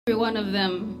every one of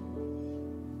them.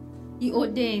 He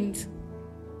ordained.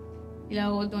 Il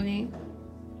a ordonné.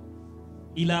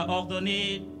 Il a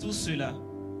ordonné tout cela.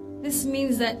 This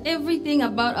means that everything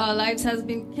about our lives has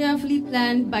been carefully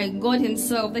planned by God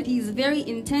Himself, that He is very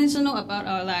intentional about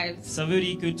our lives. Ça veut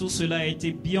dire que tout cela a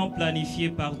été bien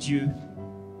planifié par Dieu.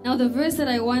 Now the verse that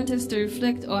I want us to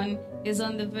reflect on is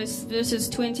on the verses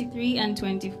 23 and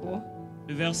 24.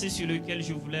 Le verset sur lequel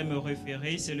je voulais me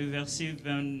référer, c'est le verset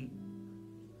 20.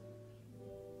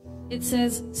 It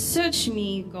says, "Search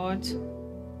me, God,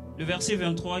 Le verset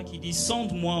 23 qui dit: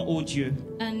 sonde-moi, ô Dieu,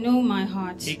 and know my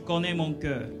heart. et connais mon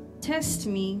cœur. Test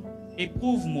me,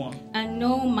 Éprouve-moi and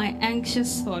know my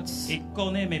anxious thoughts. et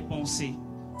connais mes pensées.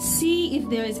 See if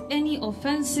there is any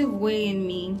offensive way in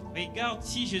me, Regarde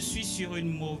si je suis sur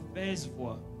une mauvaise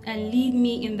voie and lead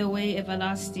me in the way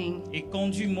everlasting." et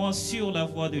conduis-moi sur la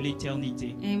voie de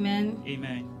l'éternité. Amen.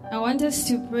 Amen. I want us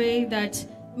to pray that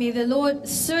may the Lord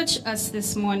search us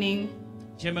this morning,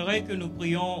 J'aimerais que nous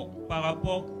prions par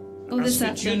rapport or à this ce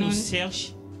que Dieu afternoon, nous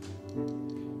cherche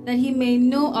that He may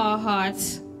know our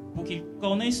hearts, pour qu'il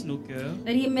connaisse nos cœurs,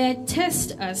 that He may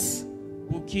test us,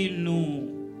 pour qu'il nous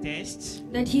teste,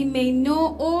 that He may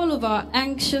know all of our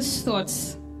anxious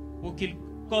thoughts, pour qu'il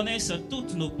connaisse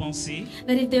toutes nos pensées,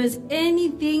 that if there is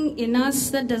anything in us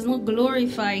that does not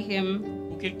glorify Him,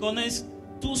 pour qu'il connaisse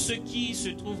tout ce qui se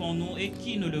trouve en nous et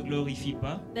qui ne le glorifie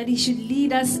pas, that He should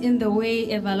lead us in the way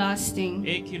everlasting.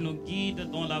 et qu'il nous guide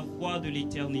dans la voie de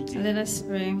l'éternité. Let us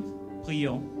pray.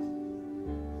 Prions.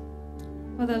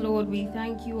 Father, Lord, we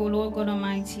thank you, O Lord God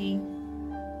Almighty.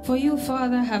 For you,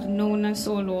 Father, have known us,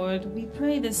 O Lord. We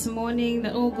pray this morning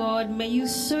that, O God, may you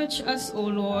search us, O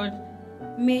Lord.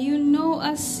 May you know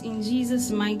us in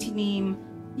Jesus' mighty name.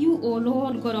 You, O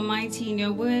Lord God Almighty, in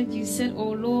your word, you said, O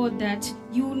Lord, that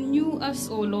you knew us,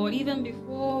 O Lord, even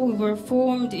before we were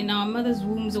formed in our mother's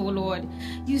wombs, O Lord.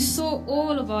 You saw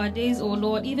all of our days, O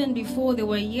Lord, even before they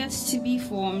were yet to be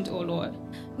formed, O Lord.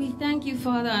 We thank you,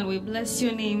 Father, and we bless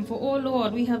your name. For, O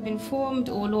Lord, we have been formed,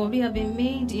 O Lord. We have been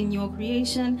made in your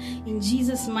creation, in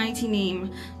Jesus' mighty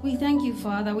name. We thank you,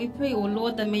 Father. We pray, O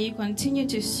Lord, that may you continue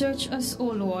to search us, O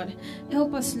Lord.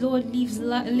 Help us, Lord, live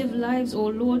lives, O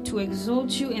Lord, to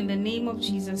exalt you in the name of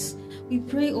Jesus. We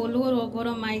pray, O Lord, O God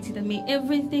Almighty, that may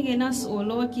everything in us, O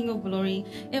Lord, King of glory,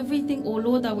 everything, O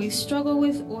Lord, that we struggle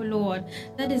with, O Lord,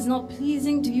 that is not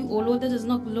pleasing to you, O Lord, that does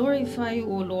not glorify you,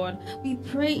 O Lord, we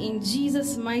pray in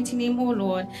Jesus' mighty name, O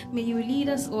Lord, may you lead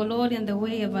us, O Lord, in the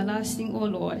way everlasting, O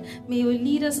Lord. May you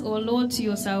lead us, O Lord, to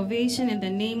your salvation in the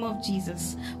name of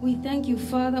Jesus. We thank you,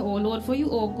 Father, O Lord, for you,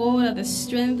 O God, are the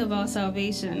strength of our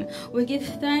salvation. We give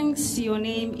thanks to your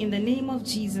name in the name of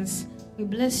Jesus. We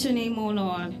bless your name, O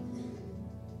Lord.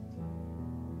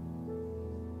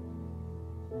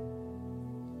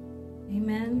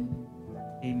 Amen.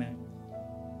 Amen.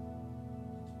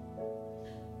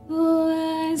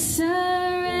 Oh, I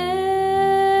surrender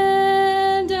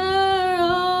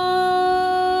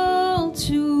all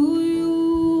to you,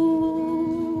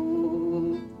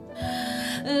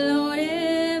 Lord.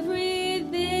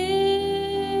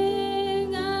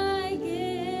 Everything I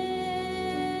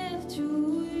give to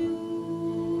you,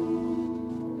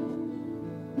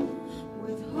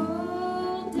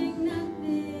 withholding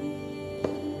nothing,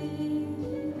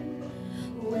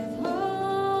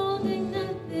 withholding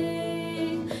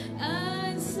nothing.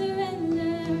 I surrender.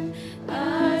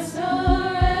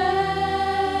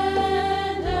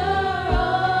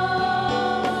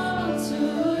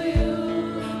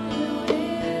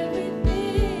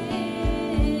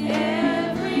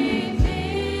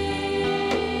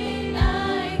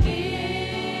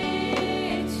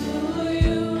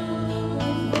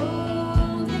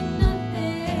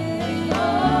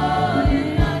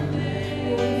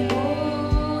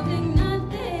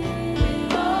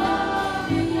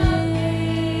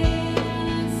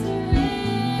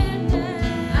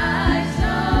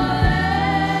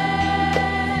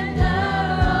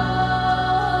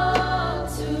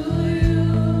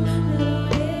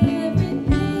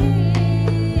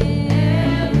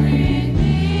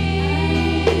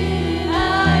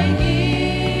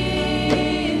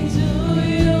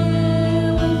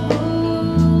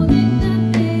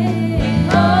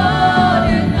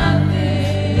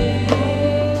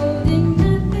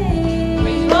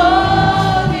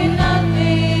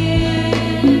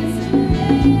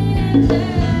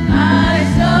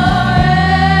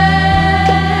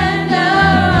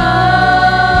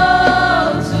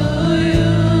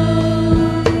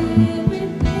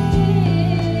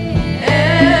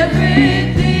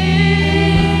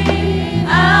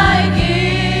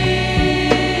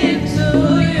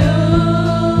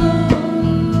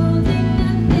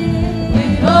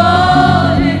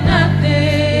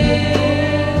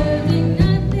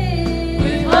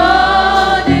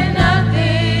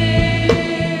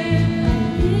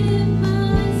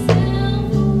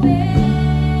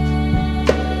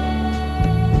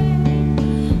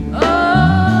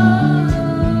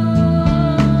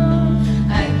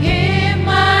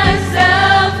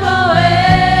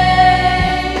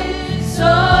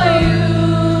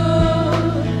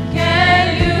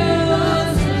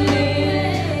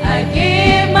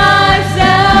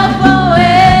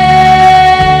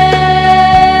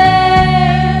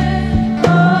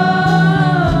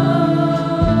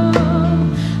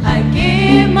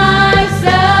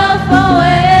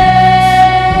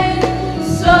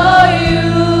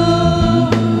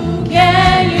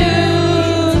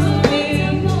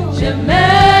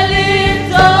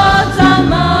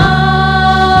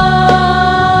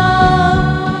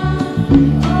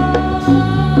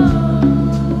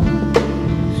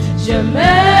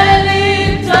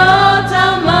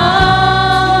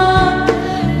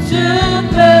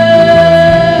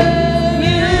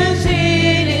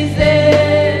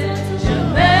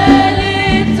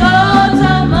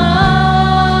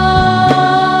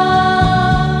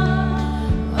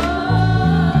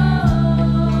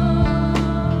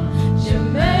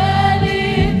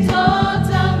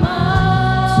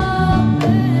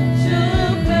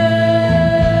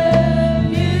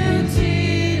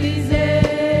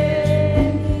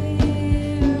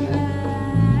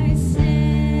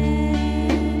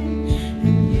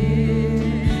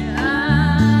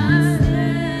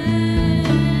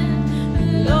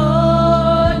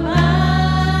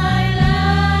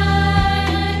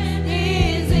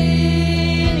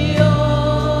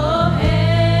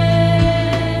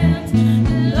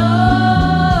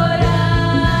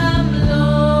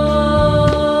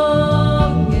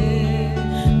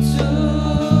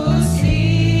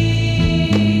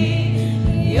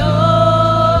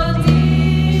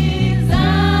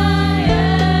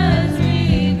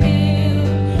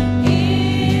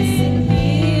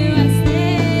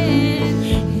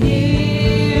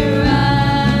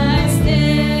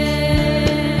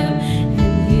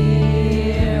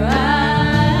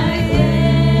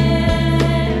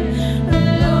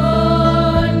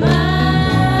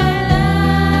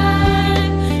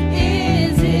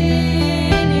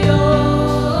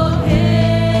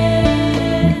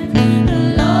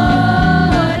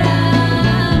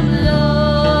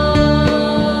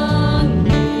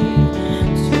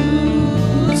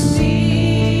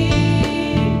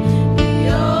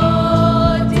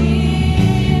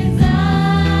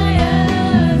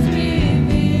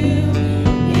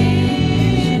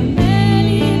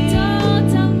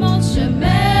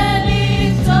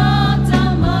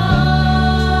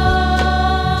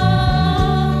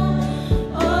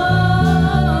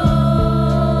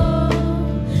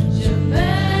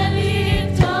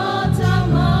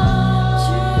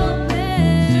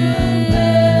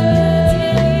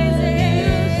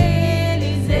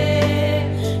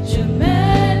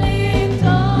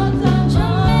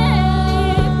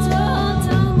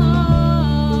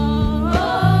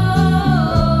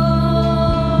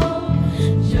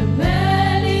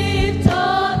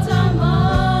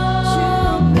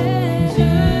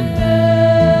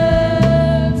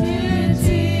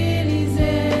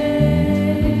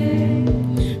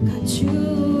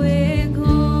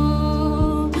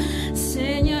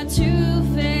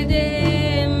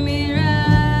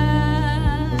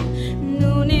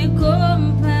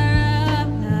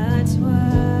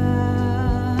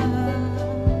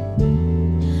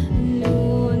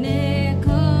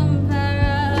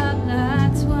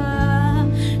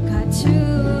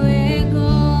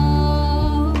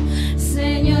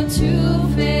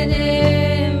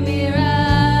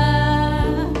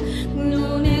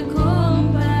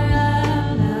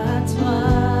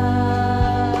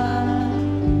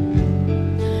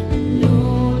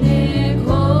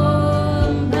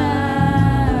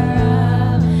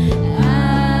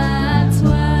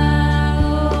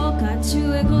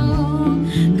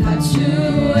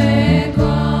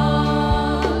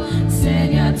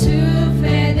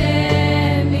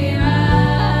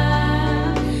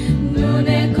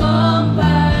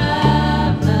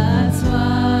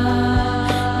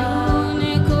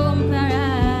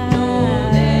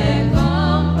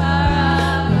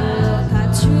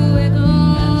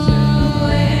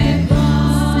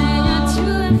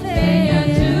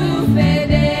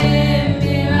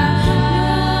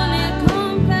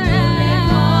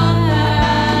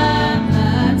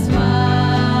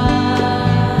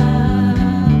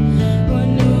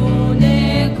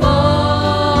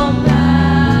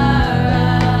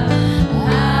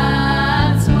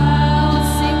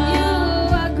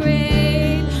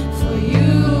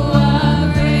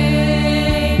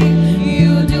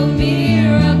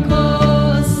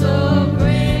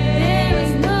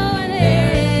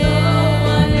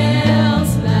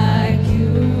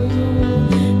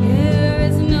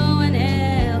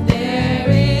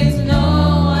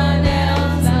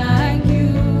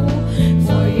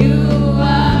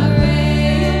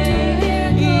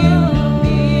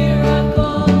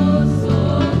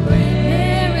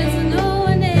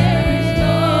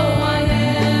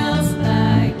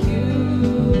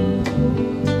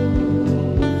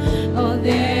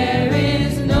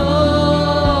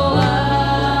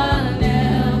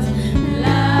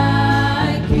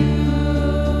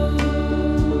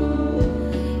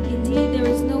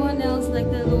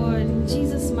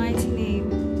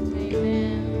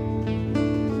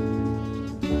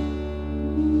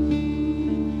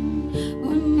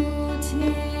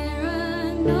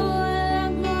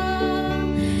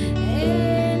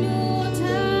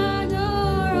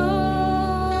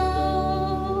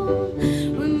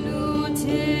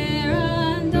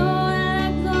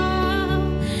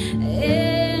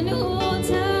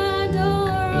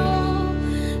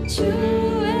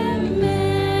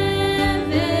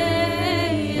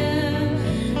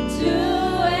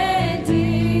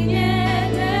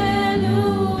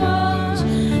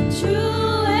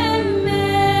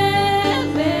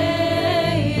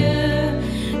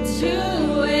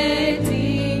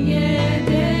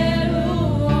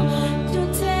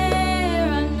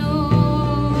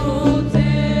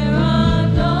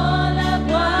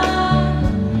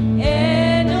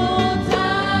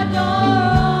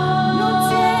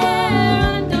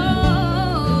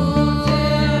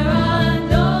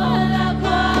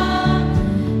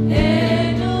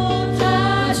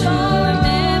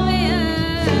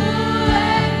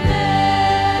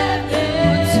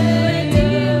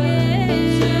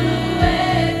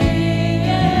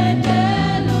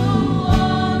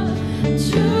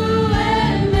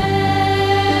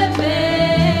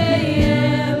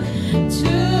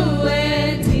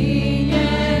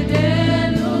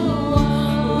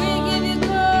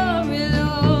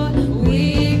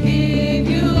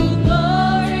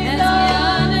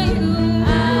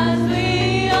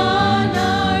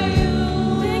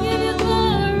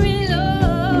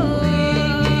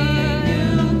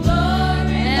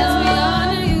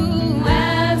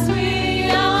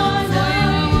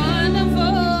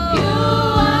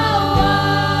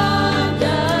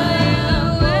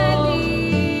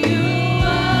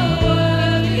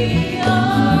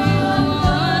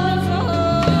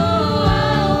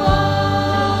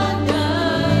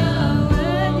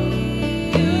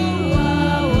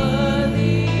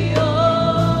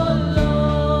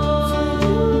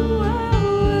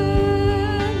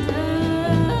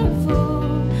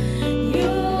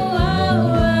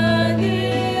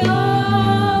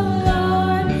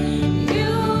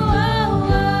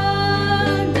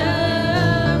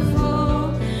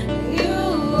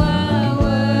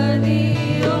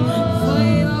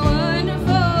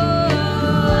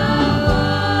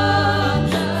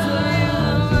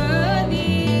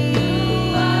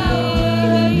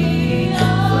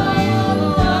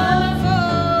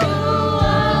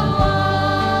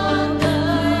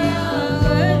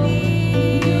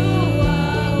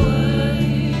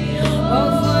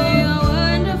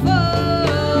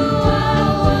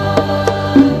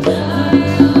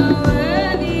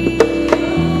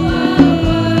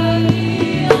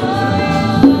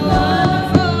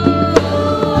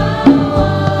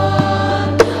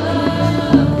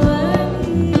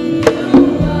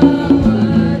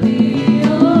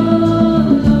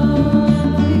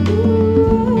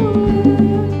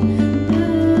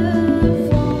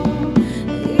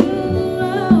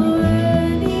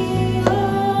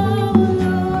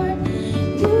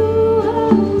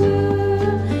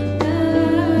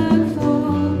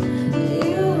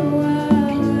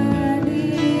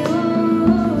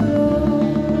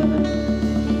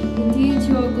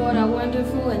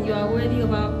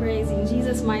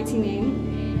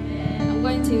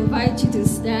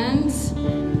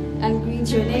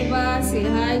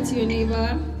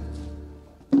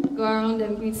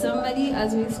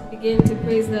 As we begin to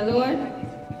praise the Lord.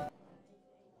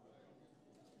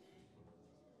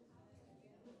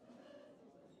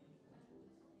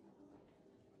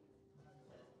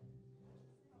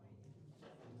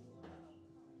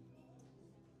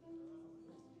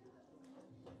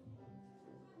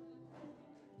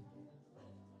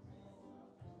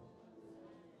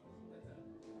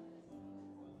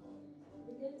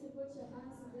 Begin to put your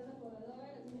hands together for the Lord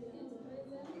as we begin to praise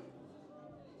Him.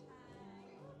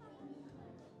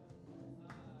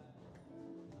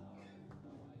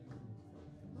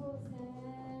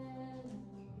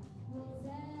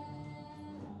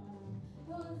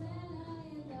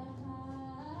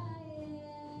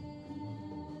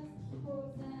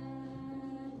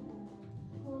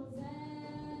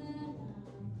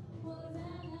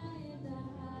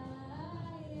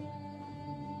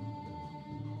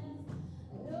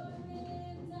 Lord, we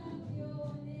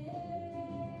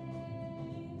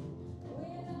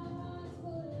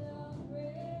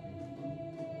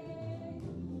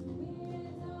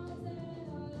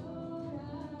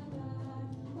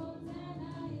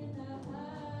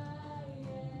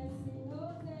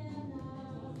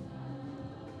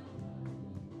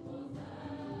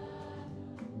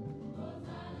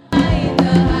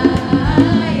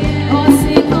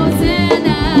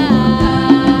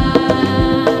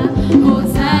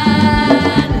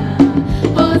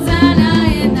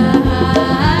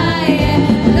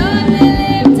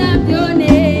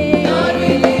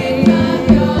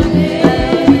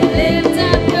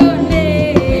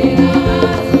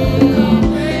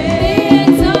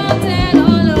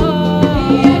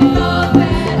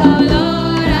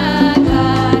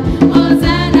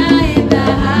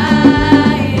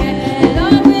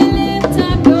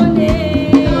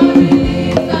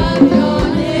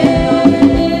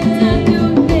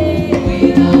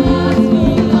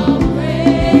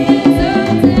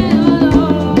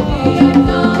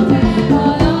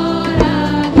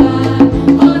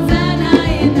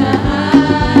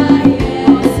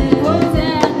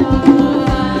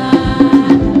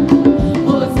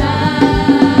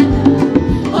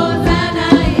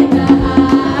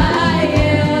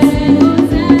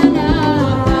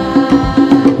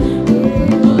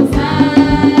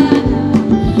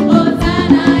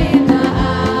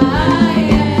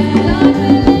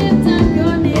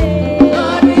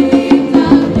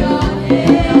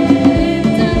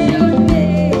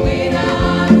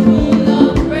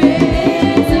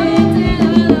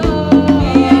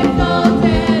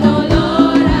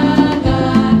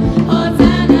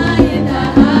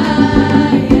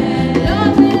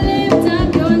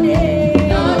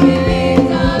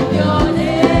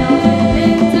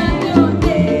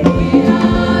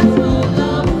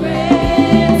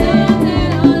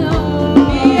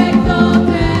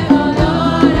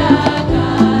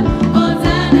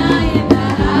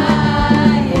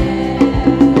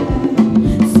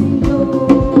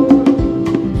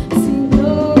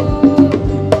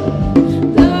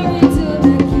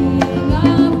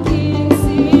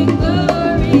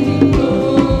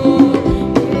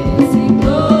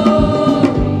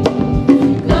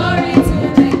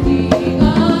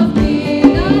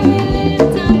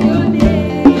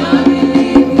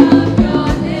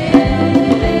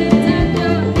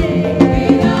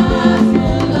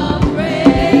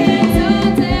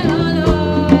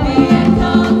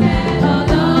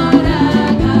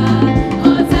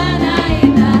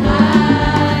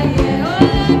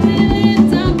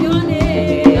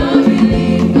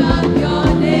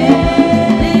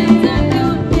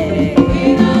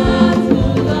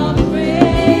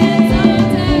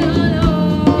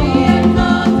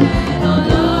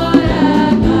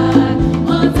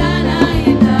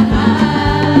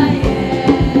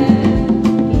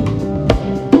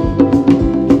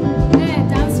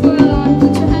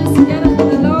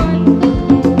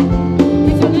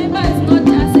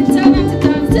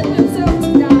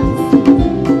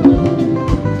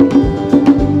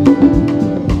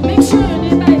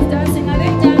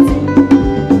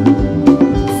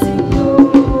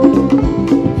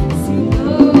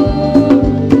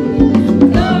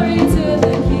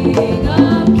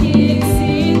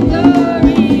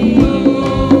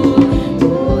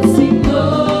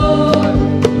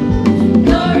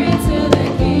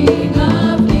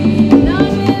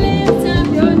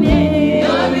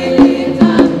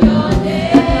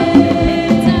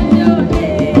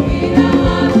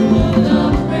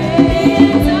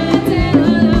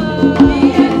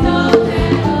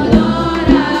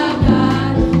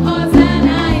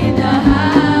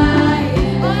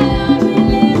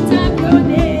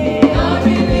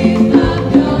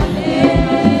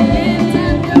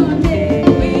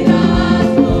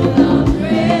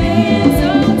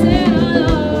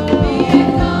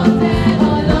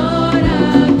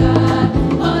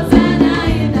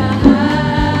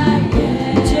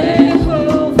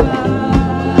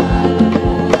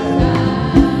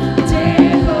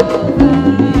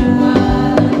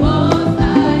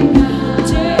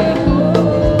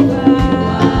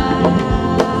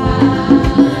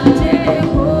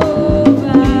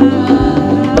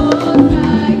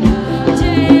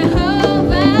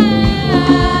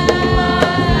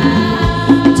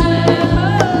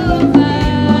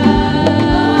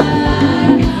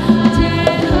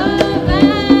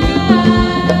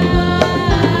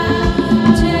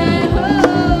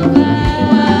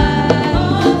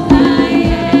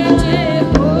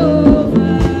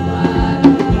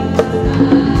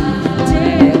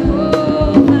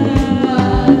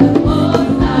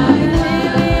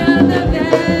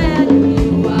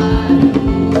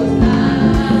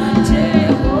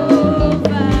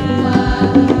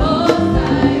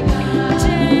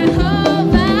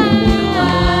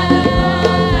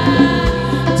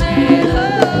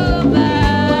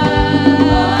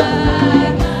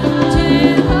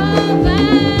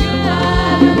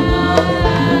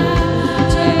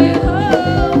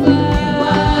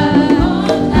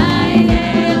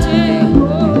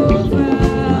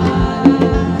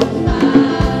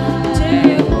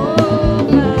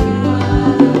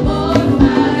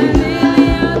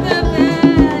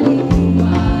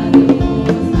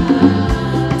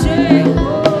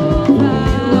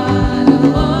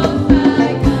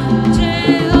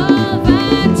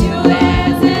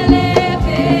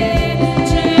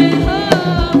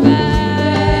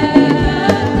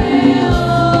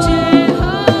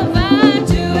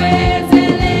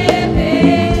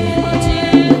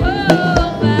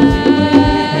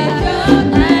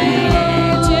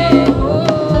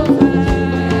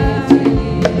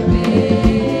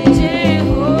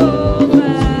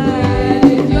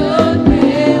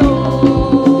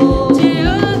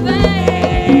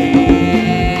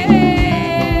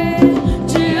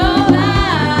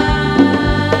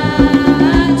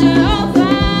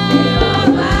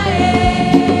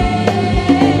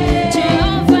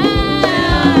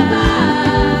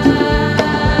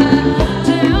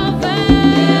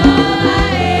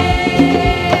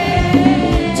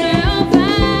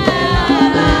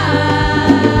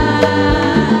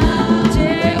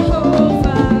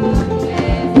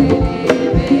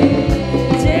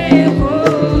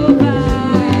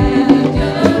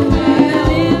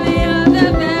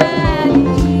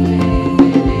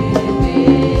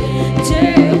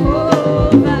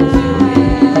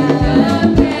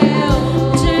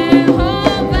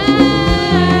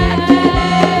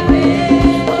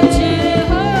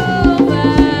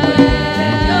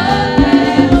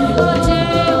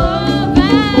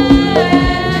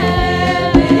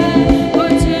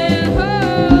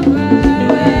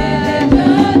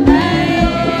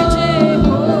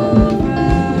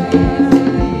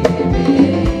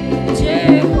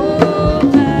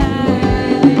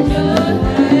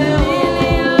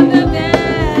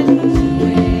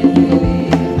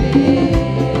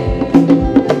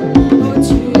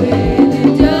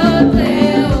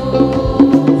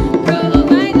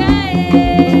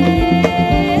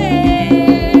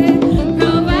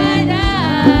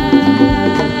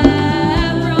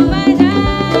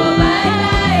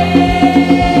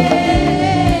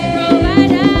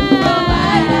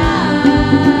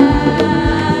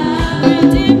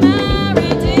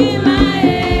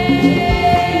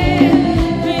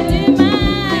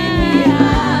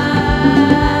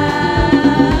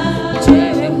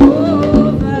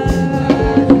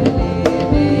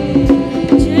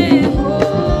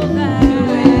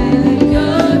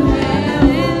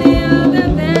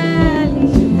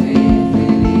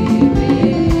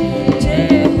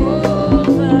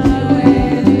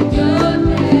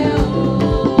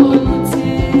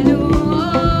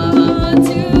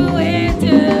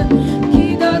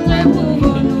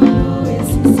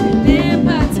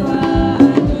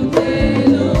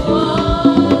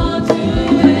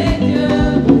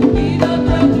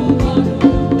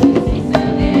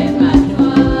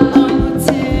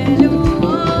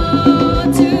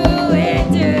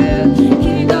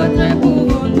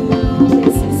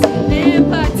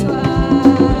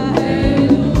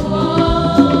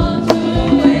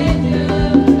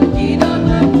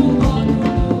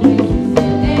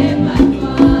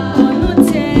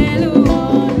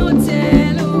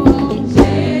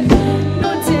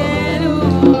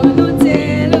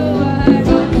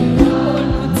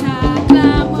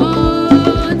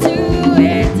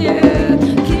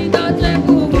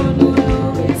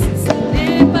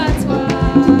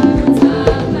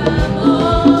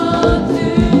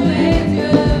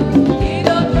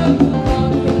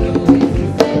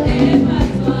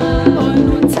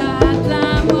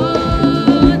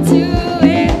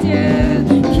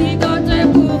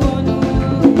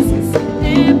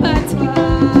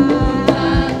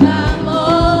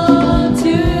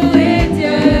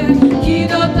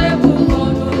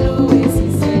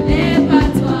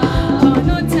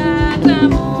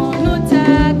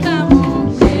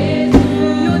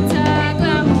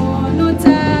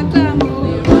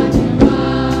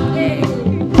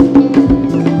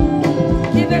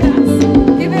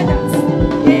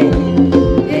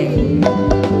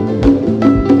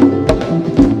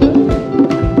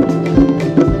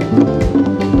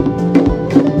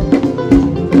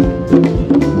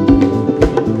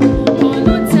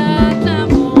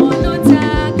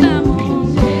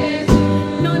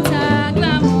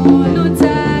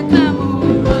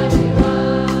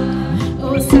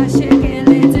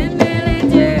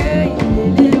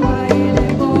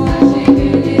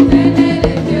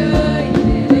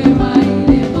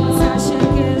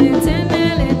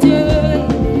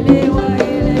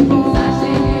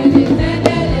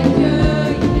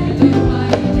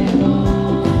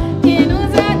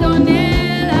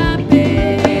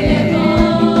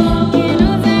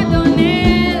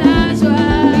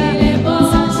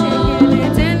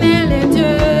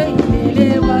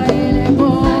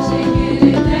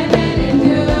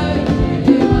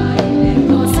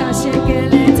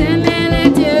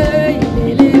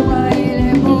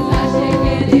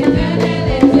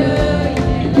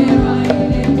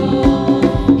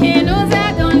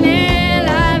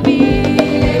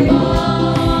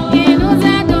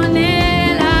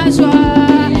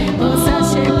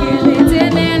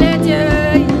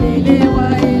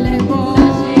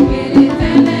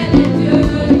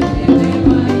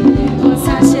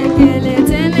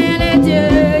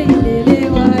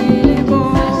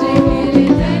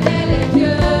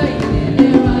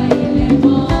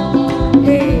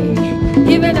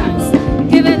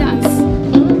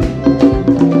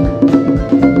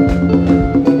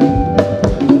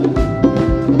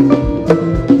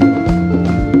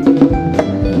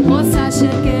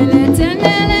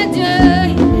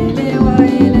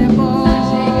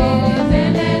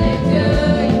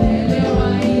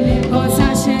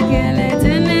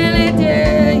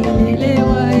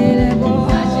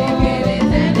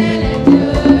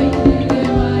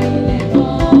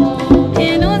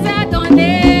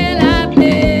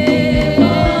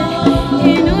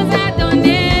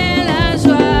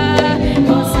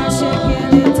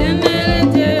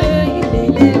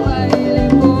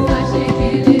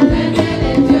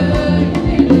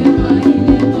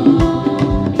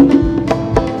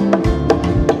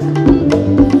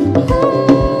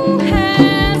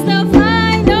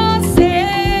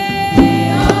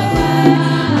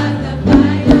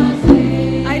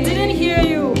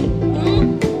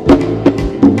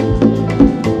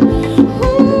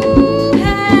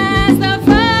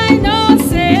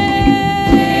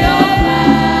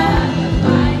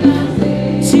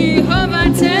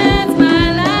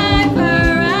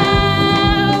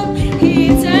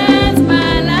Eternal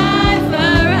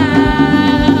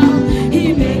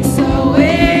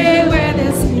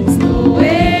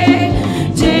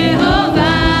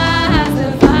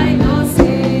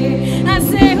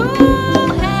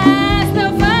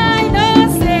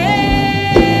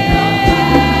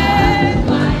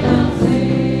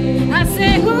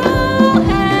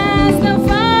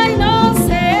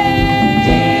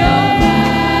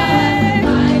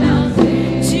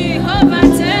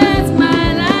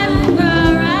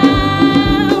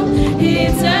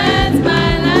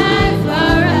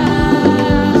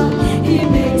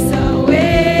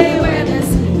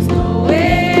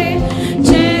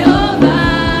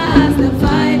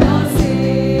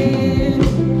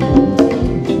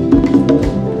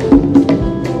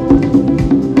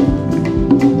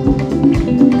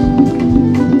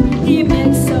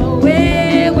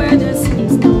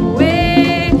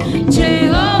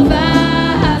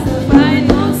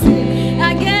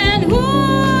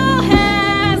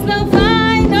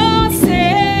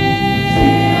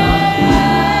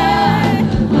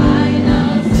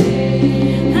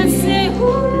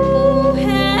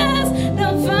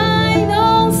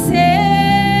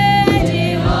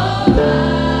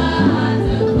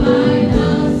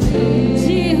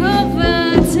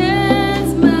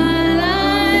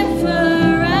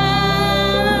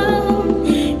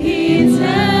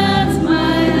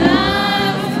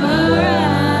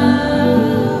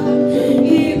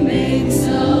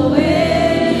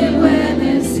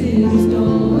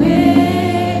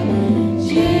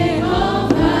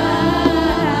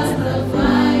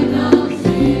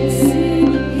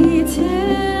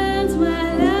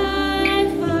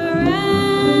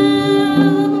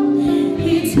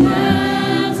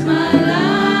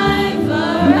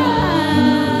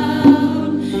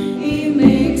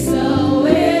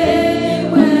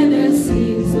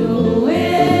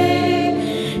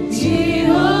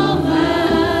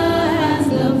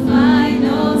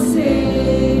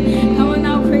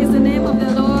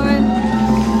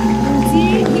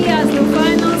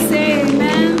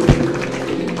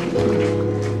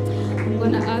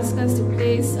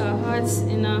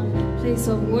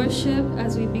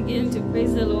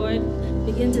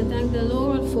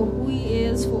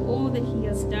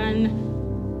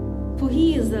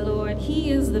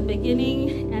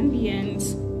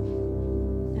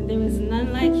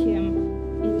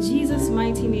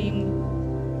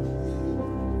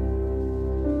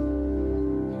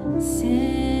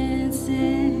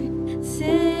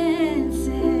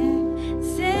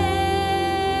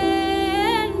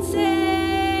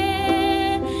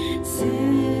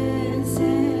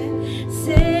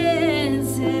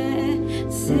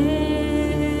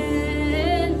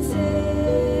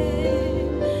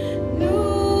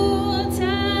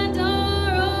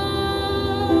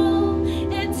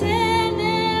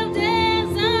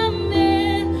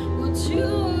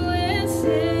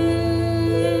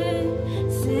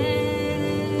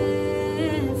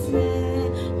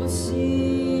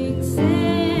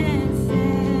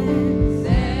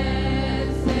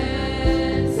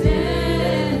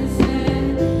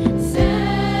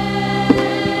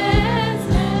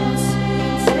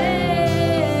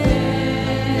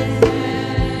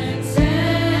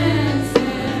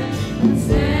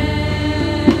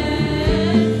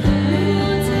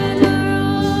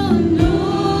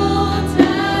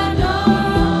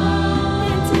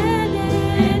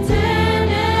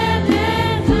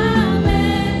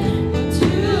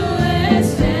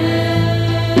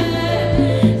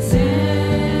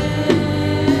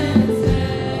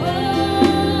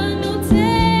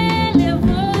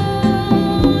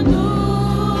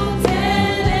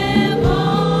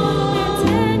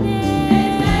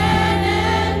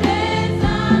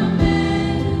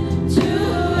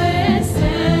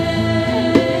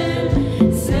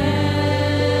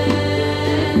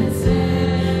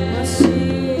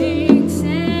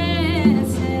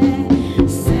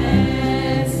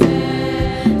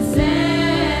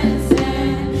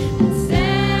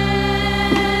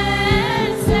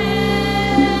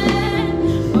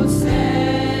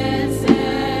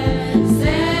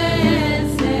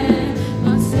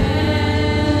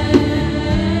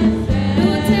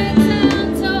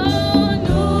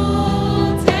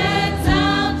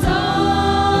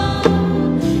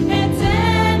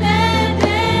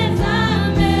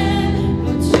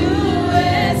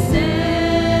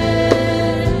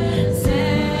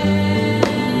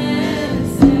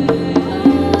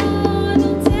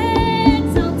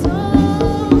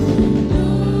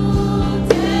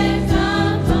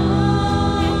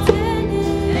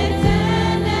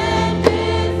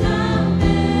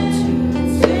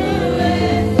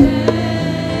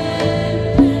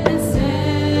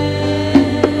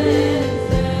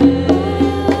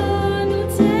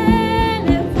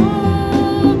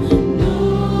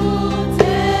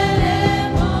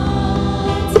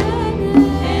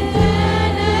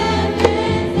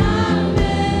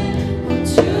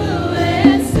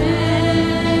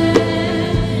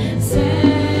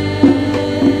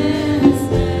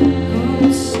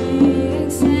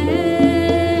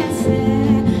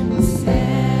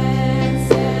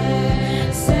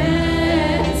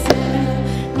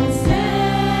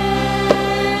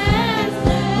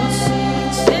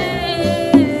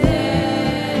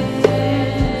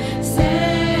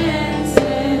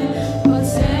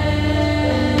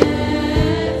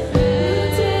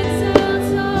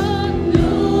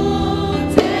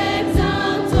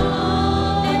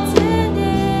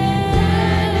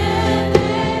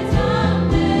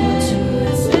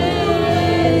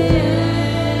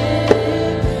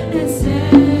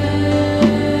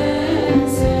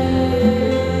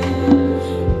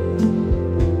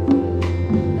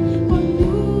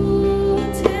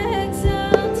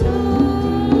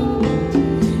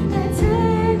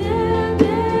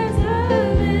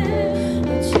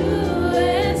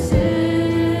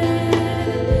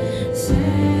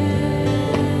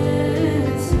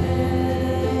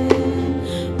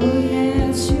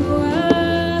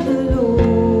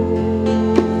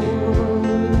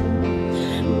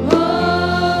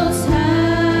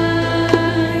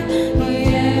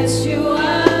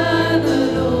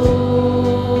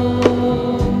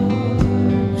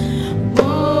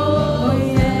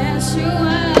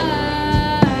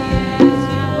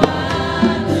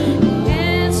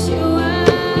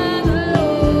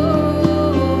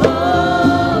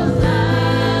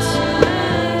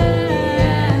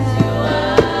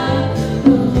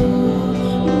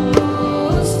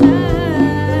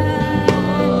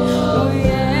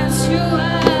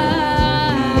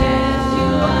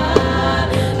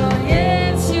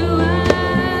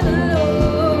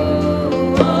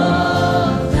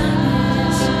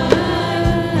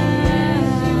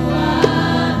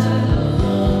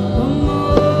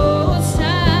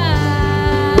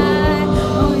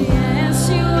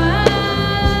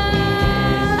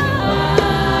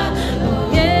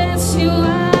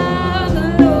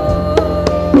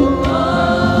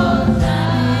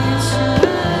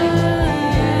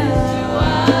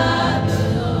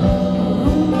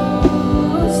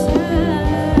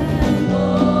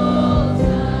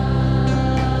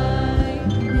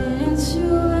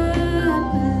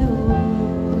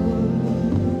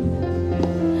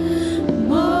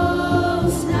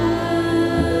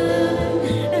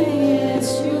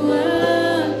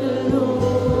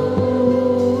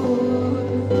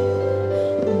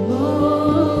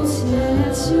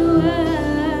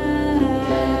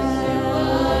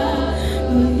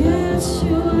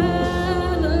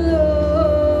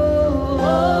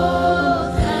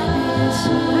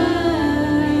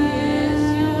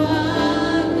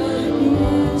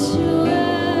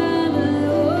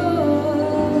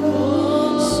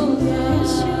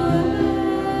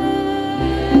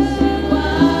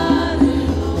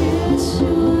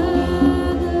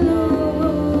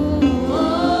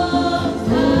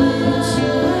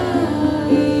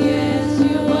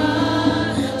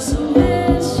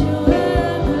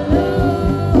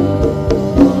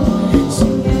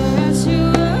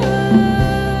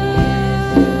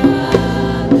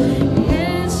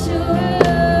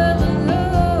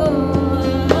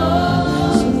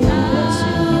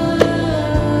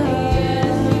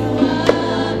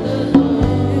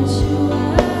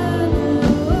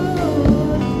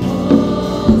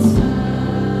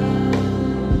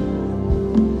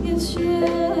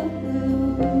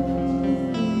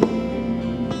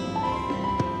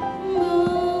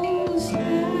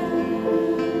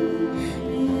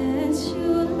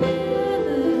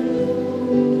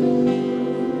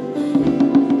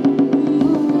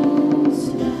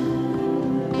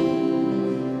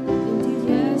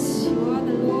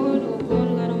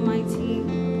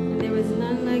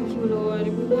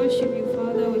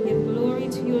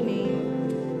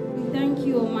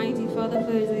Father,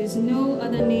 for there is no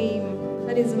other name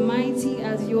that is mighty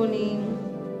as your name.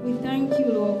 We thank you,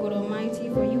 Lord God Almighty,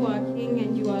 for you are King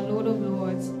and you are Lord of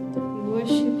Lords. We worship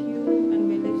you and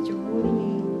we lift your holy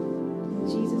name. In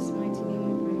Jesus' mighty name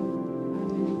we pray.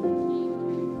 Amen.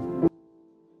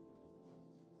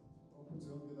 Put your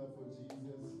hand together for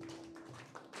Jesus.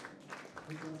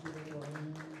 Put your hand together for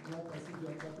him. Clap as if you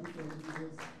are clapping for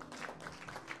Jesus.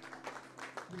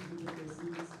 Please be take your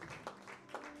seats.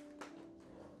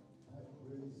 I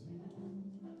praise you.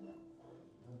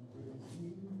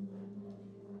 I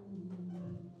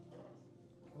praise you.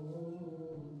 Oh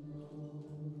Lord.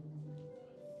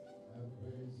 I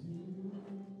praise you. I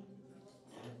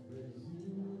praise you. Oh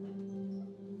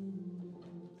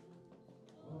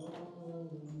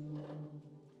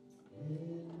Lord.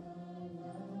 In my life,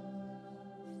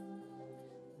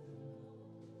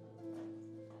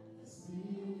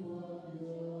 see what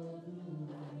you're doing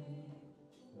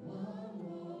one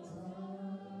more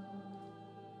time.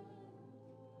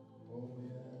 Oh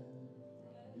yeah,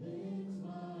 lift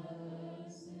my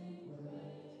hands in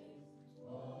praise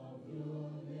of your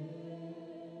name.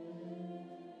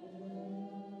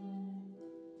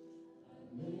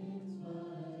 Lift my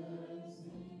hands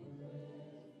in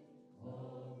praise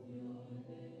of your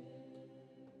name.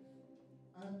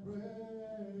 I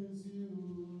praise you,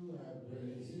 I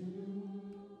praise you,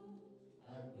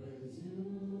 I praise you.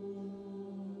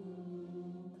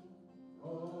 Oh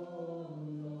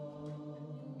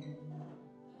Lord,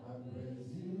 I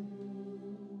praise you,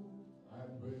 I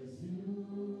praise you.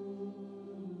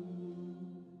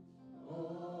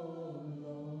 Oh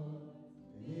Lord,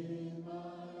 in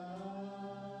my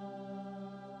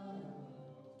life.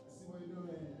 I see what you're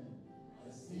doing. I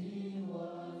see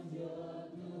what you're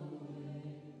doing.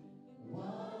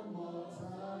 One more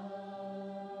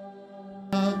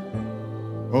time.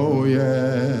 Oh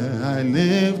yeah, I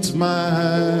lift my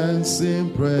hands in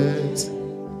praise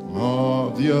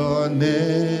of your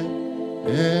name.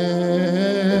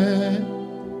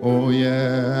 Oh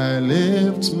yeah, I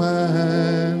lift my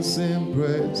hands in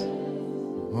praise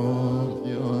of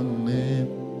your name.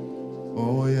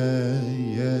 Oh yeah,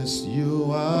 yes, you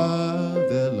are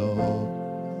the Lord,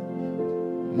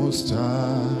 Most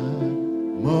High,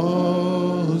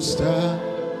 Most High.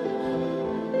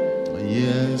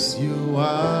 Yes, you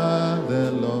are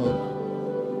the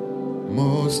Lord,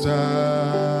 Most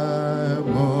High,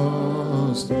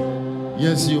 Most.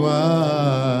 Yes, you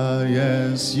are.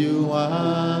 Yes, you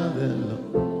are the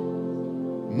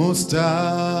Lord, Most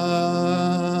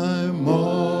High,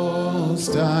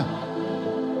 Most High.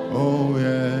 Oh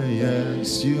yeah,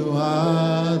 yes, you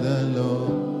are the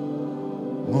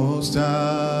Lord, Most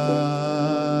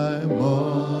High,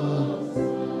 Most.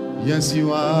 Yes,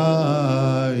 you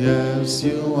are. Yes,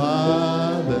 you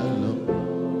are the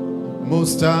Lord,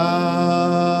 Most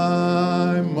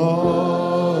High,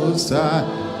 Most High.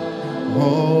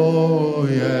 Oh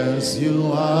yes,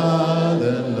 you are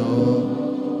the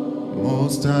Lord,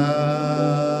 Most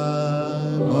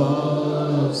High,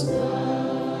 Most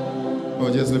High. Oh,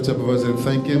 just lift up your voice and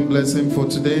thank Him, bless Him for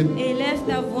today. Et lève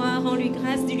ta voix, rends-lui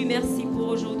grâce, dis-lui merci pour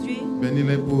aujourd'hui.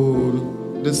 Bénis-le pour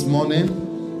this morning.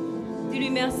 Dis-lui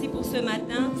merci pour ce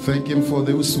matin. Thank Him for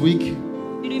this week.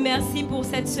 Dis-lui merci pour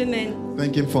cette semaine.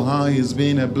 Thank Him for how He's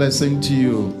been a blessing to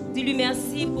you. Dis-lui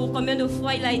merci pour combien de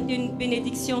fois il a été une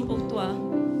bénédiction pour toi.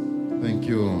 Thank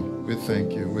you. We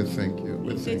thank you. We thank you.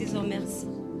 We Nous te thank you. disons merci.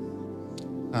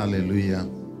 Hallelujah.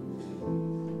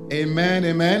 Amen.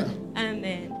 Amen.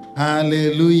 Amen.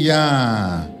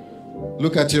 Hallelujah.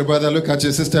 Look at your brother, look at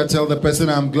your sister. Tell the person,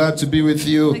 I'm glad to be with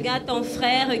you. Regarde ton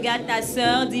frère, regarde ta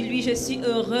sœur. Dis-lui, je suis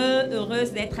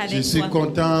heureuse d'être avec Je suis toi.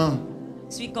 content.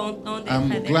 Je suis content d'être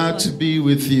I'm avec glad toi. to be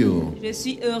with you. Je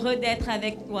suis heureux d'être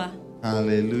avec toi.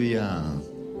 Hallelujah.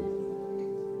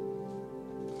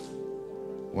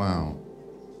 Wow.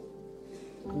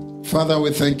 Father,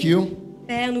 we thank you.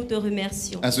 Père, nous te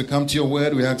remercions. As we come to your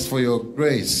word, we ask for your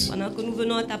grace. Pendant que nous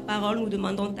venons à ta parole, nous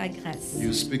demandons ta grâce.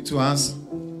 You speak to us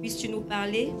Puisses-tu nous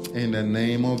parler in the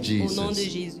name of au nom de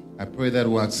Jesus. Jésus. I pray that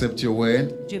we'll accept your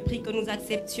word. Je prie que nous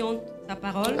acceptions ta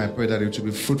parole, I pray that it will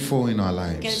be fruitful in our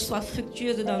qu'elle lives. soit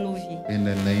fructueuse dans nos vies. In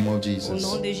the name of Au Jesus.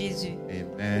 nom de Jésus.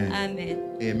 Amen. Amen.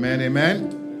 Amen. Amen.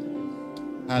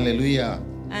 Hallelujah.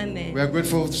 Amen. We are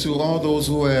grateful to all those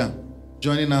who are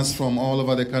joining us from all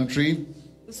over the country.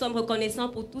 Nous sommes reconnaissants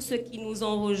pour tous ceux qui nous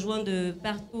ont rejoints de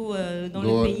partout dans le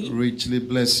Lord pays. richly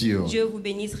bless you. Dieu vous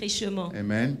bénisse richement.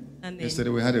 Amen. Amen. Yesterday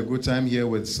we had a good time here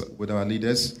with our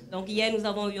leaders, Donc hier, nous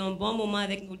avons eu un bon moment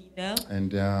avec nos leaders,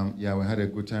 and yeah, we had a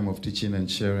good time of teaching and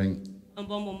sharing. un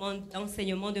bon moment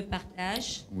d'enseignement, de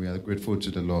partage. We are grateful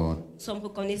to the Lord. Nous sommes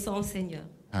reconnaissants au Seigneur.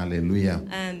 Hallelujah.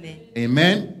 Amen.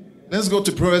 Amen. Let's go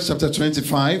to Proverbs chapter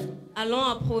 25. Allons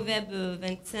à Proverbe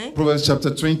 25. Proverbs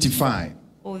chapter 25.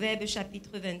 Proverbe chapitre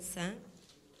 25.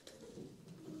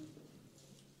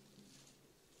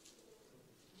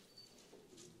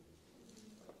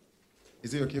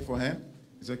 Is it okay for her?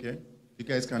 It's okay. You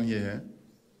guys can hear her.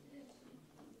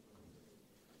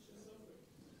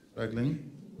 Struggling.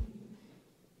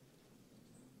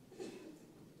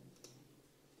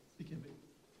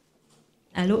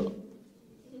 Allô?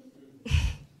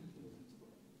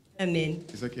 Amen.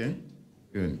 It's okay?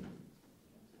 Good.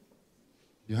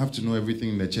 You have to know everything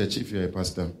in the church if you're a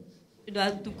pastor. Tu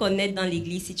dois tout connaître dans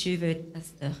l'église si tu veux être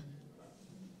pasteur.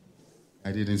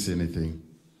 I didn't say anything.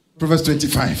 Proverbs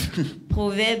 25.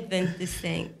 Proverbe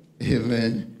 25.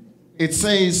 Amen. It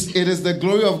says, it is the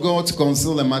glory of God to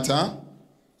conceal a matter.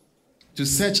 To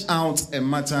search out a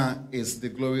matter is the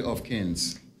glory of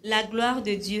kings. La gloire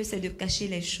de Dieu, c'est de cacher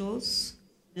les choses.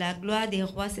 La gloire des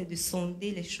rois, c'est de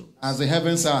sonder les choses. As the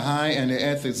heavens are high and the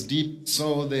earth is deep,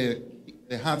 so the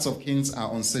hearts of kings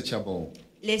are unsearchable.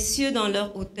 Les cieux dans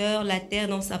leur hauteur, la terre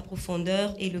dans sa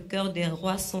profondeur, et le cœur des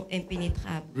rois sont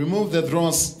impénétrables. Remove the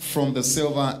dross from the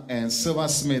silver, and a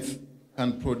silversmith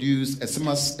can produce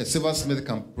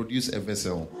a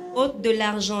vessel. Ôte de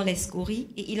l'argent les scories,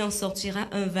 et il en sortira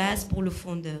un vase pour le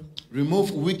fondeur.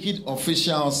 Remove wicked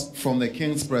officials from the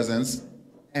king's presence,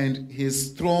 and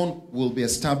his throne will be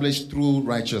established through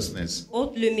righteousness.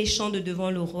 Ôte le méchant de devant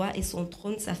le roi, et son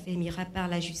trône s'affermira par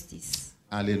la justice.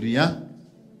 Hallelujah.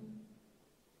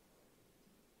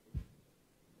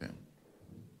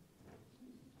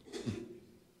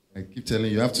 I keep telling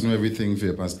you, you have to know everything for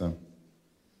your pastor.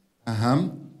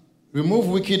 Remove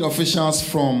wicked officials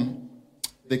from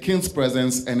the king's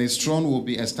presence, and his throne will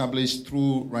be established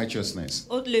through righteousness.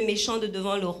 Ôte le méchant de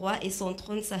devant le roi, et son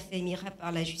trône s'affermira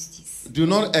par la justice. Do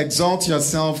not exalt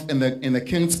yourself in the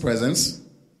king's presence.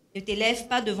 Ne t'élève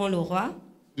pas devant le roi,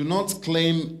 Do not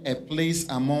claim a place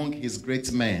among his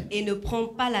great men. et ne prends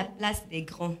pas la place des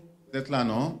grands. That's là,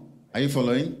 no? Are you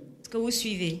following? Est-ce que vous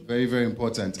suivez? Very, very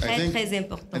important. Très, très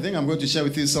important. I think I'm going to share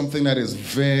with you something that is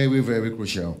very, very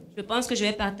crucial. Je pense que je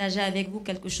vais partager avec vous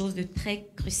quelque chose de très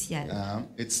crucial.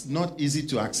 It's not easy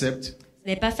to accept, Ce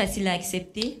n'est pas facile à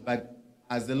accepter, but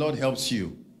as the Lord helps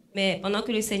you mais pendant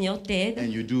que le Seigneur t'aide, and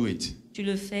you do it, tu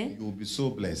le fais, you will be so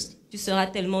blessed. tu seras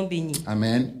tellement béni.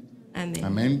 Amen. Amen.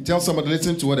 Amen. Tell somebody,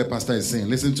 listen to what the pastor is saying.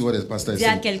 Listen to what the pastor is Dis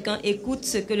à saying. quelqu'un, écoute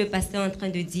ce que le pasteur est en train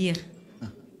de dire.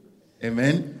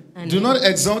 Amen. Amen. Do not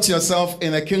exalt yourself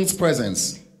in a king's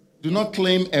presence. Do not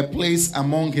claim a place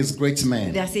among his great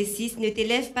men. Verset 6, ne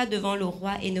t'élève pas devant le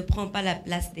roi et ne prends pas la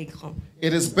place des grands.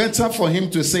 It is better for him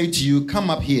to say to you, come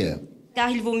up here, Car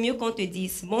il vaut mieux qu'on te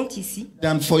dise, monte ici,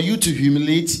 than for him to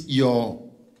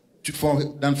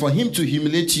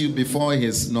humiliate you before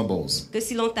his nobles. que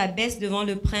si l'on t'abaisse devant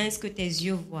le prince que tes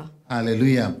yeux voient.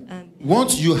 Hallelujah. Amen.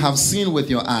 What you have seen with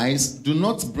your eyes, do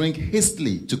not bring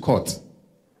hastily to court.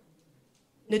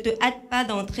 Ne te hâte pas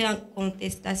d'entrer en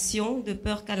contestation de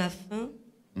peur qu'à la fin,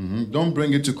 Don't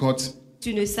bring it to court.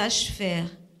 tu ne saches faire.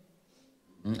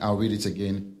 I'll read it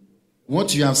again.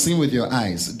 What you have seen with your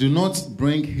eyes, do not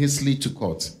bring hastily to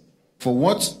court. For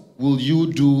what will you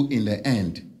do in the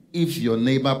end if your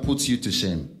neighbor puts you to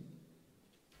shame?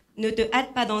 Ne te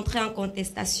hâte pas d'entrer en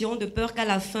contestation de peur qu'à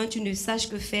la fin, tu ne saches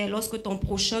que faire lorsque ton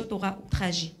prochain t'aura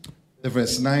outragé. The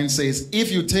verse 9 says,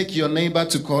 if you take your neighbor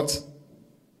to court,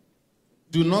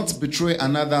 do not betray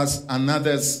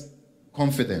another's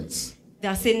confidence.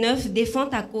 Verset 9, défends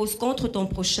ta cause contre ton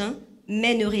prochain,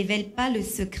 mais ne révèle pas le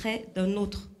secret d'un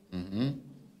autre.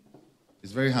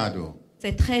 It's very hard though.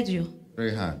 C'est très dur.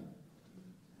 Very hard.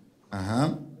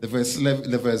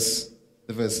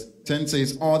 The verse 10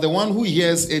 says, or the one who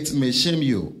hears it may shame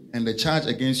you, and the charge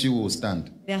against you will stand.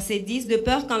 Verset 10, de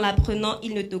peur qu'en l'apprenant,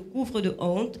 il ne te couvre de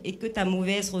honte et que ta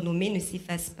mauvaise renommée ne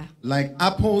s'efface pas. Like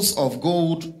apples of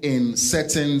gold in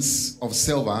settings of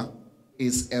silver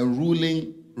is a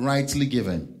ruling rightly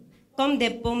given. Comme des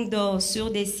pommes d'or sur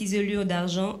des ciselures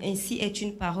d'argent, ainsi est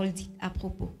une parole dite à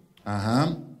propos.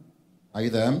 Are you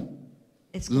there?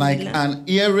 Est-ce que vous Like êtes là? an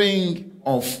earring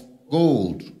of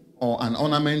gold or an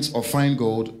ornament of fine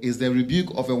gold is the rebuke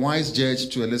of a wise judge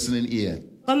to a listening ear.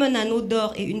 Comme un anneau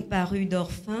d'or et une parure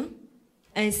d'or fin,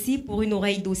 ainsi pour une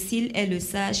oreille docile est le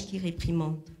sage qui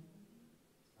réprimande.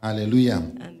 Hallelujah.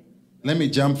 Amen. Let me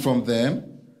jump from there.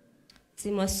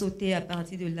 C'est-moi sauter à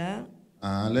partir de là.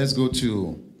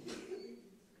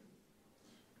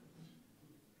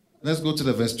 Let's go to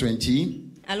the verse 20.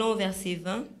 Allons au verset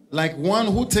 20. Like one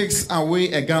who takes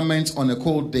away a garment on a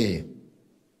cold day.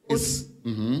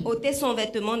 Ôter son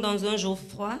vêtement dans un jour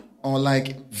froid or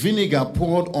like vinegar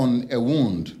poured on a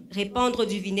wound, Répandre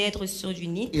du vinaigre sur du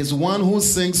nid, is one who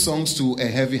sings songs to a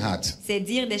heavy heart. c'est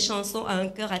dire des chansons à un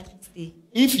cœur attristé.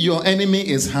 If your enemy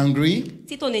is hungry,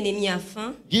 Si ton ennemi a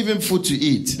faim, give him food to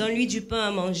eat. donne-lui du pain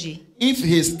à manger. If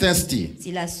he is thirsty,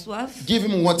 S'il a soif, give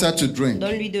him water to drink.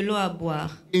 donne-lui de l'eau à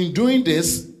boire. In doing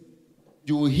this,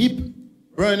 you will heap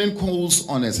burning coals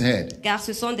on his head, Car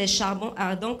ce sont des charbons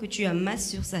ardents que tu amasses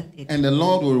sur sa tête. and the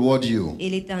Lord will reward you. Et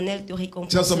l'Éternel te Tell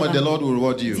récompensera. somebody, the Lord will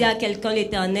reward you. Dis à quelqu'un,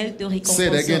 l'Éternel te Say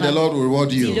it again, the Lord récompensera. will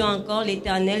reward you. Dis-le encore,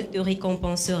 l'Éternel te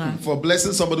récompensera. For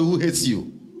blessing somebody who hates you.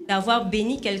 D'avoir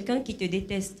béni quelqu'un qui te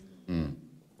déteste.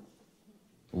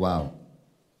 Wow.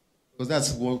 Because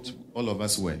that's what all of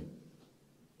us were.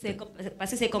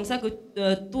 Parce que c'est comme ça que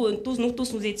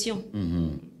tous nous étions.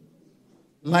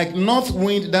 Like north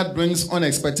wind that brings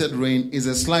unexpected rain is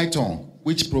a sly tongue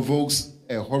which provokes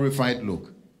a horrified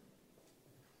look.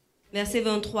 Verset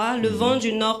 23. Le vent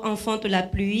du nord enfante la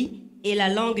pluie et la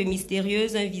langue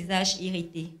mystérieuse un visage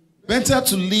irrité. Better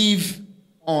to live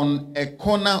on a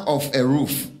corner of a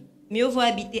roof Mieux vaut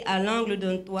habiter à l'angle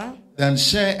d'un toit than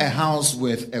share a house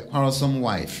with a quarrelsome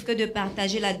wife. que de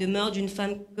partager la demeure d'une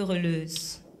femme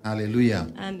querelleuse. Hallelujah.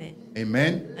 Amen.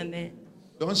 Amen. Amen.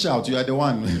 Don't shout, you are the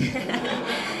one.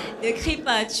 Ne crie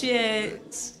pas, tu es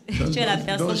la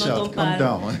personne don't dont shout, on calm parle.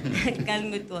 down.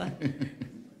 Calme-toi.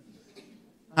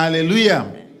 Hallelujah.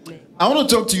 I want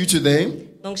to talk to you today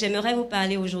Donc j'aimerais vous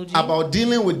parler aujourd'hui about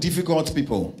dealing with difficult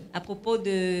people. à propos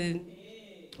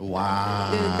Wow.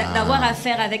 d'avoir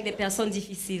affaire avec des personnes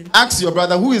difficiles. Ask your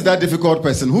brother, who is that difficult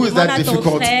person? Who is Demande that à ton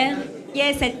difficult? frère, qui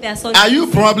est cette personne Are you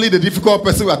difficile? probably the difficult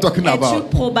person we are talking Es-tu about?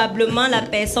 probablement la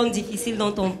personne difficile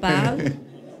dont on parle?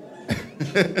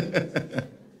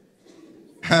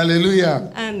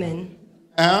 Hallelujah. Amen.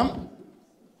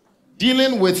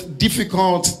 Dealing with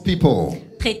difficult people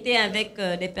Traiter avec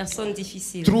des personnes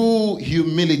difficiles through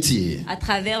humility. à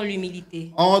travers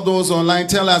l'humilité. All those online,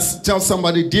 tell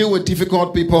somebody, deal with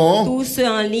difficult people Tous ceux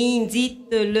en ligne,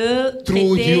 dites-le,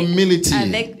 through traiter humility.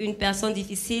 avec une personne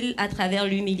difficile à travers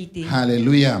l'humilité.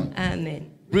 Hallelujah. Amen.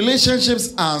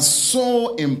 Relationships are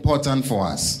so important for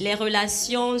us. Les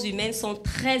relations humaines sont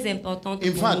très importantes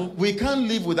In pour fact, nous. we can't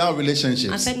live without En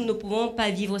relationships. fait, nous ne pouvons pas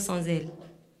vivre sans elles.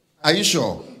 Are you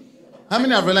sure? How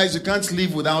many have realized you can't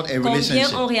live without a Combien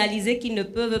relationship? ont réalisé qu'ils ne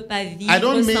peuvent pas I vivre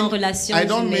don't sans mean relations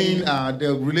the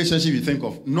humaines? relationship you think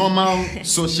of, normal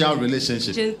social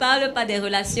relationship. Je ne parle pas des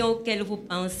relations auxquelles vous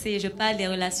pensez, je parle des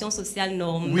relations sociales We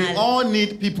normales. all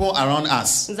need people around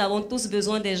us. Nous avons tous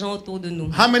besoin des gens autour de nous.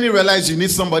 How many realize you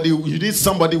need somebody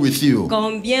with you?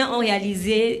 Combien ont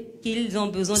réalisé qu'ils ont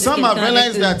besoin de Some have quelqu'un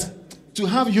realized avec eux? that to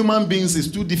have human beings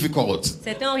is too difficult.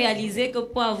 Certains ont réalisé que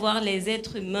pour avoir les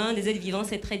êtres humains, les êtres vivants,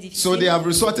 c'est très difficile. So they have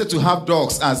resorted to have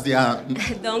dogs as their.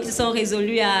 Donc, ils sont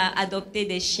résolus à adopter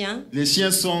des chiens. Les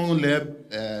chiens sont les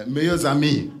meilleurs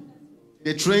amis.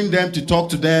 They train them to talk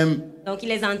to them. Donc, ils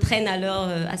les entraînent alors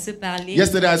à se parler.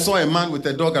 Yesterday I saw a man with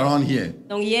a dog around here.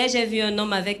 Donc, hier, j'ai vu un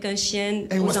homme avec un chien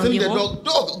And he aux was telling the environs.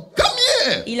 dog, come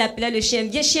here. Il appelait le chien,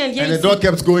 viens chien, viens And the ici. dog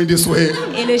kept going this way.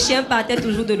 Et le chien partait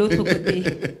toujours de l'autre côté.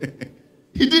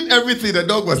 He did everything. The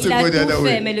dog was Il still a going the tout other fait,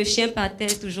 way. mais le chien partait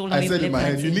toujours là où I il said voulait in my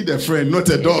head, partir. you need a friend, not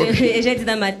a dog. Et j'ai dit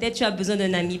dans ma tête, tu as besoin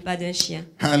d'un ami, pas d'un chien.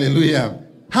 Hallelujah.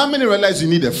 How many realize you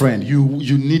need a friend? You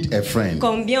need a friend.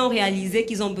 Combien ont réalisé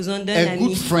qu'ils ont besoin d'un A ami?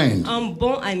 good friend. Un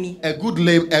bon ami. A good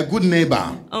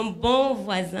neighbor. Un bon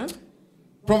voisin.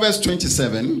 Proverbs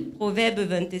 27. Proverbe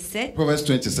 27. Proverbs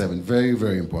 27. Very,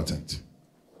 very important.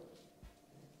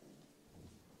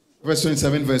 Verse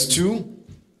 27, verse 2.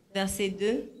 Verset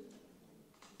 2.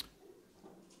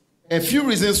 A few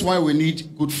reasons why we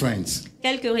need good friends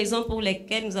Quelques raisons pour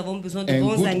lesquelles nous avons besoin de and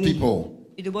bons good amis people.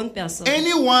 et de bonnes personnes.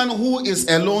 Anyone who is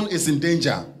alone is in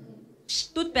danger.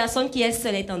 Toute personne qui est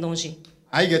seule est en danger.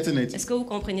 Are you getting it? Est-ce que vous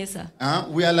comprenez ça?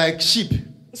 We are like sheep.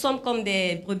 Nous sommes comme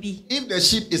des brebis. If the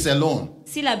sheep is alone,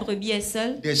 Si la brebis est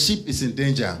seule, the sheep is in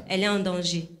danger. elle est en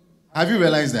danger. Have you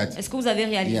realized that? Est-ce que vous avez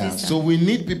réalisé Yeah. ça? So we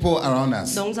need people around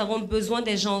us. Donc nous avons besoin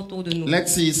des gens autour de nous.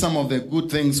 Let's see some of the good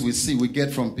things we get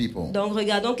from people. Donc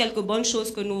regardons quelques bonnes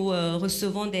choses que nous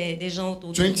recevons des gens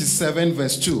autour de nous. 27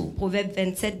 verse 2. Proverbe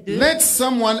 27, 2. Let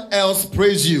someone else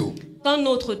praise you Qu'un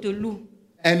autre te loue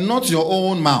and not your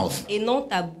own mouth. et non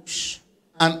ta bouche.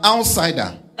 An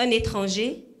outsider Un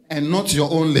étranger and not your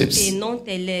own et lips. non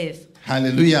tes lèvres.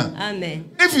 Hallelujah. Amen.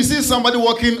 If you see somebody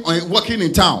walking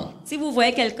in town Si vous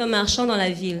voyez quelqu'un marchant dans la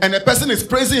ville and the person is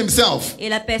praising himself, et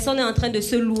la personne est en train de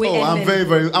se louer I'm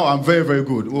elle-même very, very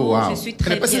good. Oh, Oh, wow. je suis And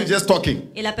très the person bien. is just talking.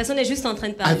 et la personne est juste en train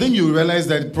de I parler, think you realize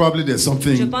that probably there's je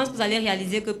something. pense que vous allez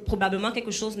réaliser que probablement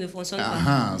quelque chose ne fonctionne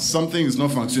pas. Something is not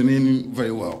functioning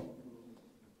very well.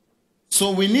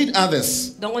 So we need others.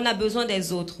 Donc on a besoin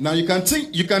des autres. Now you can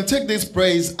take this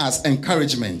praise as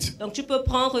encouragement. Donc tu peux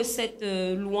prendre cette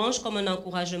louange comme un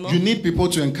encouragement. You need people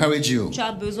to encourage you. Tu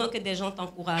as besoin que des gens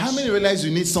t'encouragent. How many realize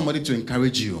you need somebody to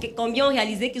encourage you? Combien ont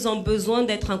réalisé qu'ils ont besoin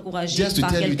d'être encouragés Just to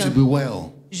par tell you to quelqu'un? be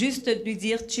well. Juste lui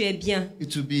dire tu es bien.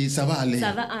 It will be ça va aller.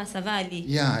 Ça va aller.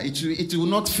 Yeah, it will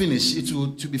not finish. It will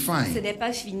be Ce fine. n'est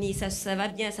pas fini, ça va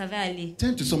bien, ça va aller.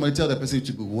 Turn to somebody, tell the person it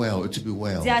will be well. It will be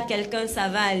well. Dis à quelqu'un ça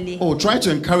va aller. Oh, try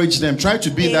to encourage them. Try to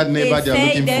be Et that neighbor they are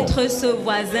essaye looking for. d'être ce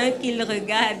voisin qu'il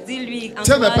regarde. Dis-lui,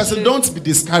 Tell the person, encourage-le. don't be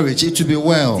discouraged. It will be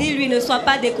well. Dis-lui, ne sois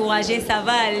pas découragé, ça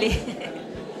va aller.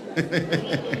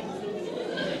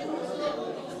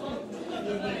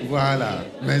 Voilà.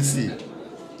 Merci.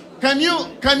 Can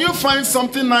you find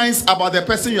something nice about the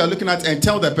person you are looking at and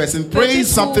tell the person, Peux-tu praise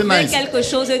something trouver nice. quelque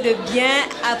chose de bien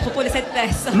à propos de cette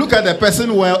personne? Look at the person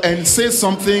well and say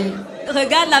something.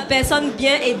 Regarde la personne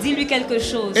bien et dis-lui quelque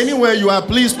chose. Anywhere you are,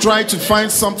 please try to find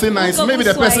something nice. Où que Maybe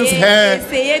vous the person's soyez, hair.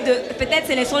 essayez de peut-être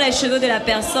sélectionner les cheveux de la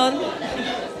personne.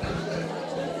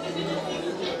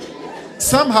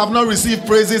 Some have not received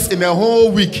praises in a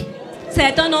whole week.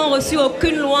 Certains n'ont reçu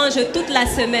aucune louange toute la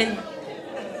semaine.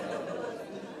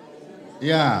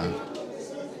 Yeah.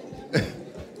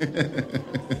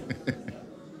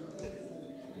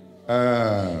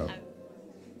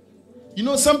 You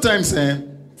know, sometimes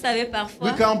Vous savez, we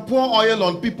parfois, can pour oil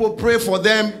on people, pray for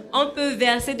them. on peut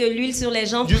verser de l'huile sur les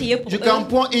gens, prier pour You can eux.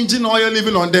 pour engine oil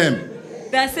even on them.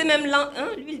 Verser même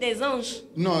l'huile des anges.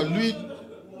 No,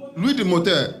 lui du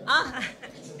moteur. Ah,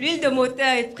 l'huile de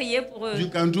moteur et prier pour eux. You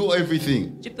can do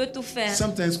everything. Tu peux tout faire.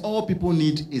 Sometimes all people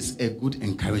need is a good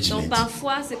Donc encouragement.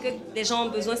 parfois, ce que les gens ont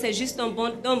besoin, c'est juste d'un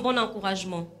bon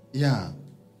encouragement. Yeah.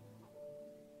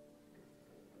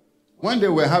 One day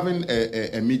we're having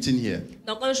a meeting here,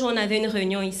 Donc un jour, on avait une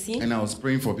réunion ici and I was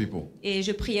praying for people. et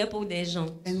je priais pour des gens.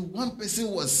 And one person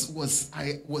was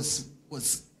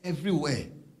everywhere.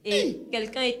 Et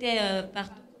quelqu'un était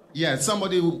partout. Yeah,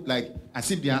 somebody who, like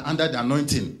as if they are under the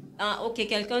anointing. Ah, ok,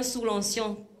 quelqu'un sous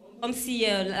l'onction. Comme si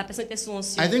la personne était sous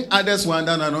onction. I think others were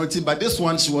under the anointing, but this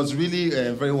one, she was really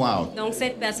very wild. Donc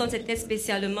cette personne, c'était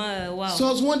spécialement wow. So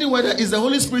I was wondering whether is the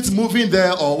Holy Spirit moving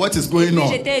there or what is going Puis on.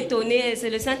 j'étais étonnée,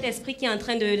 c'est le Saint-Esprit qui est en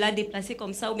train de la déplacer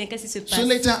comme ça ou bien qu'est-ce qui se passe? So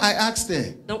later I asked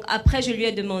her. Donc après, je lui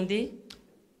ai demandé,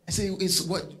 I said, "It's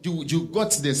what you got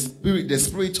the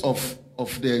spirit of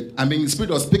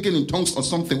spirit of speaking in tongues or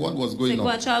something. What was c'est going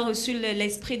quoi, on?" tu as reçu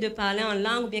l'esprit de parler en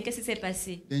langue ou bien qu'est-ce qui s'est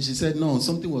passé? Then she said, "No,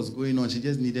 something was going on. She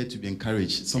just needed to be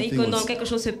encouraged. Et Something que donc was." quelque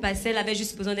chose se passait, elle avait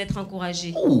juste besoin d'être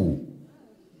encouragée.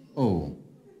 Oh,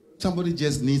 somebody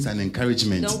just needs an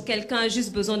encouragement. Donc quelqu'un a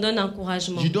juste besoin d'un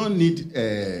encouragement. You don't need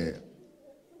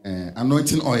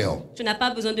anointing oil. Tu n'as pas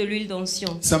besoin de l'huile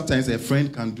d'onction. Sometimes a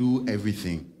friend can do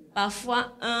everything. Parfois,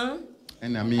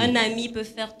 And I un mean, ami peut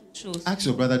faire toute chose. ask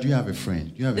your brother, do you have a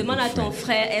friend? Do you have a Demande à good ton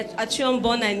friend? frère, as-tu un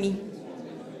bon ami?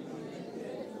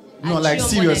 No, As-tu like un bon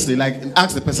seriously, ami? like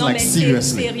ask the person Non, like mais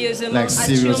seriously. sérieusement, Like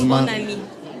as-tu un seriously. bon ami?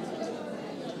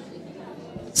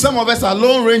 Some of us are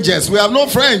lone rangers. We have no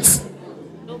friends.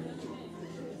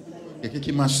 Quelqu'un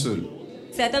qui marche seul.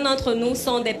 Certains d'entre nous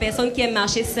sont des personnes qui aiment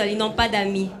marcher seules, ils n'ont pas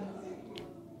d'amis.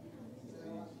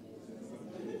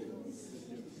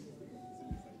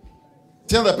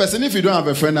 Tell the person, if you don't have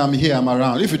a friend, I'm here, I'm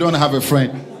around. If you don't have a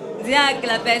friend, Dis à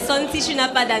la personne, si tu n'as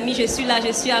pas d'amis, je suis là,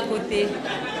 je suis à côté.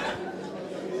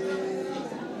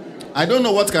 I don't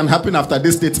know what can happen after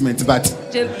this statement, but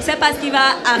Je ne sais pas ce qui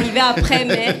va arriver après,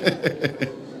 mais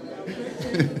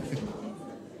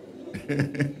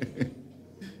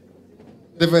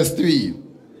the verse 3.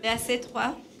 verset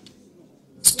 3.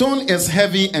 Stone is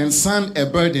heavy and sand a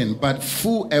burden, but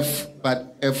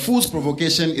a fool's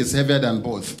provocation is heavier than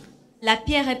both. La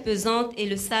pierre est pesante et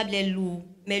le sable est lourd,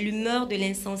 mais l'humeur de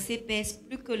l'insensé pèse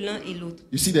plus que l'un et l'autre.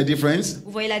 You see the difference?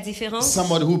 Vous voyez la différence?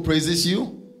 Somebody who praises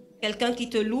you, Quelqu'un qui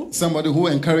te loue, somebody who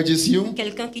encourages you,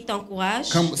 quelqu'un qui t'encourage,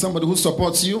 somebody who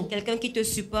supports you, quelqu'un qui te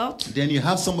supporte, then you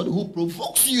have somebody who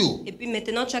provokes you. et puis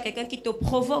maintenant tu as quelqu'un qui te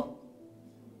provoque.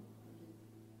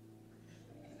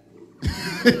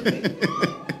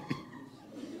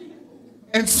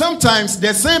 And sometimes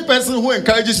the same person who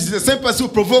encourages you is the same person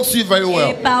who provokes you very Et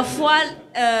well. parfois,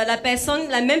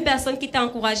 la même personne qui t'a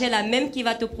encouragé est la même qui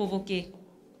va te provoquer.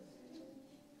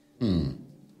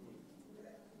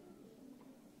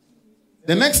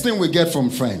 The next thing we get from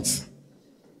friends,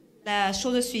 La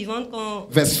chose suivante, quand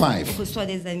verse on 5. reçoit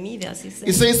des amis, verset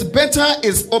It 5. says, better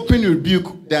is open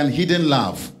rebuke than hidden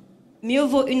love. Mieux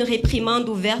vaut une réprimande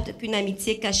ouverte qu'une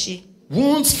amitié cachée.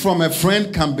 Wounds from a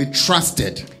friend can be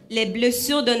trusted, Les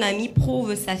blessures d'un ami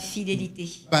prouvent sa fidélité.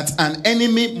 but an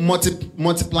enemy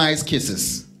multiplies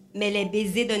kisses. Mais les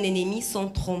baisers d'un ennemi sont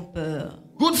trompeurs.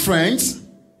 Good friends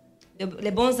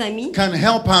Les bons amis can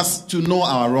help us to know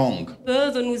our wrong.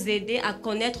 peuvent nous aider à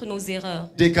connaître nos erreurs.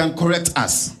 They can correct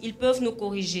us. Ils peuvent nous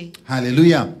corriger.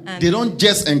 Hallelujah. Amen. They don't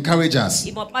just encourage us,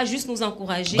 Ils ne vont pas juste nous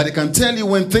encourager, but they can tell you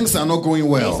when things are not going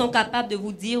mais ils sont well. capables de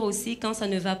vous dire aussi quand ça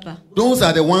ne va pas. Those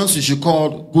are the ones you should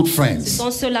call good Ce friends.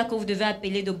 sont ceux-là que vous devez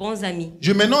appeler de bons amis.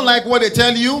 You may not like what they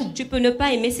tell you, Tu peux ne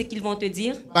pas aimer ce qu'ils vont te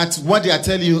dire, but what they are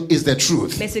telling you is the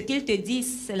truth. mais ce qu'ils te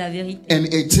disent, c'est la vérité. And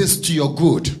it is to your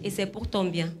good. Et c'est pour ton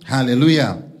bien. Hallelujah.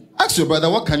 Ask your brother,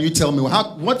 what can you tell me?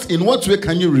 In what way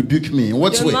can you rebuke me? In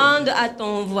what way? Demande à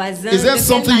ton voisin. Is there de quelle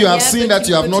something you have manière seen que that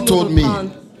tu you have peux not me told me? reprendre?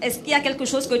 Est-ce qu'il y a quelque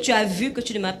chose que tu as vu que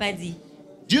tu ne m'as pas dit?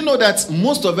 Do you know that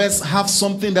most of us have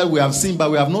something that we have seen,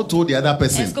 but we have not told the other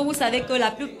Est-ce person? que vous savez que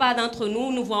la plupart d'entre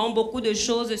nous, nous voyons beaucoup de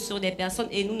choses sur des personnes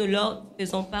et nous ne leur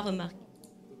faisons pas remarquer?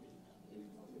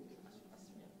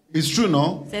 It's true,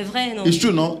 no? C'est vrai, non? It's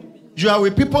true, no? You are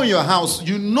with people in your house.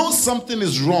 You know something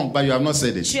is wrong, but you have not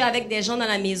said Tu it. es avec des gens dans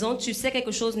la maison, tu sais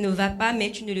quelque chose ne va pas,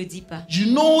 mais tu ne le dis pas. You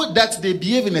know that they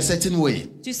behave in a certain way.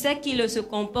 Tu sais qu'ils se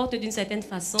comportent d'une certaine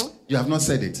façon, You have not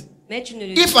said it. mais tu ne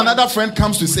le dis If pas. another friend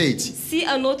comes to say it, Si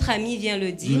un autre ami vient le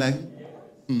you dire, like,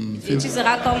 et tu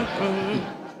seras comme...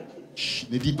 Shh,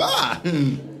 ne dis pas.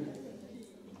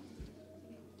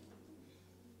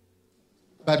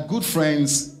 But good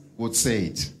friends would say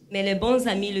it. Mais les bons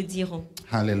amis le diront.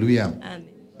 Hallelujah. Amen.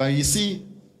 But you see,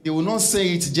 they will not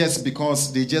say it just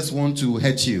because they just want to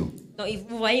hurt you. Donc,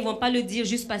 vous voyez, ils ne vont pas le dire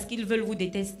juste parce qu'ils veulent vous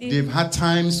détester. They've had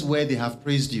times where they have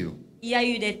praised you. Il y a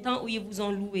eu des temps où ils vous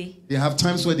ont loué, They have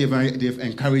times where they've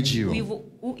encouraged you.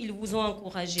 où ils vous ont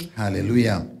encouragé.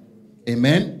 Hallelujah.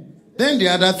 Amen. Then the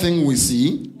other thing we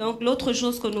see, Donc, l'autre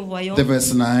chose que nous voyons, the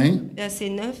verse 9. verset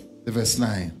 9, The verse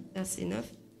 9. verset 9.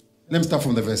 Let me start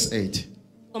from the verse 8.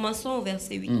 Commençons au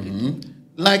verset 8.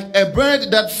 Like a bird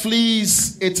that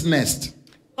flees its nest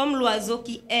Comme l'oiseau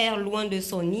qui erre loin de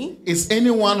son nid, is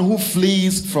anyone who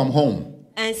flees from home.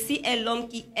 ainsi est l'homme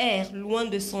qui erre loin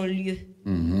de son lieu.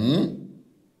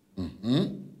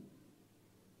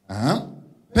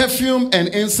 Perfume and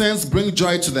incense bring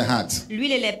joy to the heart,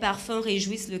 L'huile et les parfums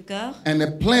réjouissent le cœur, and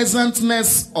the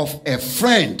pleasantness of a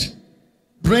friend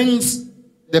brings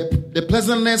the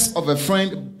pleasantness of a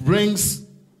friend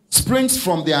springs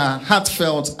from their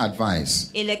heartfelt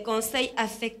advice. et les conseils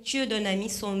affectueux d'un ami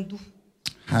sont doux.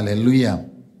 Hallelujah.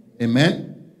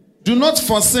 Amen. Do not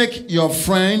forsake your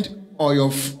friend or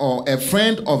a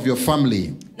friend of your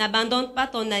family. N'abandonne pas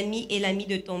ton ami et l'ami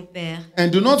de ton père. And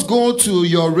do not go to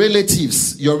your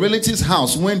relatives'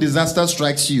 house when disaster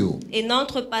strikes you. Et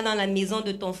n'entre pas dans la maison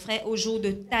de ton frère au jour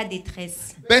de ta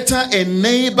détresse. Better a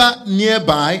neighbor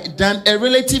nearby than a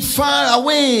relative far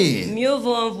away. Mieux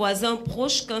vaut un voisin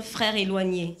proche qu'un frère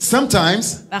éloigné.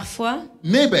 Sometimes Parfois,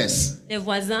 neighbors les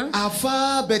voisins are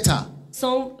far better.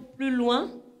 sont plus loin,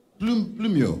 Plus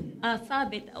mieux.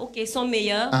 sont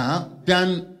meilleurs,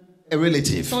 Than a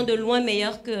relative. sont de loin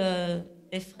meilleurs que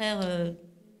les frères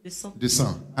de sang. The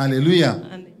son. Hallelujah.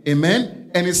 Amen. Amen.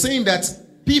 And it's saying that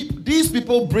these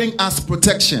people bring us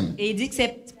protection. Et il dit que ces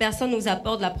personnes nous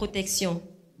apportent la protection.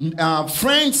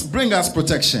 Friends bring us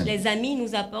protection. Les amis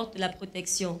nous apportent la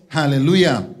protection.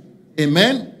 Hallelujah.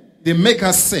 Amen. They make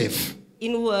us safe.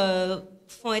 Ils nous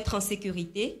font être en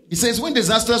sécurité. He says when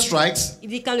disaster strikes, Il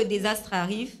dit quand le désastre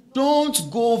arrive, don't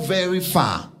go very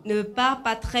far. ne pars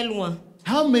pas très loin.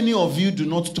 How many of you do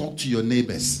not talk to your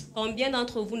neighbors? Combien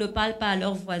d'entre vous ne parlent pas à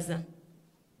leurs voisins?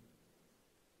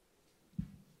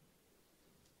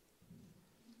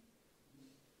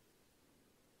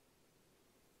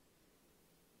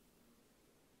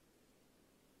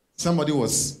 Somebody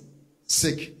was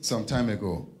sick some time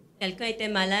ago Quelqu'un était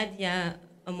malade il y a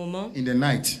un moment, in the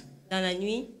night, dans la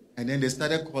nuit, and then they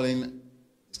started calling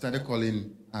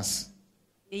us.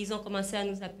 et ils ont commencé à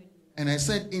nous appeler. And I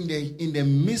said, in the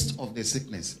midst of the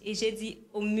sickness, Et j'ai dit,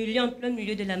 en plein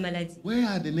milieu de la maladie, where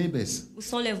are the neighbors? où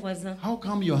sont les voisins? How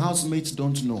come your housemates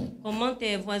don't know? Comment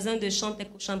tes voisins de chambre, tes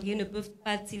chambriers ne peuvent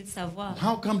pas-ils savoir?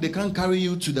 How come they can't carry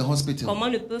you to the hospital? Comment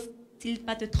ne peuvent-ils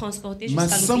pas te transporter Must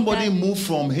jusqu'à somebody l'hôpital? move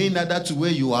from Haynada to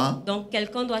where you are? Donc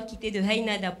quelqu'un doit quitter de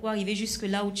Haïnada pour arriver jusque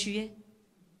là où tu es.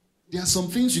 There are some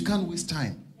things you can't waste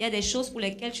time. Il y a des choses pour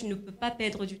lesquelles tu ne peux pas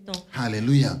perdre du temps.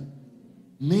 Hallelujah.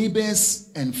 Neighbors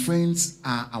and friends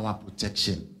are our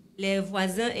protection. Les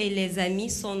voisins et les amis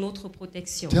sont notre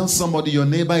protection. Tell somebody your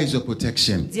neighbor is your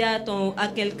protection. Dis à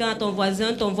quelqu'un, à ton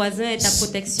voisin est ta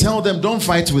protection. Tell them, don't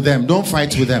fight with them. Don't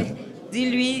fight with them.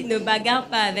 Dis-lui, ne bagarre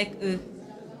pas avec eux.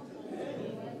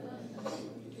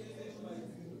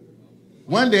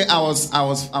 One day I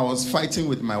was fighting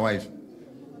with my wife.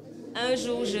 Un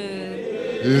jour,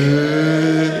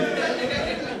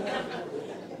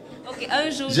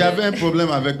 J'avais un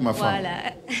problème avec ma femme.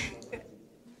 Voilà.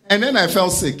 And then I fell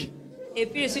sick. Et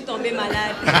puis je suis tombée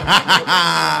malade.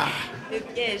 Le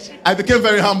piège. I became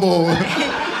very humble.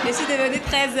 Je suis devenue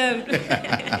très humble.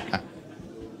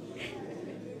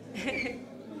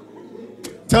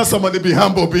 Tell somebody, be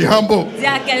humble, be humble. Dis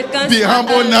à quelqu'un, Be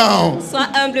humble now. sois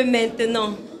humble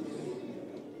maintenant.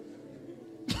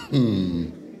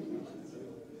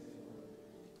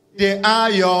 They are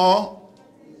your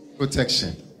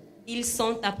protection. Ils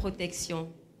sont ta protection.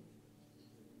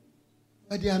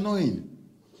 But they are annoying.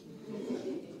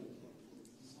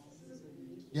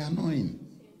 They are annoying.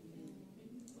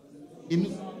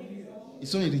 Ils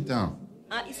sont irritants.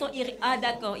 Ah,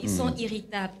 d'accord, ils sont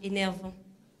irritables, énervants.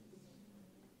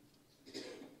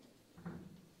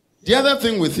 The other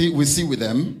thing we see with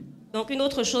them, Donc une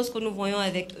autre chose que nous voyons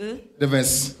avec eux, the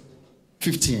verse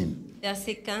 15.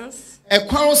 verset 15. A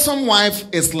quarrelsome wife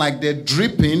is like the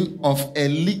dripping of a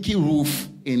leaky roof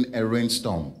in a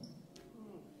rainstorm.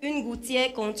 Une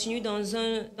gouttière continue dans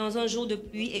un jour de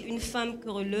pluie et une femme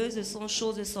querelleuse sont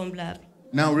choses semblables.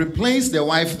 Now replace the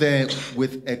wife there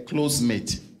with a close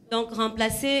mate. Donc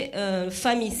remplacer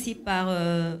femme ici par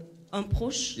un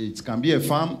proche. It can be a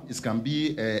femme, it can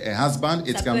be a husband,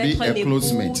 it Ça can peut be être a un close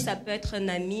époux, mate. ça peut être un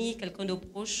ami, quelqu'un de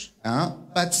proche.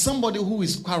 But somebody who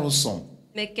is quarrelsome.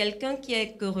 Mais quelqu'un qui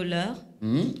est querelleur.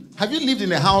 Have you lived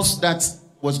in a house that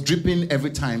was dripping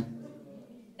every time?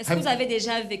 Est-ce que vous avez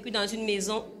déjà vécu dans une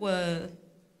maison où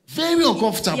Very il y a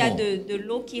uncomfortable. de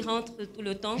l'eau qui rentre tout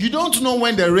le temps? You don't know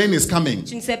when the rain is coming.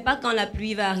 Tu ne sais pas quand la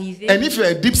pluie va arriver. And if you're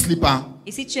a deep sleeper,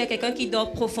 Et si tu es quelqu'un qui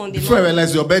dort before you profondément,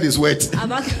 realize your bed is wet.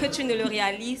 avant que tu ne le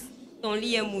réalises, ton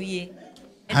lit est mouillé.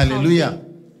 est Hallelujah.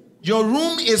 Your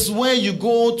room is where you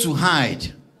go to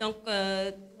hide.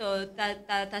 trempé. Donc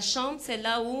ta chambre, c'est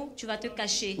là où tu vas te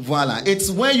cacher. Voila. It's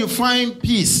where you find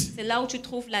peace. C'est là où tu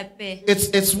trouves la paix.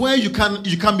 It's where you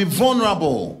can be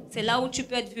vulnerable. C'est là où tu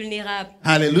peux être vulnérable.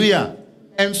 Hallelujah.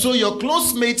 And so your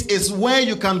close mate is where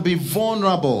you can be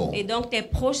vulnerable. Et donc tes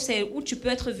proches, c'est où tu peux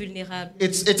être vulnérable.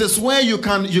 It is where you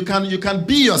can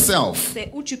be yourself.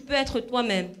 C'est où tu peux être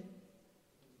toi-même.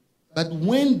 But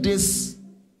when this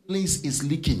place is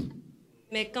leaking,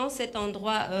 Mais quand cet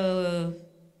endroit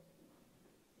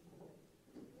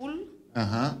coule,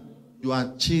 you are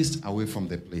chased away from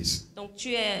the place. donc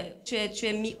tu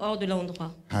es mis hors de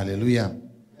l'endroit. Hallelujah.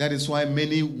 That is why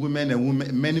many men and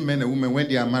women, when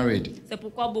they are married C'est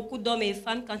pourquoi beaucoup d'hommes et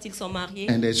femmes, quand ils sont mariés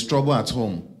and there's trouble at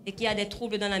home, et qu'il y a des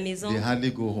troubles dans la maison, they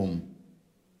hardly go home.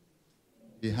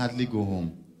 They hardly go home.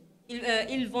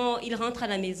 ils rentrent à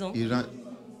la maison. They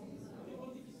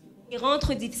Ils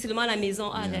rentrent difficilement à la maison.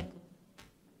 Ah, Yeah.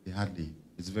 d'accord. hardly.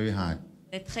 It's very hard.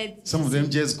 C'est très difficile. Some of them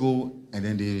just go and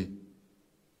then they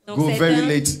Donc, go very certains,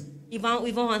 late ils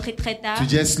vont rentrer très tard, to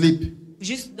just sleep.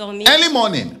 juste dormir. Early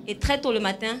morning, Et très tôt le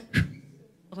matin,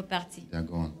 reparti. they're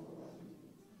gone.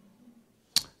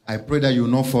 I pray that you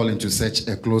will not fall into such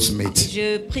a close mate.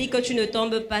 Je prie que tu ne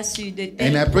tombes pas sur de And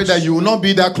tels I pray proches. that you will not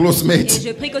be that close Et mate.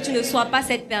 je prie que tu ne sois pas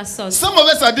cette personne. Some of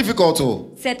us are difficult.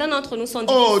 Certains d'entre nous sont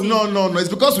Oh, difficiles. no. It's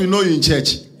because we know you in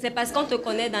church. C'est parce qu'on te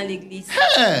connaît dans l'église.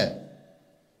 Hey.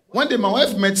 One day, my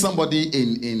wife met somebody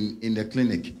in the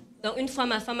clinic. Donc une fois,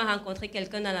 ma femme a rencontré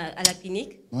quelqu'un à la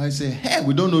clinique. I said, hey,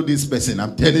 we don't know this person.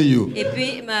 I'm telling you. Et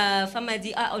puis ma femme a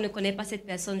dit, ah, on ne connaît pas cette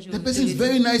personne. The person is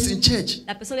very nice in church.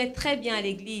 La personne est très bien à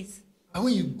l'église. But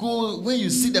when you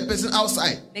see the person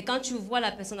outside, Mais quand tu vois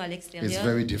la personne à it's l'extérieur,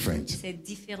 very different. c'est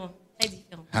différent, très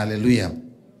différent. Hallelujah.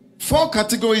 4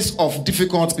 categories of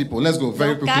difficult people. Let's go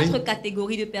very Donc, 4 quickly.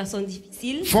 catégories de personnes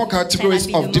difficiles. 4 categories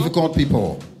Très of rapidement. difficult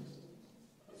people.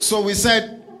 So we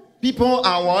said people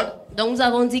are what? Donc nous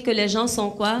avons dit que les gens sont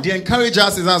quoi? They encourage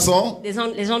us, is that so? Les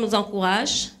gens nous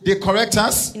encouragent, They correct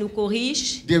us. ils nous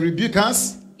corrigent, They rebuke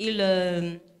us. ils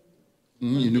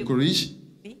You know, corrige.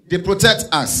 Oui. They protect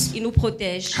us. nous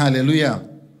protègent Hallelujah.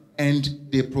 And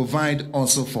they provide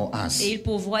also for us. et ils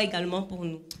pourvoient également pour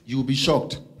nous. You'll be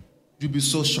shocked. You'll be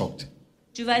so shocked.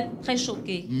 Tu vas être très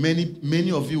choqué.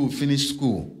 Many of you will finish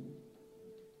school.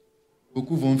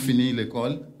 Beaucoup vont finir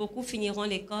l'école. Beaucoup finiront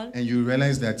l'école And you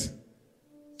realize that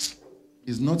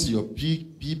it's not your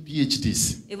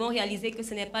PhDs. et vont réaliser que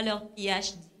ce n'est pas leur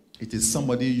PhD. It is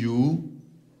somebody you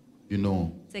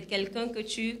know. C'est quelqu'un que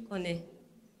tu connais.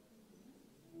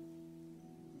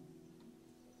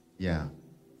 Yeah.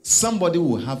 Somebody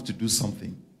will have to do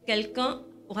something. Quelqu'un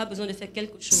aura besoin de faire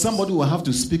quelque chose. Somebody will have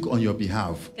to speak on your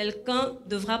behalf. Quelqu'un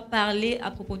devra parler à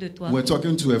propos de toi. We're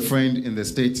talking to a friend in the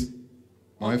States,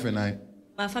 my wife and I,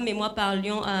 Ma femme et moi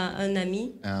parlions à un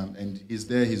ami. and he's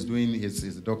there, he's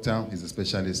a doctor, he's a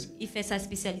specialist. Il fait sa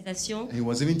spécialisation. And he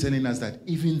was even telling us that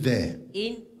even there,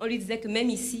 Et on lui disait que même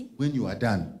ici, when you are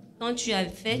done, Quand tu as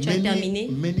fait, tu as terminé.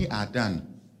 Many are done,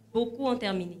 Beaucoup ont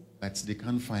terminé. but they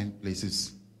can't find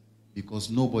places because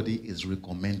nobody is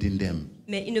recommending them.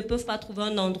 Mais ils ne peuvent pas trouver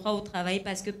un endroit où travailler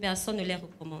parce que personne ne les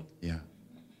recommande. Yeah.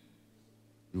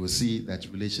 You will see that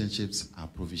relationships are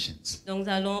provisions. Donc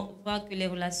nous allons voir que les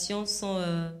relations sont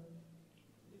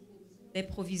des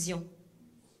provisions.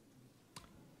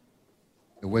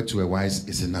 A word to a wise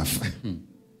is enough.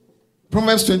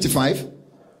 Proverbs 25.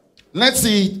 Let's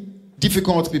see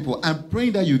difficult people. I'm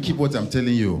praying that you keep what I'm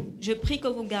telling you. Je prie que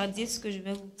vous gardiez ce que je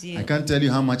vais vous dire. I can't tell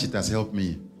you how much it has helped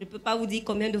me. Je ne peux pas vous dire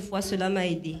combien de fois cela m'a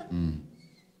aidé.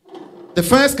 The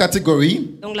first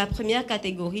category Donc la première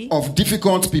catégorie of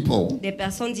difficult people des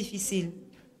personnes difficiles.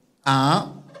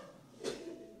 are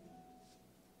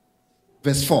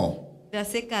verse 4.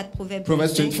 Verset 4, Proverbs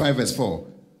Proverbs 25 verse 4.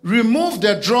 Remove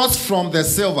the dross from the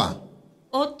silver,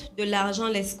 ôte de l'argent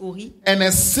les scories, and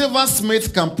a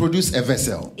silversmith can produce a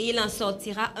vessel. et il en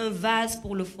sortira un vase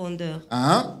pour le fondeur.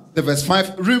 The verse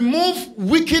 5. Remove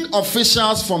wicked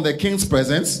officials from the king's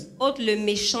presence, Ôte le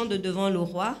méchant de devant le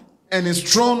roi, and his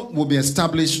throne will be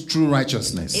established through et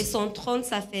righteousness. son trône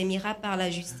s'affermira par la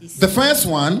justice. The first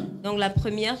one Donc la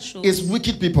première chose, is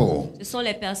wicked people. ce sont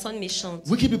les personnes méchantes.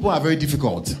 Wicked people are very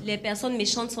difficult. Les personnes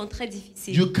méchantes sont très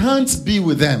difficiles. You can't be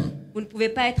with them. Vous ne pouvez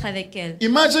pas être avec elles.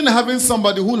 Imagine having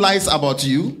somebody who lies about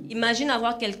you. Imagine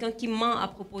avoir quelqu'un qui ment à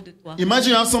propos de toi.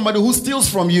 Imagine you have somebody who steals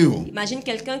from you. Imagine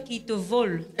quelqu'un qui te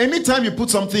vole. Anytime you put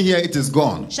something here, it is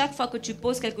gone. Chaque fois que tu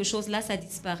poses quelque chose là, ça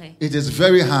disparaît. It is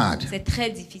very hard. C'est très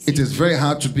It difficile. is very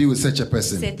hard to be with such a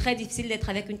person. C'est très difficile d'être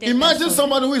avec une telle Imagine personne.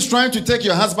 somebody who is trying to take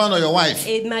your husband or your wife.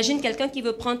 Et imagine quelqu'un qui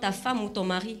veut prendre ta femme ou ton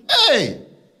mari. Hey,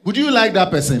 would you like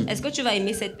that person? Est-ce que tu vas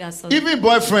aimer cette personne? Even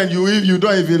boyfriend, you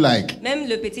don't even like. Même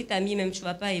le petit ami, même tu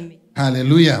vas pas aimer.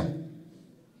 Hallelujah.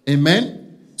 Amen.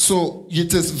 So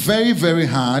it is very, very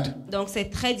hard Donc c'est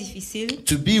très difficile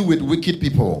to be with wicked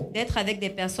people. d'être avec des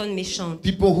personnes méchantes,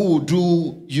 People who will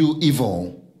do you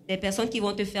evil. des personnes qui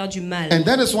vont te faire du mal. And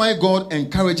that is why God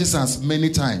encourages us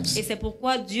many times Et c'est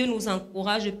pourquoi Dieu nous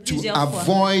encourage to plusieurs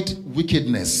fois avoid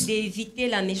wickedness, d'éviter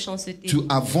la méchanceté, to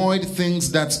avoid things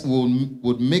that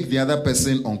would make the other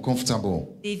person uncomfortable.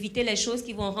 d'éviter les choses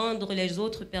qui vont rendre les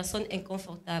autres personnes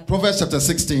inconfortables. Proverbs chapter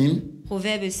 16,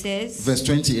 Proverbe 16, verse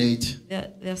 28.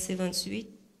 verset 28.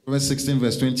 Proverbs 16,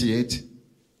 verse 28.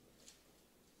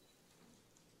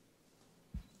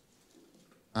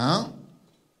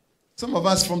 Some of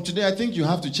us from today, I think you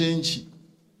have to change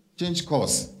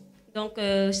course. Donc,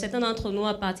 certains d'entre nous,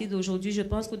 à partir d'aujourd'hui, je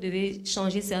pense que vous devez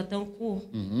changer certains cours.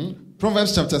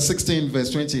 Proverbs chapter 16,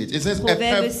 verse 28. It says,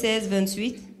 Proverbe 16,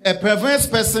 28. a perverse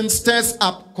person stirs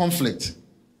up conflict.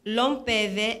 L'homme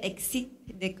pervers excite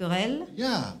des querelles.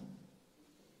 Yeah.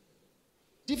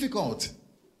 Difficult.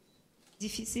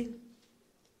 Difficile.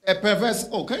 A perverse,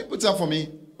 can you put that for me,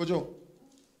 Kojo?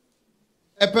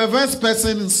 A perverse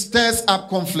person stirs up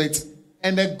conflict,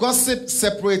 and a gossip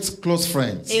separates close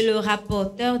friends. Et le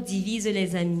rapporteur divise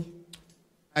les amis.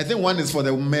 I think one is for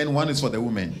the men, one is for the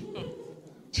women.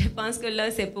 Je pense que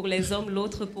l'un c'est pour les hommes,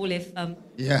 l'autre pour les femmes.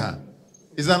 Yeah.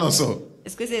 Is that not so?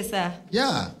 Est-ce que c'est ça?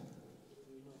 Yeah.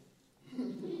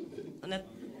 On a...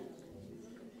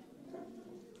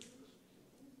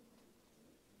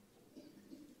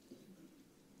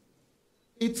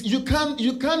 You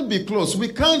can't be close. We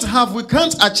can't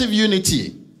achieve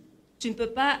unity. Tu ne peux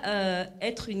pas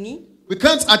être uni. We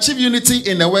can't achieve unity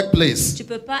in the workplace. Tu ne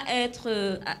peux pas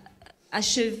être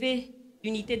achevé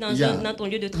l'unité dans ton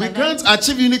lieu de We travail. can't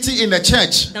achieve unity in the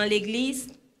church Dans l'église.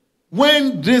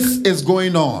 when this is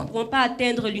going on. Nous ne pouvons pas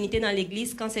atteindre l'unité dans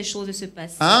l'église quand ces choses se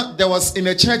passent. There was in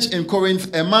a church in Corinth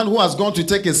a man who has gone to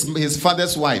take his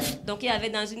father's wife. Donc il y avait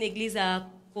dans une église à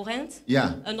Corinthe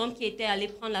un homme qui était allé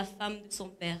prendre la femme de son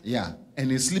père. Yeah, and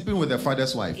he's sleeping with the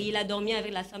father's wife. Et il a dormi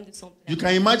avec la femme de son père. You can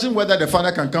imagine whether the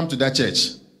father can come to that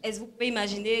church. Est-ce que vous pouvez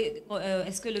imaginer,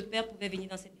 est-ce que le père pouvait venir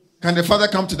dans cette église? Can the father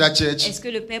come to that church? Est-ce que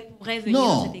le père pourrait venir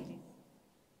dans cette église?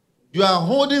 You are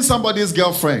holding somebody's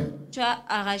girlfriend. Tu as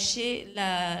arraché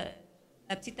la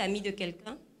petite amie de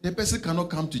quelqu'un. The person cannot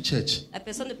come to church. La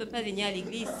personne ne peut pas venir à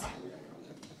l'église.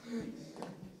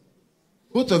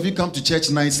 Both of you come to church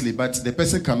nicely, but the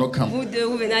person cannot come. Vous deux,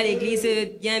 vous venez à l'église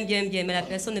bien, mais la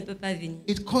personne ne peut pas venir.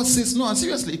 It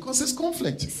causes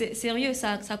conflict. C'est sérieux,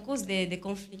 ça cause des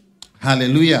conflits.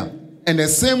 Hallelujah. And the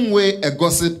same way, a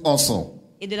gossip also.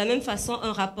 Et de la même façon,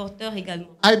 un rapporteur également.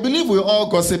 I believe we all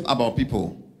gossip about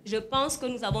people. Je pense que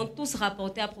nous avons tous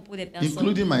rapporté à propos des personnes.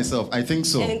 Including myself, I think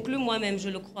so. Elle inclut moi-même, je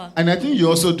le crois. And I think you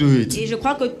also do it. Et je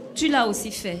crois que tu l'as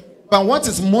aussi fait. But what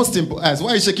is most important?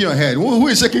 Why are you shaking your head? Who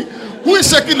is shaking? Who is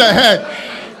shaking the head?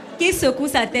 Qui secoue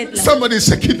sa tête là? Somebody is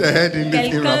shaking the head in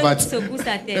Quelqu'un Rabat. secoue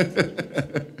sa tête.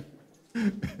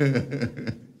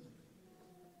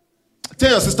 Tell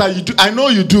your sister, you do. I know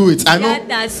you do it. I know. Regarde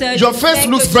ta sœur, Your je face sais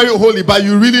looks que very holy, but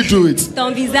you really do it.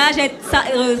 ton visage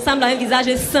ressemble à un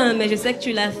visage saint, mais je sais que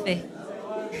tu l'as fait.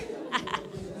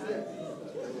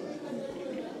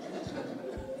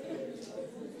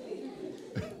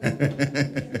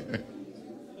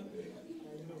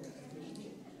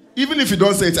 Even if you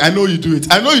don't say it, I know you do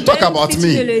it. I know you talk Même about si tu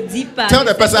ne me. le dis pas, Tell je the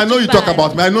sais person, que I know tu you talk parles.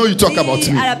 about me. I know you talk about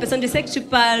Dis me. à la personne, je sais que tu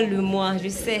parles de moi, je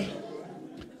sais.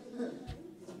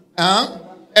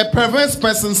 A perverse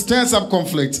person stirs up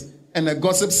conflict, and a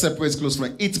gossip separates close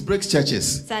friends. It breaks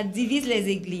churches. Ça divise les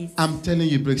églises. I'm telling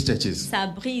you, it breaks churches. Ça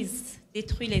brise,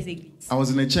 détruit les églises. I was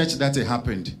in a church that it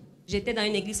happened. J'étais dans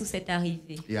une église où c'est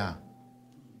arrivé. Yeah.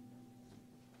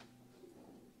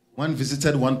 One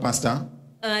visited one pastor,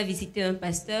 Un a visité un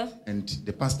pasteur and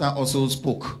the pastor also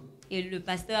spoke. et le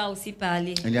pasteur a aussi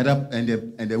parlé. And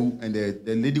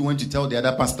the lady went to tell the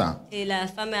other pastor, Et la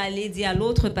femme est allée dire à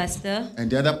l'autre pasteur and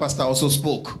the other pastor also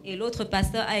spoke. et l'autre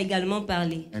pasteur a également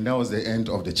parlé. And that was the end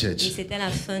of the Et church. c'était la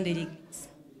fin de l'église.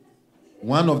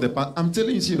 I'm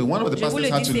telling you, one of the Je vous le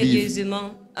pastors had dis to leave.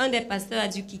 sérieusement, un des pasteurs a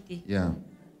dû quitter. Yeah.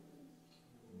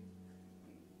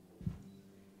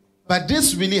 But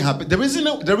this really happened. The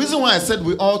reason why I said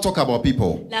we all talk about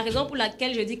people La raison pour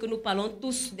laquelle je dis que nous parlons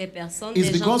tous des personnes, is des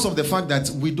gens, because of the fact that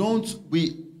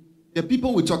the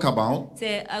people we talk about,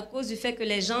 c'est à cause du fait que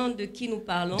les gens de qui nous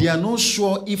parlons, they are not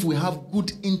sure if we have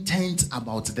good intent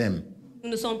about them. nous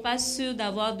ne sommes pas sûrs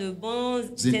d'avoir de bonnes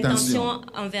Intentions. intentions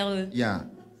envers eux. Yeah.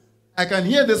 I can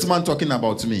hear this man talking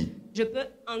about me, Je peux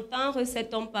entendre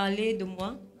cet homme parler de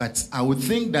moi, but I would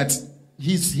think that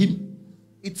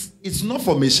it's not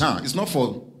for méchant, it's not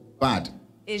for bad.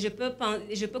 et je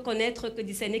peux connaître que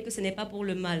discerner que ce n'est pas pour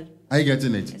le mal. Are you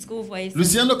getting it? Est-ce que vous voyez ça?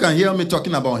 Luciano can hear me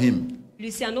talking about him,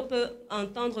 Luciano peut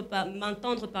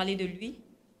m'entendre parler de lui,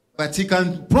 but he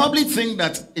can probably think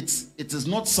that it's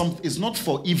not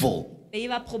for evil. et il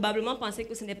va probablement penser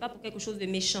que ce n'est pas pour quelque chose de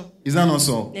méchant, Is that not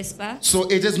so? n'est-ce pas? So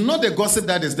it is not the gossip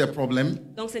that is the problem.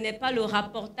 Donc ce n'est pas le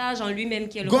rapportage en lui-même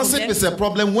qui est le Gossip problème. is a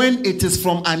problem when it is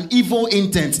from an evil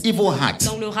intent, evil heart.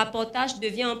 Donc le rapportage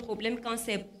devient un problème quand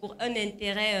c'est pour un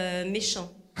intérêt méchant.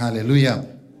 Hallelujah.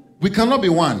 We cannot be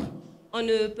one On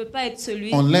ne peut pas être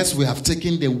celui, unless we have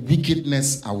taken the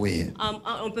wickedness away.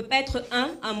 on ne peut pas être un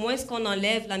à moins qu'on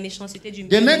enlève la méchanceté du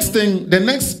The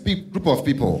next group of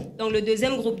people Donc le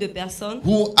deuxième groupe de personnes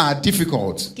who are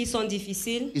difficult qui sont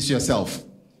difficiles, is yourself.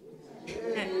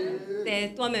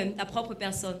 c'est toi-même, ta propre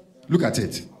personne. Look at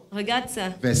it. Regarde ça,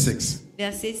 Verse 6.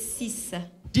 verset 6.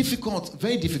 Difficult,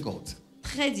 very difficult.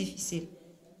 Très difficile.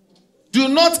 Do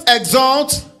not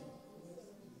exalt.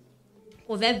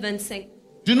 Proverbe 25.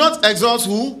 Do not exalt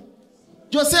who?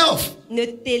 Yourself. Ne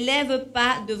t'élève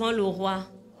pas devant le roi.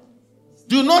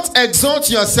 Do not exalt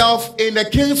yourself in the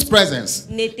king's presence.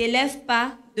 Ne t'élève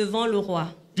pas devant le roi.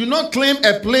 Do not claim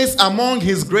a place among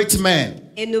his great men.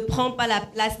 Et ne prends pas la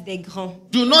place des grands.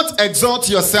 Do not exalt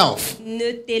yourself.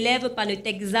 Ne t'élève pas, ne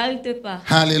t'exalte pas.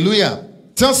 Hallelujah.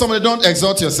 Tell somebody, don't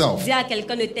exalt yourself. Dis à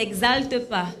quelqu'un, ne t'exalte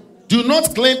pas. Do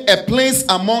not claim a place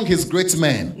among his great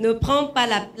men. Ne prends pas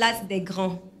la place des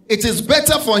grands. It is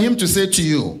better for him to say to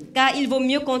you, Car il vaut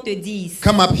mieux qu'on te dise,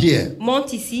 come up here,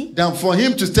 monte ici, than for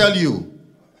him to tell you,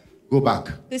 go back.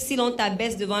 que si l'on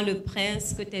t'abaisse devant le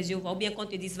prince, que tes yeux voient, ou bien qu'on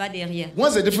te dise, va derrière.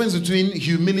 What's the difference between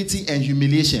humility and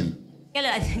humiliation? Quelle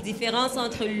est la différence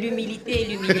entre l'humilité et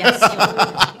l'humiliation?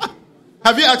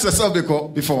 Have you asked yourself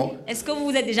before? Est-ce que vous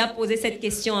vous êtes déjà posé cette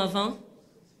question avant?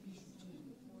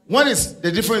 What is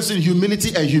the difference between humility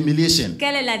and humiliation?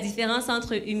 Quelle est la différence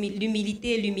entre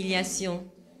l'humilité et l'humiliation?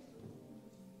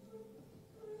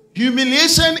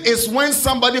 Humiliation is when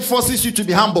somebody forces you to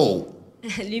be humble.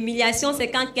 L'humiliation, c'est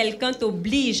quand quelqu'un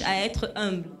t'oblige à être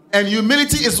humble. And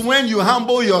humility is when you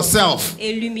humble yourself.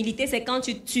 Et l'humilité, c'est quand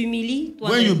tu t'humilies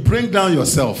When you toi-même. bring down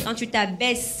yourself. Quand tu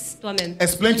t'abaisses toi-même.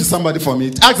 Explain to somebody for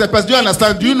me. Ask the person, do you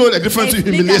understand? Do you know the difference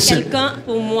between Explique à humiliation? quelqu'un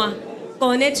pour moi.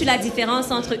 Connais-tu la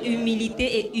différence entre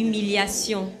humilité et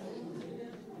humiliation?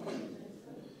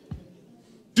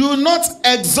 Do not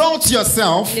exalt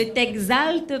yourself. Ne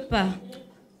t'exalte pas.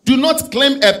 Do not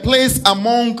claim a place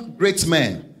among great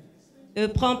men. Ne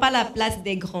prends pas la place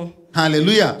des grands.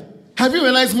 Hallelujah. Have you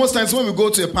realized most times when we go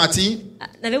to a party,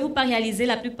 N'avez-vous pas réalisé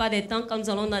la plupart des temps quand nous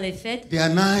allons dans les fêtes, they are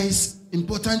nice,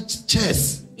 important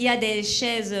chairs. il y a des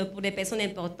chaises pour des personnes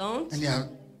importantes And they are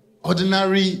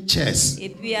ordinary chairs. et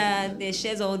puis il y a des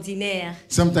chaises ordinaires.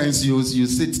 Sometimes you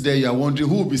sit there, you are wondering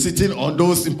who will be sitting on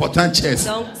those important chairs.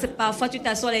 Donc parfois tu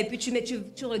t'assois là et puis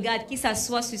tu regardes qui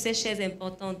s'assoit sur ces chaises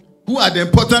importantes. Who are the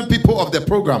important people of the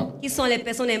program? Qui sont les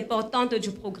personnes importantes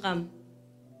du programme?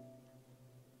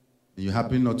 and you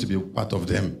happen not to be part of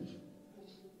them.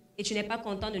 Et tu n'es pas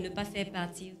content de ne pas faire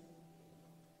partie.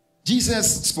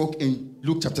 Jesus spoke in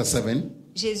Luke chapter 7.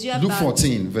 Jésus a, Luke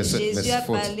 14, verse Jésus a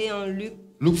 14. parlé en Luc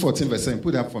Luke 14, verse 7.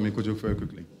 Put that for me, Kojo, very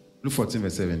quickly. Luke 14,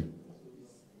 verse 7.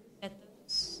 14.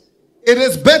 It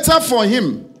is better for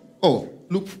him. Oh,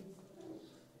 Luke.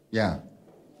 Yeah.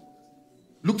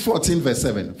 Luke 14, verse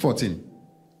 7. 14.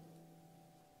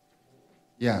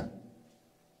 Yeah.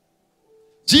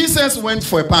 Jesus went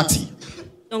for a party.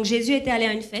 Donc Jésus était allé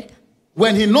à une fête.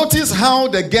 When he noticed how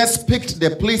the guests picked the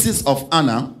places of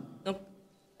honor, Donc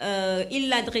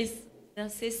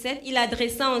verset 7, il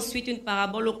adressa ensuite une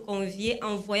parabole aux conviés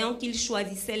en voyant qu'ils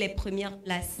choisissaient les premières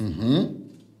places.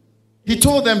 he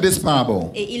told them this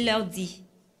parable. Et il leur dit,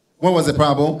 What was the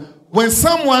parable? When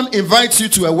someone invites you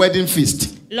to a wedding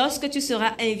feast, lorsque tu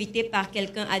seras invité par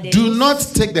quelqu'un à des do noces,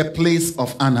 not take the place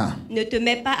of honor. ne te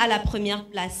mets pas à la première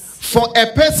place. For a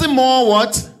person more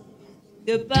what?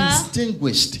 De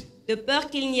Distinguished peur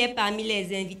qu'il n'y ait parmi les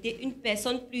invités une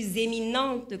personne plus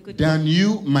éminente que toi, than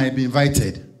you might be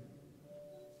invited.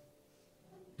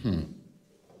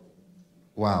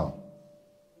 Wow.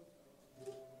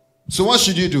 So what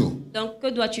should you do? Donc que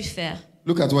dois-tu faire?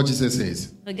 Look at what Jesus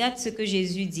says. Regarde ce que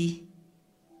Jésus dit.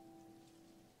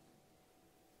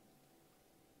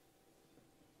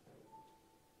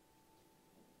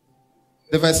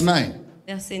 The verse 9.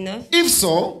 Verset 9. If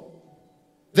so,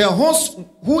 the host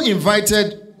who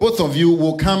invited both of you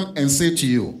will come and say to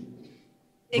you,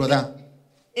 brother,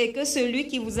 Et que celui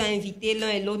qui vous a invité l'un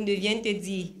et l'autre ne vienne te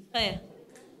dire, frère,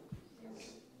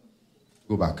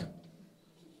 go back.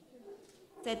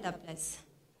 c'est ta place.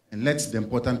 And let the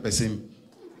important person.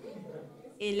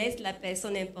 Et laisse la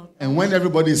personne importante. And when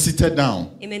everybody is seated down,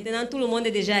 Et maintenant, tout le monde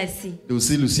est déjà assis. they will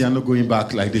see Luciano going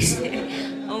back like this.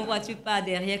 On voit tu pas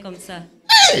derrière comme ça.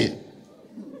 Hey!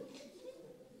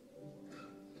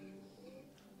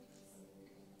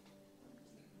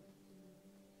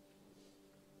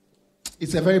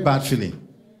 It's a very bad feeling.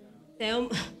 C'est un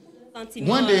sentiment.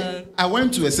 One day, I went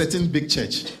to a certain big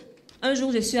church Un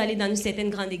jour, je suis allée dans une certaine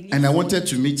grande église. and I wanted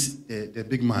to meet the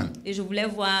big man. Et je voulais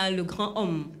voir le grand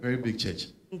homme. Very big church.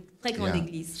 Une très grande Yeah.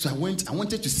 église. So I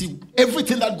wanted to see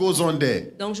everything that goes on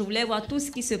there. Donc, je voulais voir tout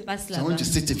ce qui se passe So I là-bas. wanted to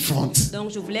sit in front.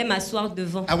 Donc, je voulais m'asseoir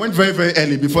devant. I went very, very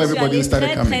early before Je suis everybody allée started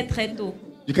très, coming. très tôt.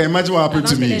 You can imagine what happened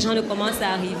Avant to que les me. gens ne commencent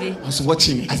à arriver. I was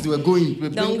watching as they were going.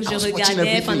 Donc, I je was watching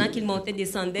regardais pendant everything. qu'ils montaient,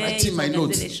 descendaient, Writing ils my notes.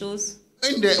 organisaient les choses.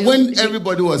 When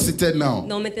everybody was seated now,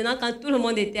 Donc, maintenant, quand tout le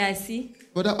monde était assis,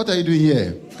 brother, what are you doing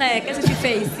here? frère, qu'est-ce que tu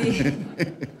fais ici?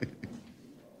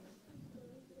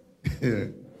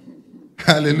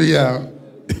 Hallelujah.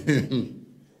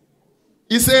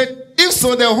 He said, if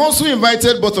so, the host who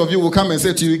invited both of you will come and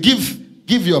say to you,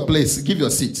 give your place, give your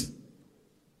seat.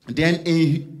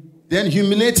 Then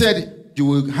humiliated, you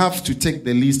will have to take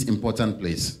the least important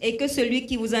place. Et que celui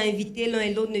qui vous a invité l'un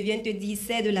et l'autre ne vienne te dire,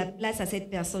 cède la place à cette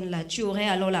personne-là. Tu aurais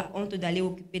alors la honte d'aller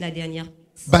occuper la dernière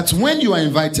place. But when you are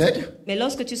invited, Mais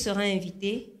lorsque tu seras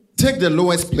invité, take the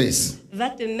lowest place, va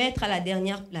te mettre à la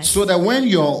dernière place. so that when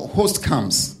your host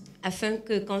comes, Afin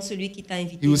que quand celui qui t'a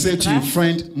invité he will say to viendra, you,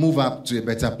 friend, move up to a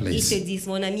better il place. te dise,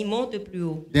 mon ami, monte plus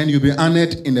haut. Then you'll be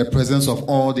honored in the presence of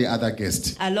all the other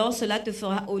guests. Alors cela te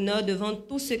fera honneur devant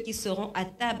tous ceux qui seront à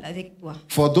table avec toi.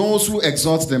 For those who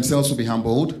exalt themselves will be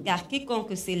humbled, Car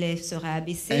quiconque s'élève sera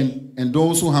abaissé, and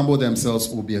those who humble themselves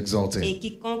will be exalted. et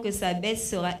quiconque s'abaisse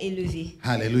sera élevé.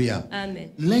 Hallelujah. Amen.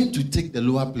 Learn to take the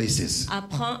lower places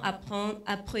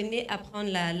Apprenez à prendre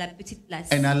la petite place.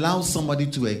 and allow somebody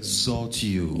to exalt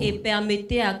you. Et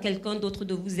permettez à quelqu'un d'autre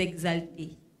de vous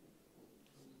exalter.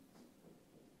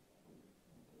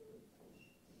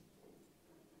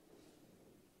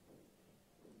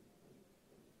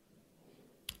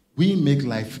 We make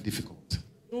life difficult.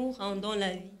 Nous rendons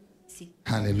la vie difficile.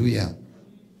 Hallelujah.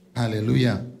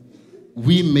 Hallelujah.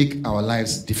 We make our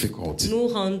lives difficult Nous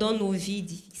rendons nos vies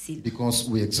difficiles because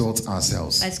we exalt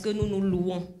ourselves. parce que nous nous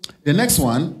louons. The next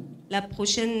one, La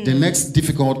prochaine, the next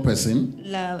difficult person,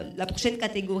 la prochaine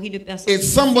catégorie de personnes, is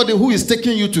somebody who is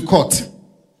taking you to court.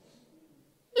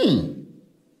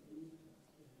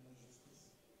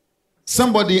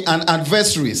 Somebody, an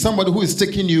adversary, somebody who is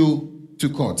taking you to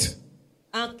court.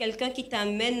 quelqu'un qui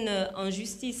t'amène en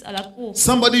justice à la cour,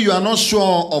 Somebody you are not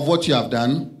sure of what you have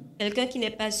done. quelqu'un qui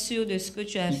n'est pas sûr de ce que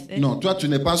tu as fait. Non, toi tu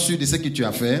n'es pas sûr de ce que tu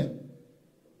as fait,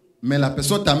 mais la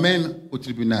personne t'amène au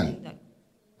tribunal.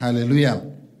 Hallelujah.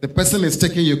 The person is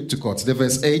taking you to court. The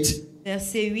verse 8.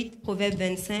 Verset 8, Proverbs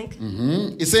 25.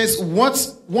 It says,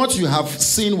 what you have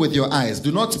seen with your eyes,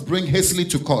 do not bring hastily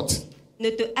to court. Ne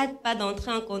te hâte pas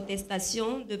d'entrer en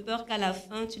contestation, de peur qu'à la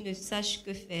fin tu ne saches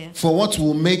que faire. For what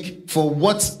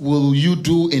will you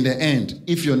do in the end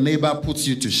if your neighbor puts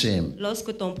you to shame?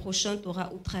 Lorsque ton prochain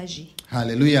t'aura outragé.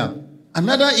 Hallelujah.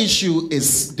 Another issue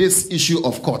is this issue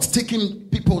of court, taking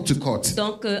people to court.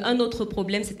 Donc, un autre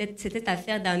problème, c'était cette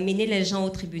affaire d'amener les gens au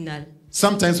tribunal.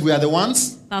 Sometimes we are the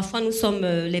ones. Parfois, nous sommes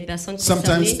les personnes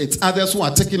Sometimes concernées. it's others who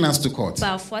are taking us to court.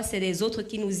 Parfois, c'est les autres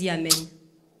qui nous y amènent.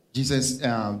 Jesus,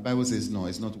 Bible says no,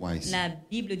 it's not wise. La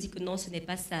Bible dit que non, ce n'est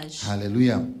pas sage.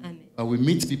 Hallelujah. Amen. But we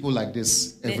meet people like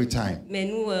this every time. Mais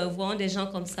nous voyons des gens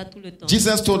comme ça tout le temps.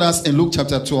 Jesus told us in Luke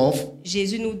chapter 12,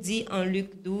 Jésus nous dit en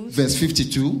Luc 12, verse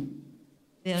 52,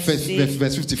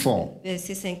 verse 54.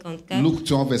 verset 54. Luke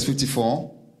 12, verse 54.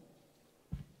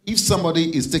 If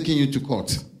somebody is taking you to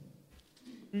court,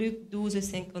 Luc 12,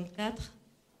 54.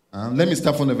 let me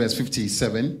start from the verse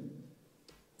 57.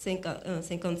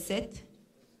 57.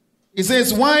 It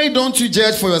says, why don't you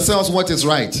judge for yourselves what is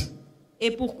right? Et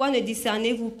pourquoi ne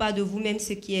discernez-vous pas de vous-même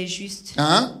ce qui est juste?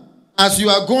 As you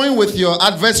are going with your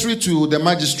adversary to the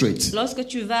magistrate, Lorsque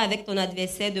tu vas avec ton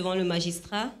adversaire devant le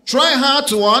magistrat, try hard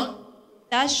to what?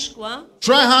 tâche quoi?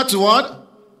 Try hard to what?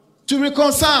 To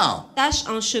reconcile. Tâche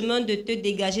en chemin de te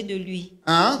dégager de lui.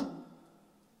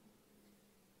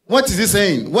 What is he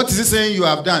saying? What is he saying you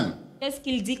have done? Qu'est-ce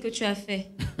qu'il dit que tu as fait?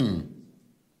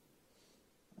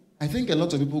 I think a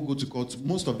lot of people go to court.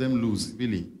 Most of them lose,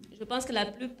 really. Je pense que la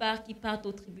plupart qui partent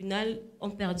au tribunal ont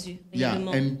perdu. Yeah,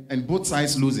 Réellement. and both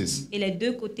sides loses. Et les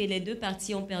deux côtés, les deux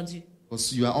parties ont perdu.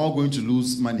 Because you are all going to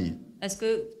lose money. Parce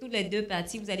que toutes les deux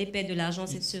parties, vous allez perdre de l'argent,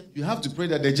 c'est sûr. You have to pray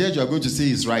that the judge you are going to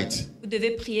see is right. Vous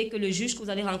devez prier que le juge que vous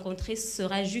allez rencontrer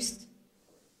sera juste.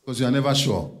 Because you are never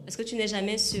sure. Parce que tu n'es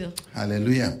jamais sûr.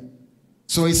 Hallelujah.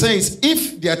 So he says,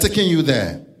 if they are taking you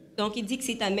there, Donc il dit que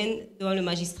s'il t'amène devant le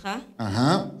magistrat,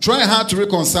 try hard to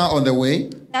reconcile on the way,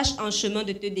 tâche en chemin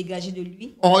de te dégager de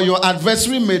lui, or your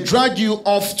adversary may drag you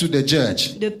off to the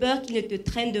judge, de peur qu'il ne te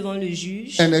traîne devant le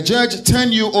juge, and the judge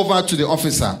turn you over to the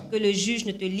officer, que le juge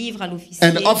ne te livre à l'officier,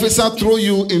 and the officer throw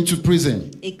you into prison.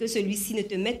 et que celui-ci ne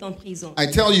te mette en prison.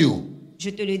 I tell you, Je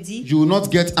te le dis, you will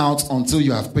not get out until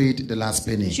you have paid the last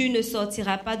penny. tu ne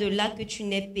sortiras pas de là que tu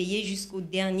n'aies payé jusqu'au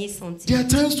dernier There centime. are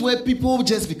times where people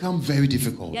just become very Il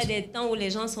difficult. y a des temps où les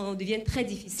gens deviennent très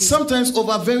difficiles. Sometimes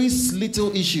over very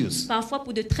little issues. Parfois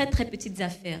pour de très très petites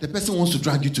affaires. The person wants to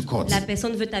drag you to court. La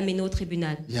personne veut t'amener au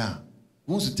tribunal. Yeah.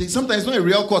 Wants to take, sometimes not a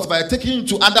real court, but taking you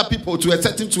to other people, to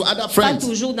other Pas friends.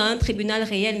 toujours dans un tribunal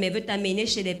réel, mais veut t'amener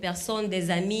chez des personnes, des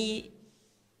amis.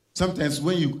 Sometimes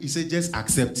when you say just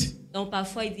accept. Donc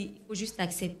parfois il dit, il faut juste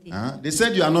accepter. They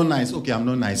said you are not nice. Okay, I'm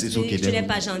not nice. It's okay. Tu n'es Then.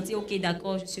 pas gentil, ok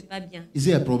d'accord, je ne suis pas bien. Is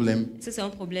there a problem? Est-ce que c'est un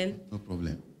problème? No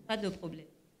problem. Pas de problème.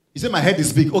 You say my head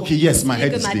is big. Okay, yes, my Et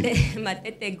head que is big. ma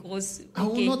tête est grosse. I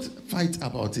will Ok. not fight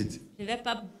about it. Je ne vais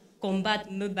pas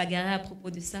combattre, me bagarrer à propos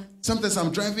de ça. Sometimes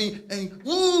I'm driving and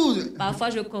woo, Parfois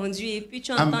je conduis et puis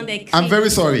tu entends des cris. I'm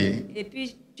very sorry. Et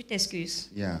puis tu t'excuses.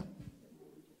 Yeah.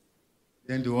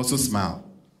 Then they also smile.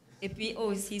 Et puis eux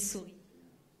aussi ils sourient.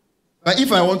 But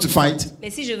if I want to fight, Mais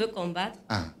si je veux combattre,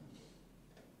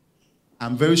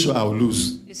 I'm very sure I will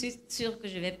lose. je suis sûre que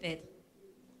je vais perdre.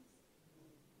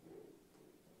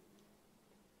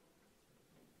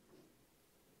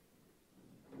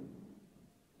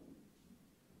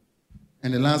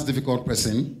 And the last difficult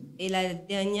person Et la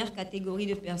dernière catégorie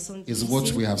de personnes is what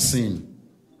we difficiles, have seen.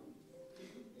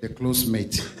 The close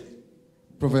mate.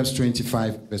 Proverbs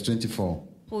 25, verse 24.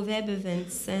 Proverbes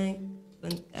 25,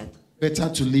 24. Better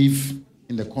to live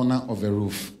in the corner of a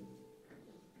roof.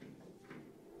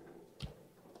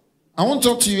 I want to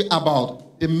talk to you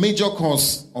about the major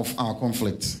cause of our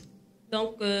conflict.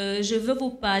 Donc, je veux vous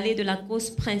parler de la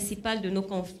cause principale de nos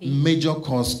conflits. Major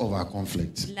cause of our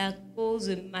conflict. La cause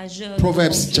majeure de nos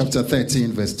Proverbs conflits. chapter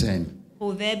 13, verse 10.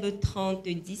 Proverbe 30,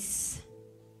 10.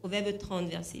 Proverbe 30,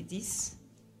 verset 10.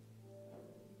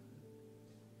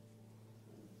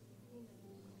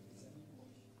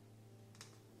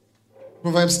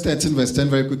 Proverbs 13, verse 10,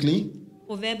 very quickly.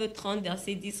 Proverbe 30,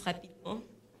 verset 10, rapidement.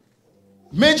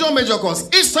 Major cause.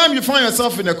 Each time you find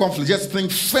yourself in a conflict, just think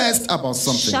first about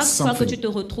something. Chaque fois que tu something. te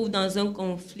retrouves dans un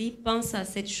conflit, pense à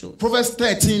cette chose. Proverbs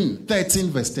 13,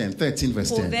 verse 10. 13, verse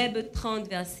 10. Proverbe 30,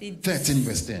 verset 10. 13,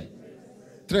 verse 10.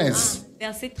 13.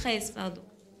 Verset 13, pardon.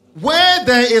 Where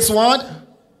there is what?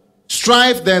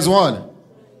 Strife, there's what?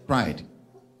 Pride.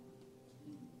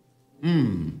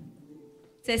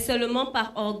 C'est seulement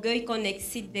par orgueil qu'on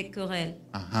excite des querelles.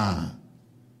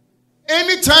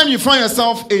 Anytime you find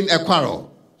yourself in a quarrel,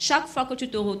 Chaque fois que tu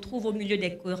te retrouves au milieu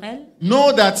des querelles,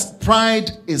 know that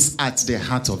pride is at the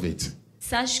heart of it.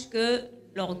 sache que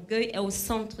l'orgueil est au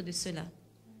centre de cela.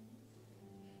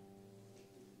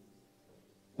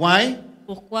 Why?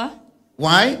 Pourquoi?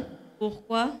 Why?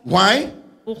 Pourquoi? Why?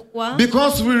 Pourquoi?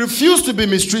 Because we refuse to be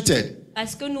mistreated.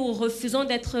 Parce que nous refusons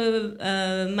d'être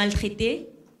maltraités.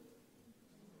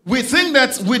 We think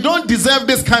that we don't deserve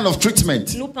this kind of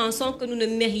treatment. Nous pensons que nous ne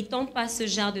méritons pas ce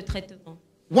genre de traitement.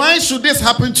 Why should this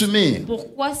happen to me?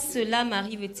 Pourquoi cela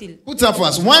m'arrive-t-il? Put up for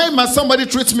us. Why must somebody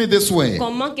treat me this way?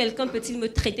 Comment quelqu'un peut-il me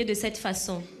traiter de cette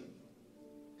façon?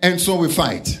 And so we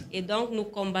fight. Et donc nous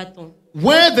combattons.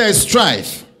 Where there is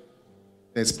strife,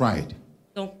 there's pride.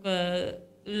 Donc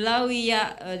là où il y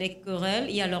a les querelles,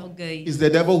 il y a l'orgueil. It's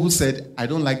the devil who said, I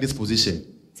don't like this position.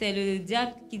 C'est le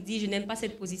diable qui dit, je n'aime pas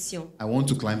cette position. I want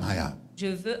to climb higher. Je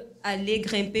veux aller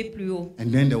grimper plus haut. And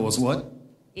then there was what?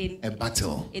 Et, A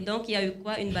battle. et donc il y a eu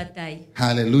quoi? Une bataille.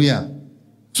 Hallelujah.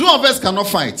 Two of us cannot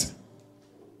fight.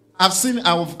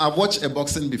 I've watched a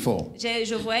boxing before.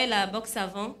 Je voyais la boxe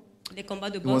avant, les combats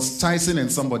de It was boxe. Tyson and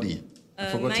somebody. I've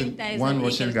forgotten. Mike Tyson One et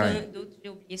Russian quelqu'un guy. d'autre, j'ai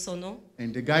oublié son nom.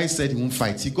 And the guy said he won't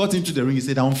fight. He got into the ring. He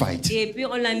said, I won't fight. Et puis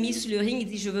on l'a mis sur le ring, il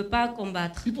dit, je veux pas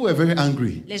combattre. People were very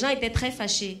angry. Les gens étaient très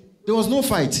fâchés. There was no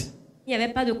fight. Il n'y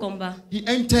avait pas de combat. He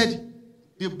entered.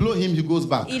 They blow him. He goes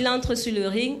back. Il entre sur le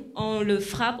ring, on le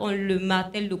frappe, on le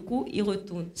martèle le cou, il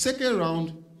retourne. Second round,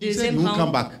 he said he Deuxième won't come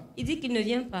round, back. il dit qu'il ne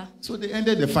vient pas. So they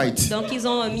ended the fight. Donc ils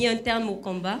ont mis un terme au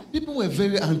combat. People were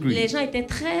very angry. Les gens étaient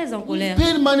très en We colère.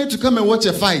 paid money to come and watch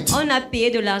a fight. On a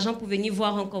payé de l'argent pour venir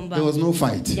voir un combat. There was no Il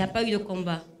fight. n'y a pas eu de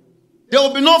combat. There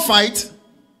will be no fight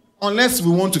unless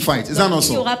we want to fight. Is that not Il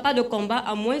n'y so? aura pas de combat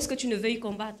à moins que tu ne veuilles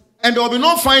combattre. And there will be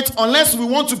no fight unless we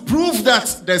want to prove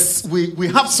that we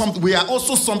have something. We are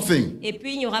also something. Et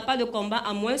puis il n'y aura pas de combat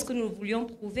à moins que nous voulions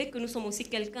prouver que nous sommes aussi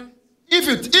quelqu'un. If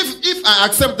I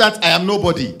accept that I am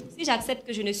nobody, Si j'accepte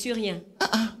que je ne suis rien,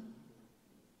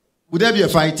 would there be a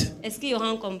fight? est-ce qu'il y aura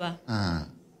un combat?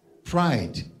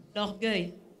 Pride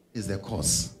L'orgueil is the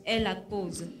cause est la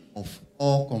cause of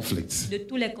all conflicts. de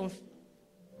tous les conflits.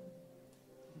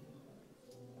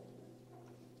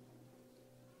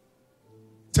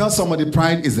 Tell somebody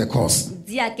pride is the cause.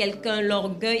 Dis à quelqu'un,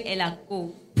 l'orgueil est la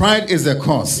cause. Pride is the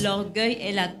cause. L'orgueil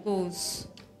est la cause.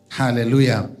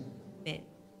 Hallelujah. Mais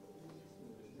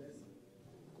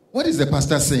What is the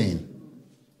pastor saying?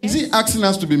 Is he asking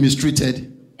us to be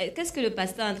mistreated? qu'est-ce que le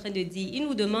pasteur est en train de dire? Il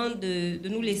nous demande de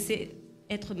nous laisser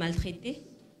être maltraités.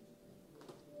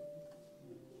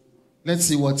 Let's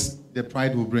see what the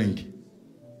pride will bring.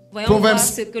 Voyons Proverbs voir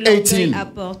ce que l'orgueil 18.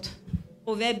 apporte.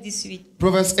 Proverbe 18.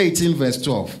 Proverbs 18 verse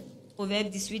 12. Proverbe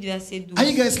 18, verset 12. Are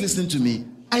you guys listening to me?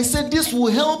 I said this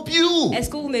will help you. Est-ce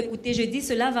que vous m'écoutez? Je dis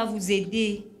cela va vous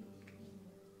aider.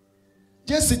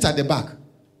 Just sit at the back.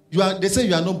 They say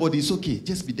you are nobody. It's okay.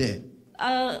 Just be there.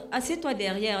 Assieds-toi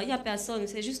derrière. Il n'y a personne.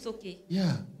 C'est juste OK.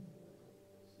 Yeah.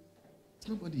 It's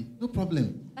nobody. No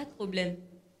problem. Pas de problème.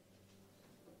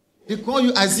 They call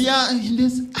you Azia.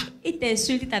 Il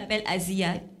t'insulte, il t'appelle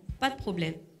Asia. Pas de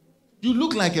problème. You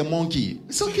look like a monkey.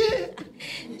 It's okay.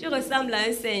 Tu ressembles à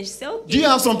un singe. C'est OK. Do you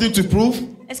have something to prove?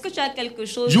 Est-ce que tu as quelque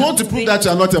chose You à want to prouver? prove that you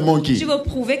are not a monkey? Tu veux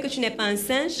prouver que tu n'es pas un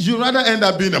singe? You rather end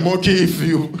up being a monkey if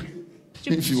you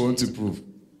want to prove.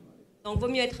 Donc, vaut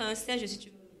mieux être un singe si tu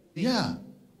veux. Yeah.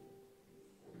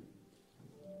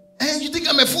 And you think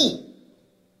I'm a fool?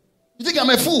 You think I'm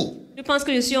a fool? Tu penses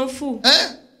que je suis un fou?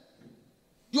 Eh?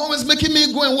 You always making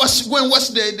me go and wash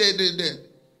the.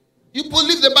 You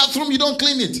leave the bathroom, you don't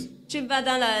clean it. Tu vas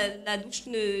dans la douche,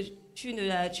 tu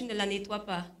ne la nettoies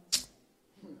pas.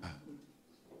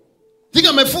 Think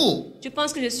I'm a fool? Tu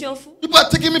penses que je suis un fou? People are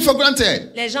taking me for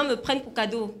granted. Les gens me prennent pour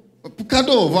cadeau. Pour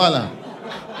cadeau, voilà.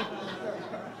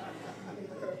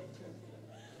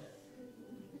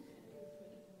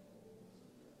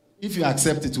 If you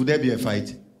accept it, will there be a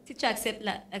fight? Si tu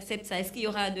acceptes ça, est-ce qu'il y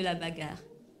aura de la bagarre?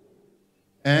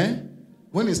 Eh?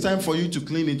 When it's time for you to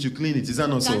clean it, you clean it. Is that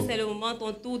not Quand so? c'est le moment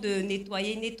ton tour de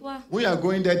nettoyer, nettoie. When you are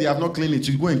going there, they have not cleaned it.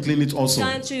 You go and clean it also.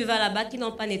 Quand tu vas là-bas, qui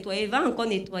n'ont pas nettoyé, va encore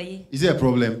nettoyer. Is there a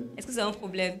problem? Est-ce que c'est un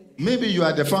problème? Maybe you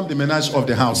are the femme de ménage of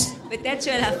the house. Peut-être tu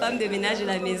es la femme de ménage de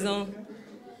la maison.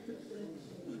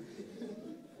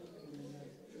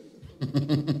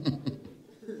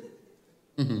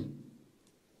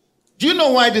 Do you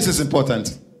know why this is important?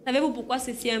 Savez-vous pourquoi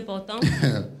c'est si important?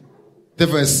 The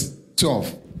verse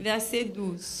 12. Verset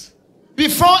 12.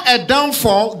 Before a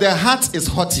downfall, the heart is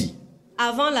haughty.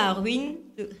 Avant la ruine,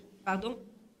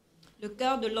 le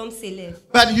cœur de l'homme s'élève.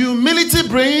 But humility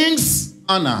brings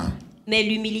honor. Mais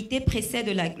l'humilité précède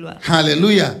la gloire.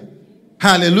 Hallelujah.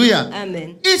 Hallelujah.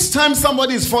 Amen. Each time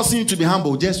somebody is forcing you to be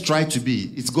humble, just try to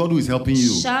be. It's God who is helping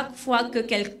you. Chaque fois que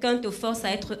quelqu'un te force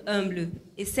à être humble,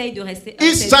 essaye de rester humble.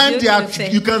 Each C'est time Dieu qui le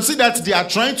fait. you can see that they are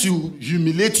trying to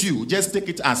humiliate you. Just take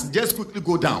it as, just quickly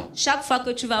go down. Chaque fois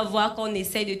que tu vas voir qu'on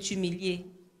essaye de t'humilier,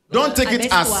 Don't take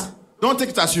it Abaisse-toi. as don't take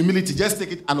it as humility. Just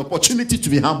take it an opportunity to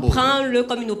be humble. Prends-le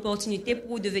comme une opportunité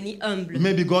pour devenir humble.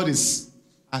 Maybe God is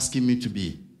asking me to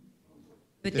be.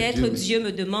 Peut-être Dieu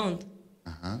me demande.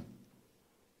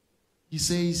 He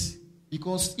says,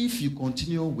 because if you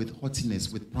continue with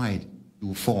haughtiness, with pride, you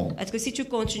will fall. Parce que si tu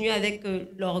continues avec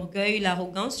l'orgueil,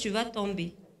 l'arrogance, tu vas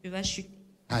tomber, tu vas chuter.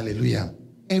 Hallelujah.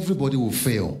 Everybody will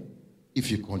fail if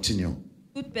you continue.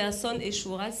 Toute personne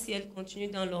échouera si elle continue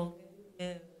dans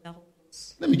l'orgueil,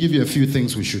 l'arrogance. Let me give you a few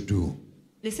things we should do.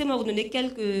 Laissez-moi vous donner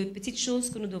quelques petites choses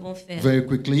que nous devons faire. Very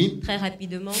quickly. Très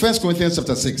rapidement. 1 Corinthians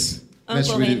chapter 6. 1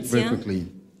 Let's read it very Corinthiens. quickly.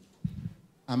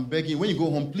 I'm begging, when you go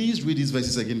home, please read these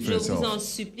verses again for Je vous en yourself.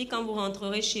 supplie, quand vous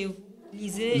rentrerez chez vous,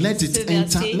 lisez Let ce it verset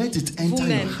enter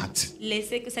vous-même. your heart.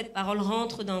 Laissez que cette parole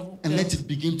rentre dans vos And cœurs let it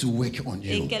begin to work on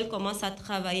et you. qu'elle commence à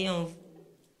travailler en vous.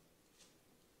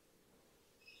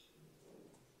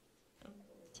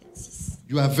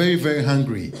 You are very, very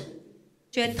hungry.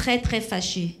 Tu es très très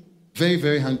fâché. Very,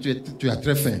 very hungry. Tu as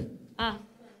très faim. Ah,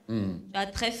 tu as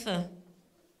très faim.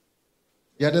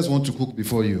 The others want to cook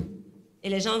before you. Et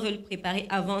les gens veulent préparer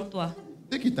avant toi.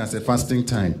 Take it as a fasting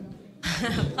time.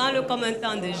 Prends-le comme un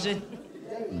temps de jeûne.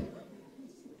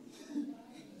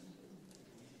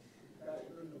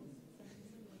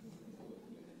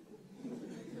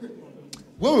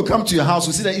 When we come to your house,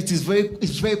 we see that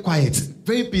it's very quiet,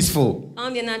 very peaceful. Quand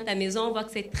on vient dans ta maison, on voit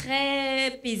que c'est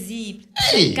très paisible,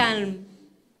 Hey! très calme,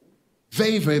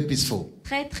 Very, very peaceful.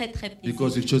 très très très paisible.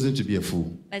 Because you've chosen to be a fool.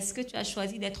 Parce que tu as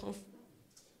choisi d'être un fou.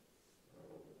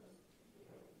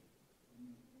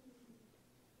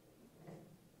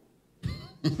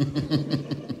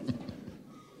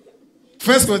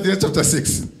 First Corinthians chapter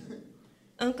 6.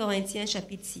 1 Corinthiens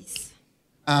chapitre 6.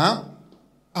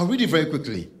 I'll read it very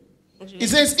quickly. Donc, je vais- It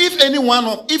says, if any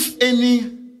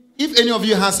of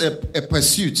you has a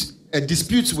pursuit, a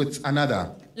dispute with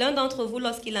another, L'un d'entre vous,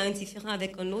 lorsqu'il a un différend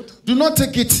avec un autre, do not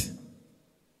take it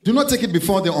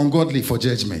before the ungodly for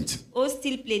judgment.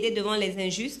 ose-t-il plaider devant les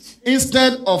injustes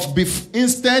Instead of before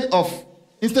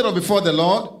the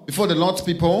Lord's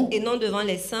people. et non devant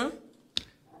les saints?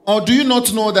 Or do you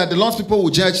not know that the Lord's people will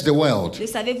judge the world? Ne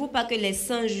savez-vous pas que les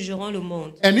saints jugeront le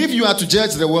monde? And if you are to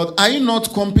judge the world, are you not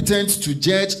competent to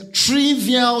judge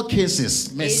trivial cases?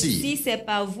 Et Merci. si c'est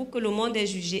par vous que le monde est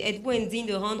jugé, êtes-vous indigne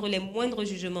de rendre les moindres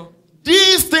jugements?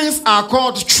 These things are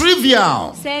called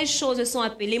trivial. Ces choses sont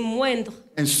appelées moindres.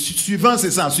 And suivant c'est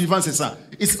ça.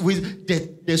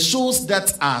 The choses that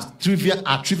are trivial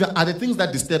are the things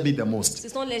that disturb me the most. Ce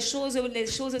sont ces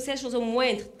choses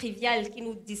moindres, triviales, qui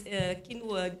nous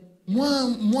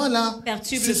Moi là,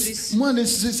 perturbe le plus.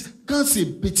 Quand c'est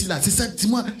petit là, c'est ça.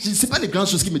 Dis-moi, c'est pas les grandes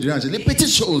choses qui me dérangent, les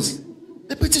petites choses.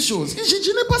 Les petites choses. Je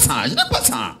n'ai pas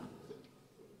ça.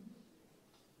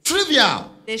 Trivial.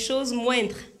 Des choses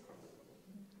moindres.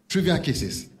 Trivial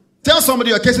cases. Tell somebody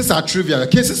your cases are trivial. Your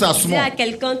cases are Dis small. à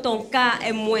quelqu'un ton cas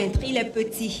est moindre, il est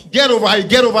petit. Get over it.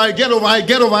 Get over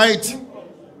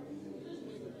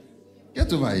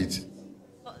it.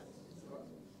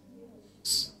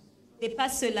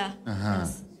 Dépasse cela.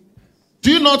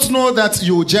 Do you not know that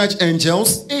you judge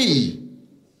angels? Hey.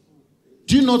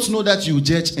 Do you not know that you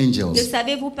judge Ne angels?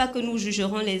 savez-vous pas que nous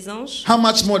jugerons les anges? How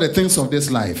much more the things of this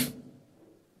life?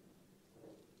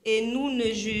 Et nous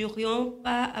ne jurions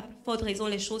pas à plus forte raison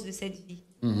les choses de cette vie.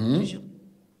 Nous jurons.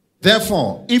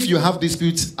 Therefore, if you have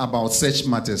disputes about such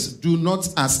matters, do not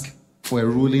ask for a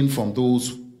ruling from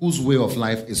those whose way of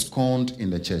life is scorned in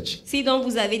the church. Si donc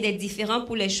vous avez des différends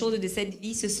pour les choses de cette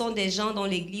vie, ce sont des gens dont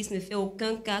l'Église ne fait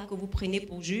aucun cas que vous prenez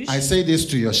pour juge. I say this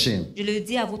to your shame. Je le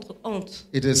dis à votre honte.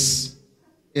 Is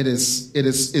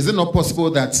it not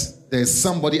possible that there is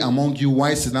somebody among you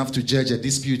wise enough to judge a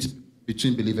dispute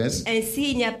between believers?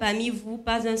 Ainsi, il n'y a parmi vous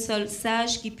pas un seul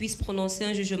sage qui puisse prononcer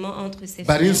un jugement entre ses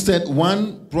But frères. instead,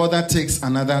 one brother takes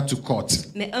another to court,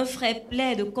 Mais un frère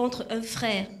plaide contre un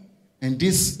frère, and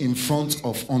this in front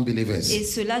of unbelievers. et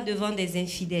cela devant des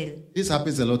infidèles. This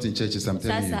happens a lot in churches, I'm Ça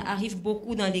telling you. arrive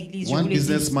beaucoup dans l'Église. Je vous One le dis.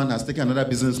 businessman has taken another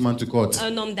businessman to court.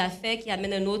 Un homme d'affaires qui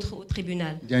amène un autre au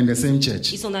tribunal. They are in the same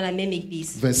church. Ils sont dans la même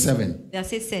Église. Verse 7.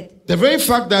 Verset 7. The very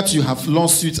fact that you have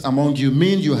lawsuits among you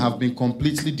means you have been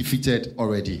completely defeated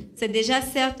already. C'est déjà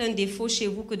certes un défaut chez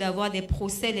vous que d'avoir des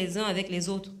procès les uns avec les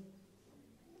autres.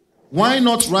 Why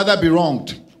not rather be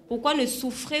wronged? Pourquoi ne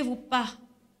souffrez-vous pas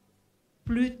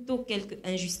plutôt quelque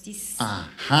injustice?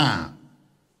 Aha.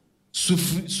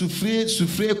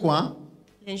 Souffrir quoi?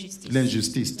 L'injustice.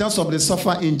 L'injustice. Tell somebody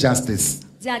suffer injustice.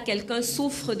 Dis à quelqu'un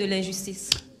souffre de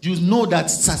l'injustice. You know that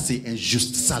ça c'est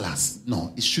injuste, ça là. No,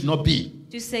 it should not be.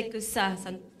 Tu sais que ça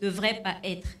ne devrait pas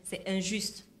être. C'est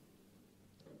injuste.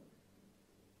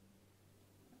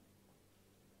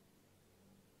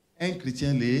 un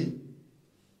chrétien les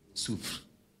souffre.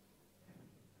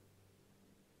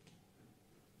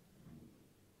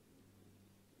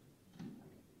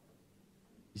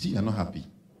 You see, you're not happy.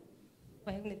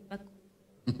 Ouais, vous n'êtes pas...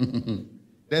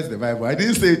 That's the Bible. I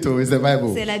didn't say it, it's the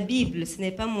Bible. C'est la Bible, ce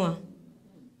n'est pas moi.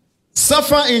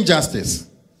 Suffer injustice.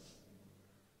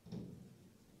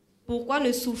 Pourquoi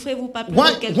ne souffrez-vous pas plus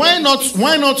que quelqu'un?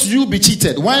 Why not you be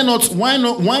cheated? Why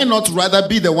not rather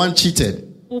be the one cheated?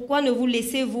 Pourquoi ne vous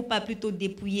laissez-vous pas plutôt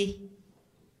dépouiller?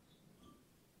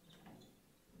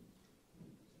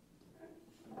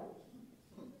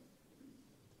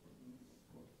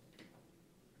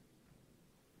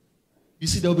 You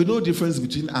see, there will be no difference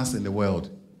between us and the world.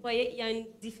 Vous voyez, il y a une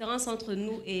différence entre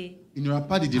nous et... Il n'y aura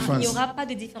pas de Il n'y différence aura pas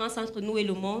de différence entre nous et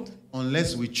le monde,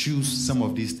 unless we choose some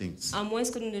of these things. à moins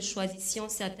que nous ne choisissions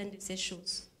certaines de ces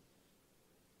choses.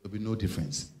 There will be no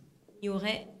difference. Il y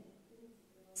aurait...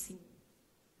 Si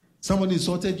Somebody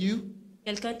insulted you,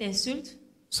 quelqu'un t'insulte,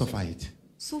 suffer it.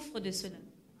 souffre de cela,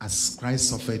 As Christ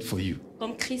suffered for you.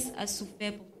 comme Christ a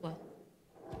souffert pour toi.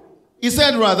 He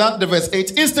said rather, the verse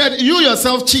 8, instead you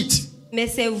yourself cheat. Mais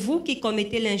c'est vous qui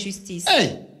commettez l'injustice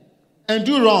Hey, and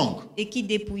do wrong. et qui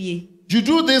dépouillez. You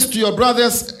do this to your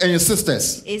brothers and your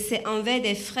sisters. Et c'est envers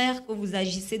des frères que vous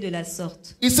agissez de la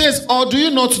sorte. He says, or do you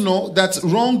not know that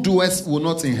wrongdoers will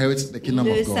not inherit the kingdom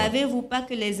Ne of God? savez-vous pas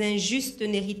que les injustes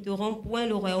n'hériteront point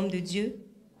le royaume de Dieu?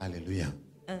 Hallelujah.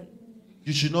 Hein.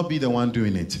 You should not be the one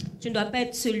doing it. Tu ne dois pas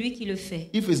être celui qui le fait.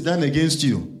 If it's done against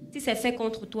you, Si c'est fait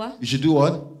contre toi, you should do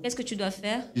what? qu'est-ce que tu dois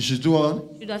faire? You should do what?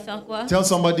 Tu dois faire quoi? Tell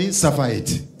somebody, suffer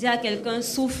it. Dis à quelqu'un,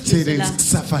 souffre de Say cela. this,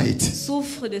 suffer it.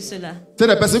 Souffre de cela. Tell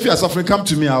the person, if you are suffering, come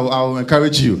to me, I'll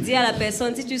encourage you. Dis à la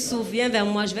personne, si tu souffres, viens vers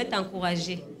moi, je vais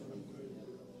t'encourager.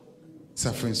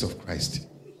 Sufferings of Christ.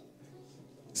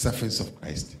 Sufferings of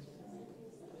Christ.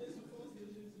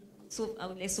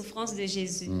 Les souffrances de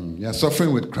Jésus. You are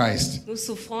suffering with Christ. Nous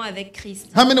souffrons avec Christ.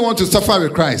 How many want to suffer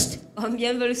with Christ?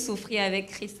 Combien veulent souffrir avec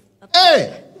Christ? Hey!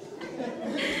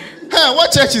 Hey,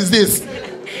 what church is this?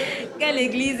 Quelle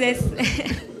église est-ce?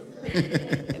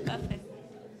 C'est pas fait.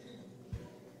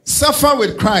 Suffer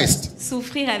with Christ.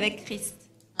 Souffrir avec Christ.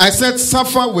 I said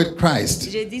suffer with Christ.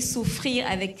 Je dis souffrir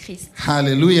avec Christ.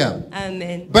 Hallelujah.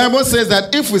 Amen. Bible says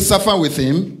that if we suffer with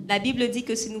him, La Bible dit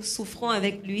que si nous souffrons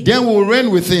avec lui, then we will reign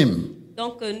with him.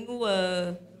 donc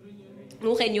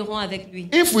nous régnerons avec lui.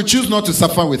 If we choose not to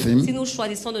suffer with Si him, nous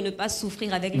choisissons de ne pas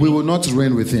souffrir avec we lui, will not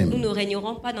reign with nous him. ne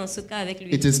régnerons pas dans ce cas avec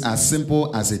lui. It is as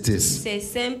simple as it is. C'est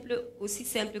simple, aussi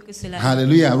simple que cela.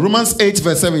 Hallelujah. Romans 8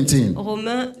 verse 17.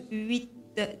 Romains 8,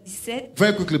 17.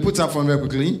 Very quickly, put that phone very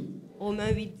quickly.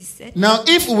 Romains 8, 17. Now,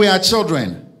 if we are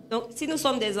children, Donc, si nous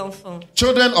sommes des enfants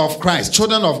of Christ,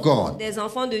 children of God, des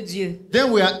enfants de Dieu,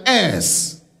 then we are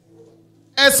heirs.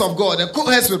 Heirs of God and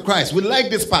co-heirs with Christ. We like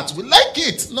this part. We like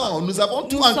it. No, nous avons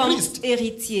tout nous en sommes Christ.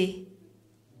 héritiers.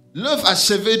 L'œuvre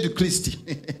achevée du Christ.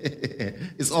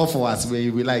 It's all for us. We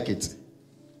like it.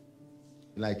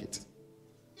 We like it.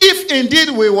 If indeed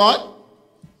we what?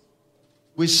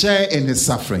 We share in his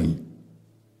suffering.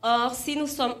 Or, si nous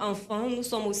sommes enfants, nous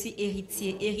sommes aussi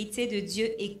héritiers, héritiers de Dieu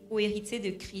et co-héritiers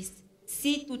de Christ.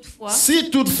 Si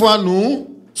toutefois nous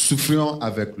souffrions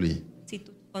avec lui.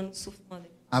 nous souffrons avec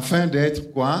lui. Afin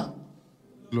d'être quoi?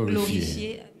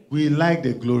 Glorifiés. We like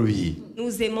the glory.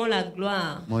 Nous aimons la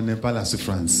gloire. Mais on n'aime pas la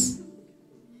souffrance.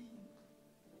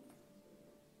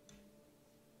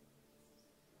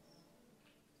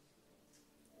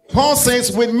 Paul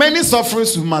says, with many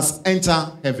sufferings we must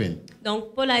enter heaven.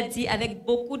 Donc Paul a dit, avec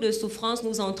beaucoup de souffrance,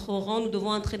 nous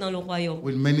devons entrer dans le royaume.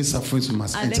 With many sufferings we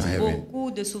must Avec enter heaven.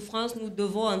 beaucoup de souffrance, nous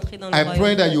devons entrer dans le I royaume.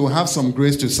 pray that you will have some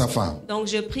grace to suffer, Donc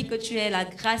je prie que tu aies la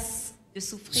grâce de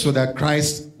souffrir, so that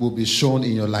Christ will be shown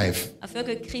in your life. afin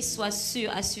que Christ soit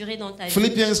assuré dans ta vie.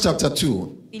 Philippians chapter 2,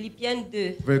 Philippiens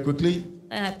 2, very quickly,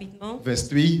 très rapidement. verse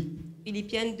 3.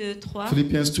 Philippiens 2, 3.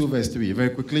 Philippians 2 verse 3,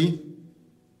 very quickly.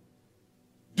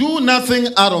 Do nothing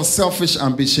out of selfish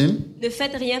ambition, Ne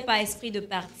faites rien par esprit de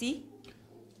parti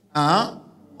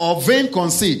or vain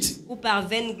conceit, ou par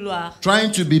vaine gloire.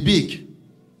 trying to be big.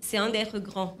 C'est un d'être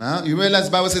grand. You realize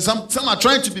the Bible says some are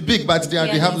trying to be big, but they have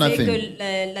Réalisez nothing.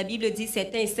 que la Bible dit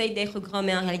certains essayent d'être grands,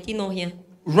 mais en réalité ils n'ont rien.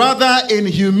 Rather, in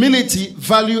humility,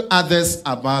 value others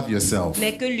above yourself.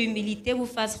 Mais que l'humilité vous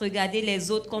fasse regarder les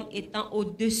autres comme étant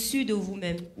au-dessus de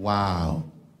vous-même. Wow.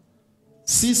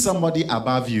 See somebody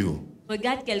above you.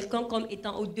 Regarde quelqu'un comme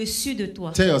étant au-dessus de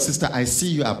toi. Tell your sister, I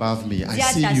see you above me. I Dis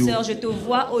à see ta you. sœur, je te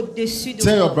vois au-dessus de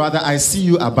Tell your moi. brother, I see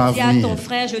you above Dis à ton me.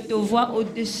 frère, je te vois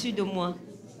au-dessus de moi.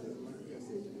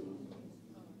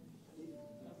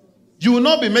 You will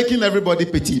not be making everybody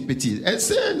petit. Petit.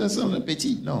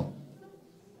 Petit, no.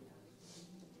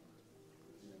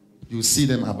 You see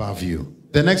them above you.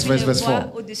 The next Tu verse, les verse vois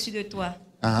 4. au-dessus de toi.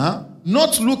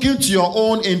 Not looking to your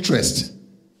own interest,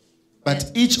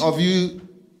 but each of you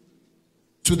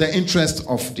to the interest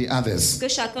of the others. Que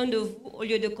chacun de vous, au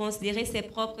lieu de considérer ses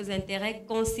propres intérêts,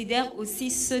 considère aussi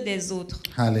ceux des autres.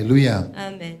 Hallelujah.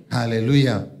 Amen.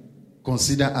 Hallelujah.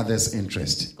 Consider others'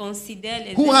 interest. Considère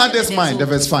les Who had intérêts this des mind? The autres.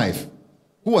 verse 5.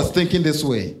 Who was thinking this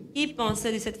way? Qui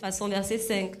pensait de cette façon, verset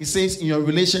 5. He says, in your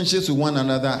relationships with one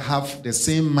another, have the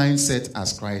same mindset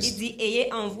as Il Christ. dit,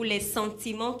 ayez en vous les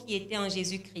sentiments qui étaient en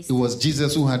Jésus-Christ. It was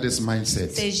Jesus who had this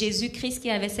mindset. C'est Jésus-Christ qui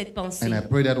avait cette pensée. And I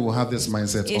pray that we'll have this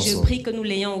mindset Et je also. prie que nous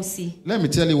l'ayons aussi. Let me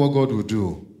tell you what God will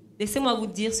do. Laissez-moi vous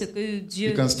dire ce que You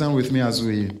Dieu... can stand with me as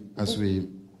we ask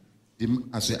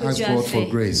que God Dieu a for fait.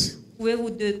 grace. Pouvez-vous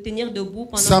tenir debout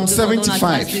pendant Psalm que nous demandons la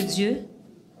 75. grâce de Dieu?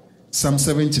 Psalm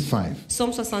 75.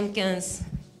 Psaume 75.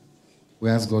 We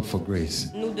ask God for grace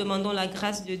Nous demandons la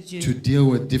grâce de Dieu to deal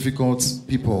with difficult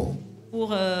people.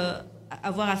 pour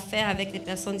avoir affaire avec les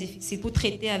personnes difficiles, pour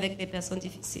traiter avec les personnes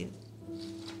difficiles.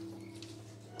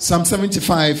 Psalm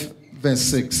 75, verse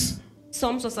 6.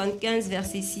 Psaume 75,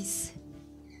 verset 6.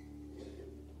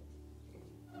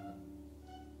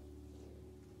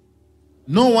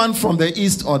 No one from the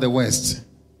east or the west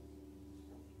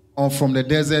or from the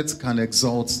desert can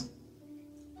exalt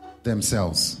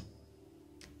themselves.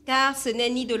 Car ce n'est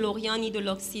ni de l'Orient, ni de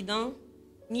l'Occident,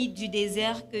 ni du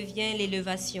désert que vient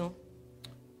l'élévation.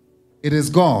 It is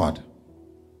God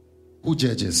who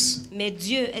judges. Mais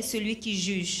Dieu est celui qui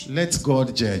juge. Let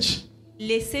God judge.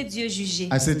 Laissez Dieu juger.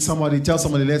 I said, tell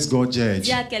somebody, let God judge.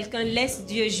 Dis à quelqu'un, laisse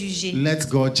Dieu juger. Let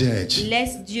God judge.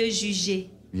 Laisse Dieu juger.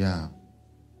 Yeah.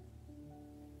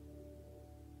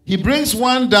 He brings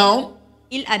one down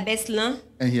Il abaisse l'un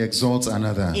and he exalts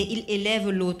another. et il élève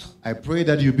l'autre. I pray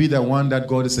that you be the one that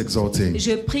God is exalting.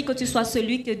 Je prie que tu sois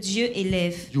celui que Dieu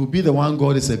élève. You be the one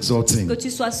God is exalting. Que tu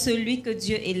sois celui que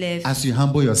Dieu élève. As you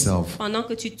humble yourself. Pendant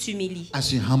que tu t'humilies.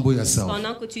 As you humble yourself.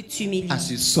 Pendant que tu t'humilies. As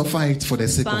you suffer it for the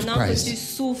sake of Pendant que tu Christ.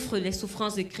 souffres les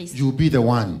souffrances de Christ. You will be the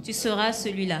one. Tu seras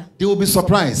celui-là. They will be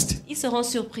surprised. Ils seront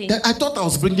surpris. That I thought I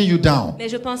was bringing you down. Mais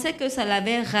je pensais que ça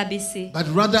l'avait rabaissé. But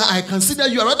rather I consider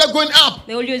you are rather going up.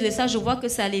 Mais au lieu de ça, je vois que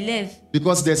ça l'élève.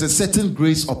 Because there's a certain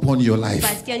grace upon your life.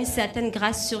 Parce qu'il y a une certaine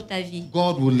grâce sur ta vie.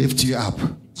 God will lift you up.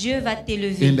 Dieu va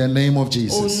t'élever. In the name of Au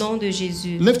Jesus. nom de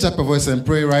Jésus. Lift up your voice and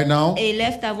pray right now.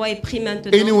 Élève ta voix et prie maintenant.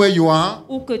 Anywhere you are.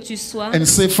 Où que tu sois. And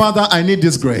say, Father, I need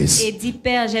this grace. Et dis,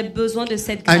 Père, j'ai besoin de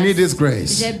cette I grâce. need this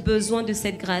grace. J'ai besoin de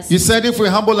cette grâce. You said if we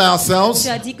humble ourselves, Tu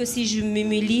as dit que si je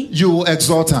m'humilie, you will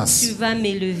exalt tu us. vas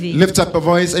m'élever. Lift up your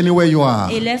voice anywhere you are.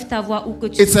 Élève ta voix où que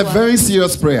tu It's a sois. very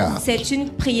serious prayer. C'est une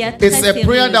prière très It's a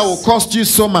prayer that will sérieuse. cost you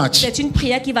so much. C'est une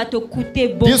prière qui va te coûter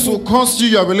beaucoup. This will cost you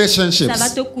your Ça va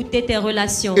relationships. te coûter tes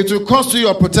relations. It will cost you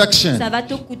your protection. Ça va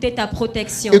te coûter ta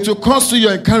protection. It will cost you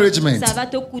your encouragement. Ça va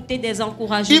te coûter des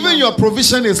encouragements. Even your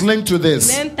provision is linked to this.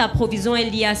 Même ta provision est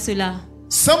liée à cela.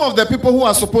 Some of the people who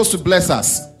are supposed to bless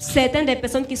us, Certaines des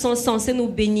personnes qui sont censées nous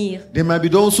bénir they might be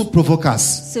those who provoke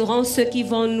us. seront ceux qui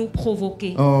vont nous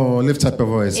provoquer. Oh, lift up your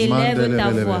voice. Élève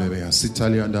ta voix.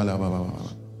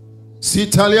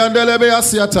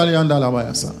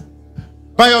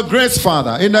 By your grace,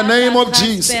 Father, in the Par ta name of grâce,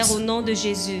 Jesus. Père, au nom de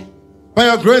Jésus. By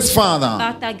your grace, Father.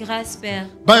 Par ta grâce, Père.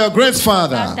 By your grace, Par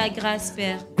Father. ta grâce,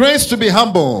 Père. Grace to be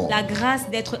humble. La grâce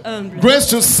d'être humble. Grace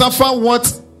to suffer what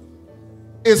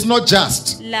is not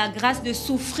just. La grâce de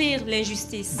souffrir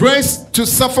l'injustice. Grace to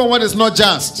suffer what is not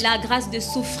just. La grâce de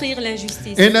souffrir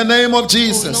l'injustice. In the name of Au nom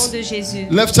Jesus. de Jésus.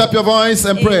 Lift up your voice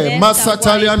and pray. Élève ta Massa voix et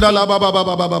talianda prie. la ba ba ba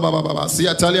ba ba ba ba ba ba ba.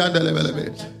 Sia talianda le le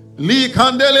le. Li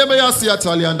kandelebe ya sia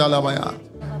talianda la ba ya.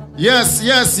 Yes,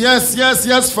 yes, yes, yes,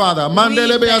 yes, Father.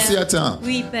 Mandelebe ya sia ta.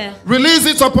 Oui, Père. Release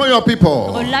it upon your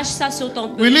people. Relâche ça sur ton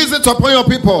peuple. Release it upon your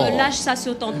people. Relâche ça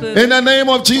sur ton peuple. In the name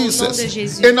of de Jesus.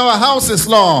 Jésus. In our houses,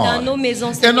 Dans Lord. nos maisons,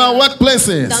 In Seigneur. our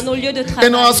workplaces. Dans nos lieux de travail.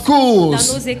 In our schools.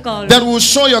 Dans nos écoles. That will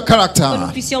show your Que nous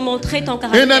character. puissions montrer ton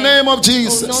caractère. In the name of Au nom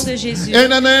Jesus. de Jésus. In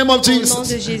the name of Au nom de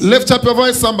Jesus. Jésus. Lift up your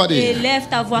voice, somebody. Élève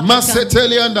ta voix. quelqu'un.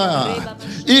 Masetelianda.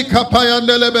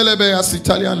 Ikapayandelebelebe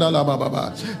asitalianda la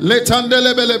baba.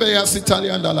 Letandelebelebe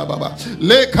asitalianda la baba.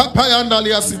 Lekapayanda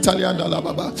li asitalianda la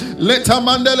baba.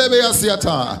 Letamandelebe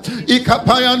asiata.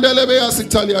 Ikapayandelebe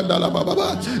asitalianda la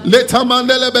baba.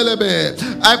 Letamandelebelebe.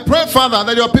 I pray, Father,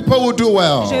 that your people will do Je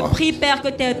well. prie, Père, que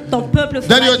ton peuple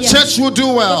That fera your bien. church will do Que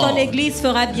ton well. église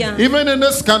fera bien. Even in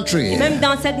this country. Même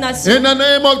dans cette nation. In the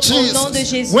name of nom de Jesus.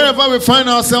 Jésus. Wherever we find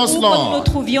ourselves, Où que nous nous Lord.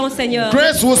 trouvions, Seigneur.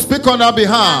 Grace will speak on our La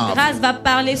behalf. grâce va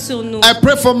parler parler sur nous. I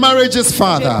pray for marriages, Je prie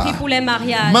Father. pour les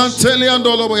mariages.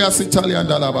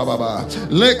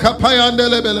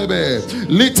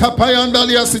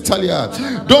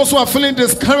 Those who are feeling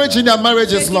discouraged in their Ceux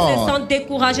marriages, qui se Lord. sentent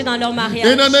découragés dans leur mariage.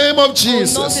 In the name of Au nom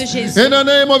Jesus. de Jésus. In the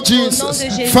name of Au nom Jesus. de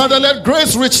Jésus. Father, let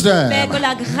grace reach Père, them. que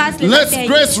la grâce les Let atteigne.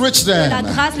 grace reach Que la them.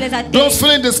 grâce les atteigne. Those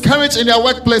feeling discouraged in their Ceux qui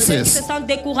workplaces, se sentent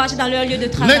découragés dans leur lieu de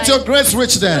travail. let your grace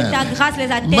reach Que them. ta grâce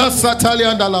les atteigne.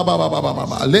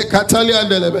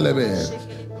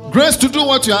 Grace to do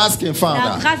what you're asking, La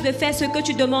Father. grâce de faire ce que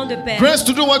tu demandes, Père. Grace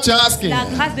to do what you're asking. La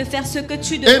grâce de faire ce que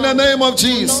tu In the demandes. name of Au nom de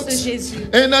Jesus. Jésus.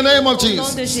 In the name of Au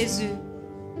nom de Jesus. Jésus.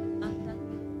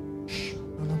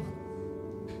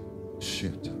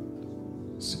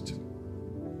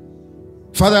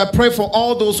 Father, I pray for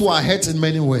all those who are hurt in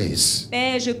many ways.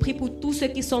 Père, je prie pour tous ceux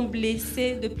qui sont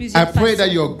blessés de I plusieurs pray that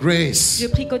façons. your grace Je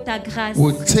prie que ta grâce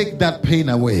will take that pain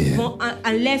away.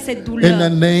 enlève cette In douleur. the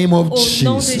name of Au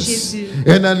nom de Jesus. Jésus.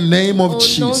 In the name Au of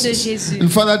nom de Jesus. Jésus. And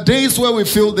Father, days where we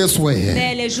feel this way,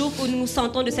 Père, les jours où nous nous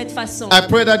sentons de cette façon, I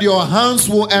pray that your hands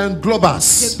will englobe je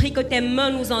us. prie que tes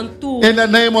mains nous entourent. In the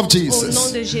name of Au nom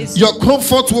Jesus. de Jésus. Your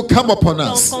comfort will come upon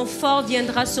Ton us. confort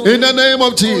viendra sur In nous. the name of Au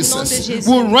nom de Jesus. Jésus.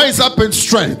 We'll rise up in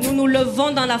strength. Nous nous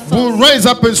levons dans la We'll force. rise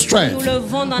up in Nous strength.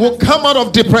 levons dans la We'll come out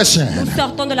of depression. Nous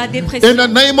sortons de la dépression. In the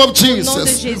name of Au nom de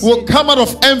Jesus. Jésus. We'll come out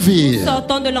of envy. Nous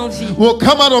sortons de l'envie. We'll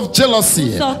come out of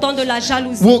jealousy. Nous sortons de la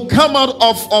jalousie. We'll come out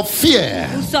of fear.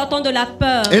 Nous sortons de la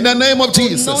peur. In the name of Au nom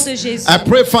Jesus. de Jésus. I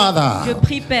pray, Je Father,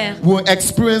 prie, Père. we'll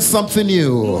experience something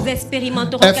new. Nous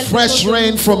expérimenterons A quelque fresh chose de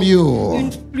rain nouveau. from you. Une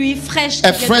pluie fraîche.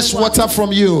 A qui vient fresh de toi. water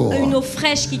from you. Une eau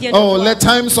fraîche qui vient de Oh, toi. let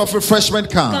times of refreshment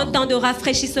Qu'un come. temps de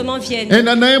rafraîchissement vienne. In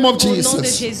the name of Au nom de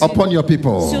Jesus. Jésus. Upon your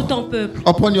people. Sur ton peuple.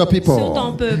 Upon your people. Sur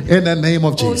ton peuple. In the name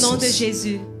of Au nom de Jesus.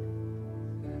 Jésus.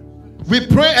 We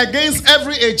pray against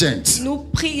every agent. Nous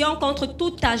prions contre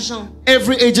tout agent.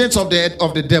 Every agent of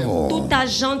the devil. Tout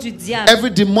agent du diable. Every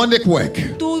demonic work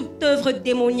Toute œuvre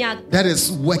démoniaque that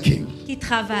is working qui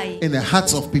travaille in the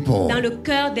hearts of people dans le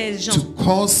cœur des gens to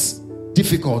cause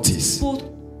difficulties. pour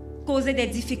causer des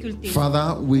difficultés.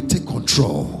 Father, we take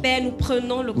control. Père, nous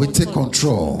prenons le We take contrôle.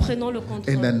 control. Nous prenons le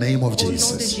contrôle. In the name of Au nom de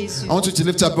Jesus. Jésus. I want you to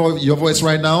lift up your voice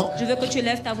right now Je veux que tu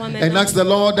lèves ta voix and maintenant ask the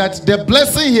Lord that the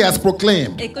blessing He has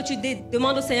proclaimed, et que tu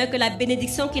demandes au Seigneur que la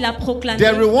bénédiction qu'il a proclamée,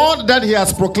 the reward that He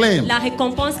has proclaimed, la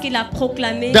récompense qu'il a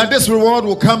proclamée, that this reward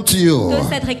will come to you.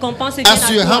 que cette récompense vienne As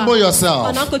you à toi humble yourself,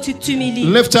 pendant que tu t'humilies.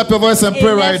 lift up your voice and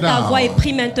pray Élève right ta voix et now.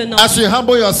 prie maintenant. As you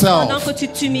humble Pendant yourself, que tu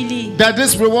t'humilies, that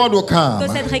this reward will que come.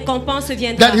 cette récompense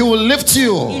viendra. That He will lift Il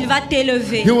you. va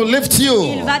t'élever. He will lift Il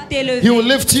you. va t'élever. He will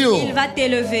lift you. Il va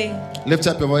t'élever. Lift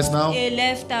up your voice now.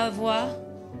 Élève ta voix.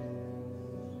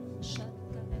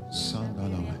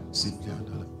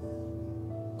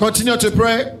 Continue to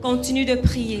pray. Continue de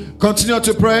prier. Continue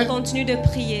to pray. Continue de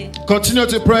prier. Continue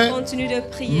to pray. Continue de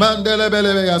prier. Mandele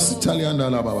belebe ya sitalianda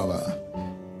la ba ba ba.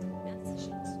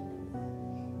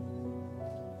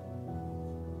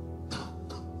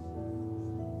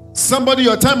 Somebody,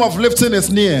 your time of lifting is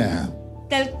near.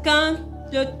 Quelqu'un,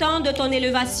 le temps de ton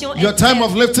élévation est Your time près.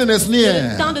 of lifting is Le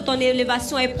near. temps de ton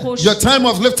élévation est proche. Your time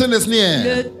of lifting is near.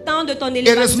 Le temps de ton It is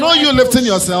élévation not est you proche. lifting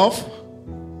yourself.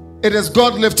 It is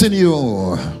God lifting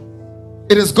you.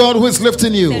 It is God who is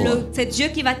lifting you. C'est Dieu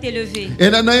qui va t'élever.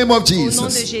 In the name of Au nom de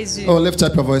Jesus. Jésus. Oh, lift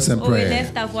up your voice and Oh, pray.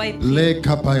 élève ta voix et prie. Le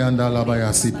kapayanda la ba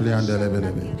ya siplianda le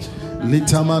belebe.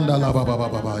 Litamanda la ba ba ba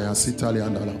ba ba ya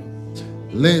sitalianda la.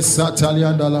 Le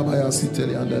satalianda la ba ya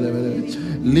sitalianda le belebe.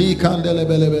 Li kandele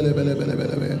bele bele bele bele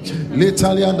bele bele.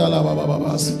 Litalianda la ba ba ba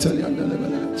ba sitalianda le belebe.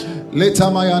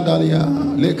 Letamayandalia,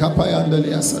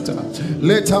 lekapayandalia sata.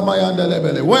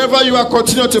 Letamayandelebele. Wherever you are,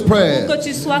 continue to pray. Que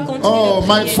tu sois continue Oh, de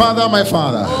my prier. Father, my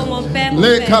Father. Oh, mon Père, mon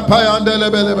Père.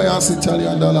 Lekapayandelebele ya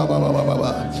sitaliandala ba ba ba ba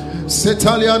ba.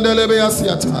 Setaliandelebe ya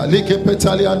siata.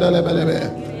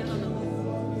 Likepetaliandelebele.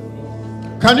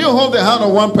 Can you hold the hand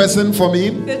of one person for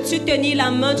me? Peux-tu tenir la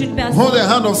main d'une personne? Hold the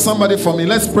hand of somebody for me.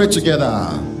 Let's pray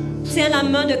together. Tiens la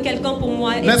main de quelqu'un pour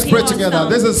moi. Et Let's prions pray together.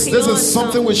 ensemble. This Prions is ensemble.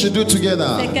 something we should do together.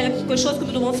 C'est quelque chose que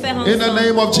nous devons faire ensemble. In the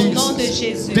name of Au nom de Jesus.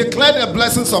 Jésus. Declare the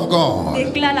blessings of God.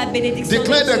 Déclare la bénédiction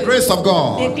Declare de the Dieu. grace of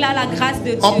God Déclare la grâce de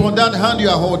Dieu upon that hand you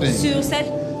are holding. sur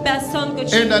cette personne que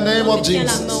tu In the name of tiens la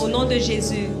Jesus. main. Au nom de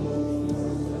Jésus.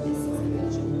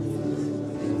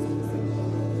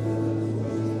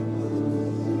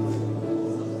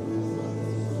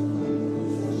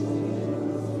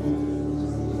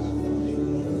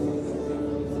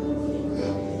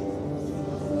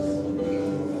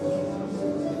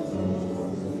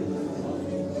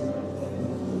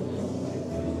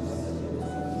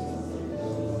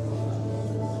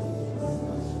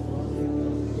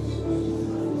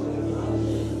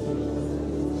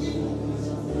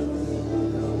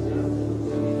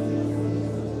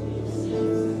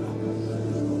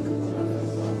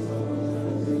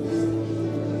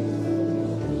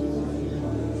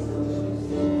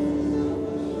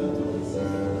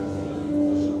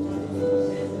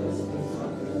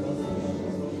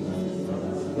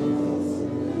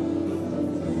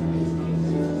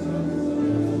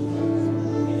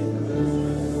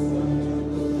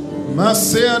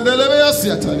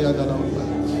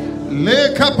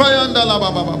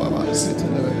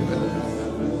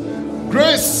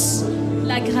 Grace.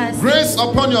 La grâce. Grace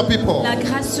upon your people. La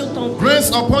grâce sur ton peuple. Grace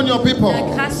upon your people. La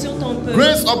grâce sur ton peuple.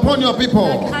 Grace upon your people.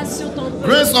 La grâce sur ton peuple.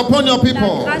 Grace upon your people.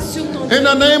 La grâce sur ton In peuple.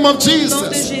 the name of Au nom de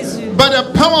Jesus. Jésus. By the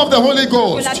power of the Holy Que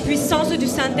Ghost. la puissance du By the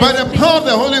Saint-Esprit. power of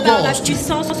the Holy Par la Ghost.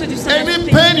 puissance du Any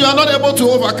Saint-Esprit. pain you are not able to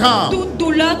overcome, Toute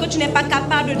douleur que tu n'es pas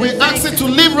capable de we ask vaincre. it to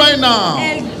live right now.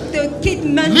 Elle te quitte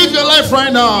maintenant. Live your life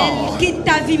right now. Elle quitte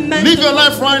ta vie maintenant. Live your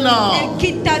life right now. Elle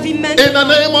quitte ta vie In maintenant. the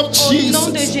name of Au nom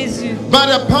de Jesus. Jésus. By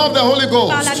the power of the Holy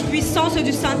Par la Ghost. puissance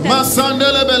du Saint-Esprit.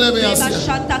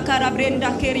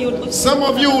 Some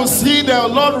of you will see the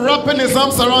Lord wrapping his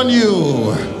arms around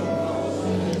you.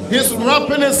 He's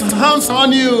wrapping his hands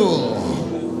around you.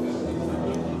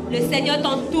 Le Seigneur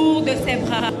t'entoure de ses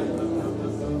bras.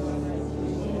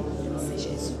 C'est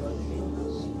Jésus.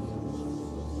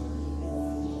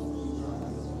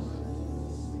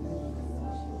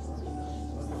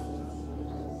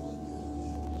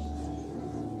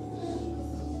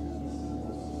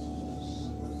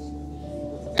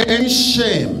 And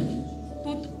shame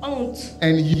Toute honte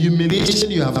and humiliation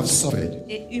you have suffered.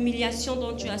 et humiliation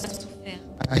dont tu as souffert.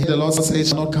 I hear the Lord say it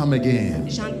shall not come again.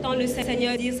 J'entends le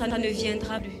Seigneur dire ça ne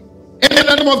viendra plus. In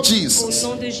the name of Au Jesus.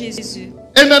 nom de Jésus.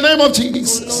 In the name of Au nom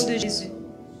Jesus. de Jésus.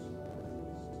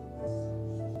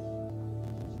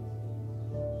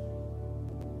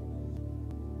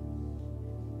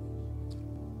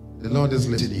 The Lord is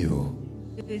lifting you.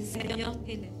 Le Seigneur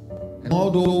t'élève. And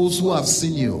all those who have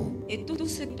seen you Et tous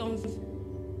ceux qui t'ont vu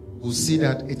will see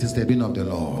that it is the doing of the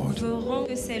Lord. verront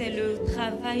que c'est le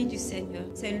travail du Seigneur.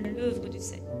 C'est l'œuvre du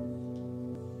Seigneur.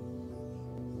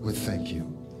 We thank you.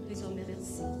 Désormais,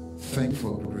 merci. Thank you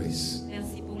for grace.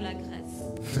 Merci pour la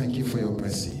grâce. Thank you for your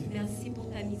mercy. Merci pour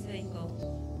ta miséricorde.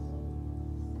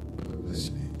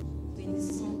 Bless me.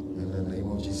 Bénissons. In the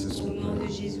name of Jesus, Au we nom de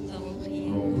pray. Jésus, nous avons prié.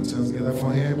 Oh, put hands together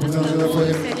for him. Put hands together Acclamons for le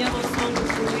him. Seigneur ensemble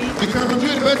pour lui. You can do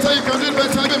it better. You can do it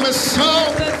better. Give him a On shout.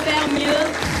 peut faire mieux.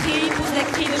 Crie pour des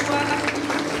cris de joie.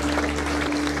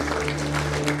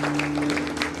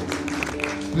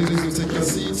 Please you take your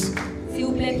seats. S'il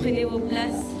vous plaît, prenez vos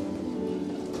places.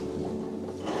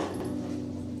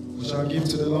 We shall give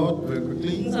to the Lord very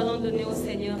quickly. Nous allons donner au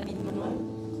Seigneur rapidement.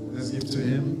 Let's give to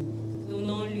him.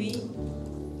 Donnons-lui.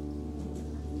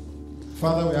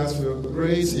 Father, we ask for your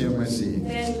grace and your mercy.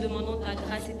 Père, nous demandons ta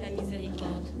grâce et ta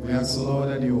miséricorde. We ask, Lord,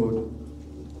 that you would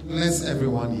bless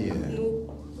everyone here. Nous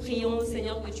prions,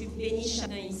 Seigneur, que tu bénisses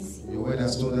chacun ici. Your word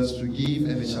has told us to give,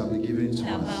 and it shall be given to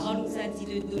La us. parole nous a dit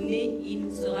de donner, il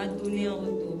nous sera donné en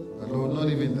retour. But Lord, not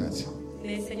even that.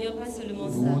 Mais Seigneur, pas seulement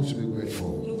We ça. want to be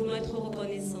grateful Nous voulons être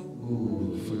reconnaissants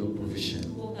for your provision,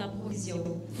 pour ta provision,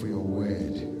 for your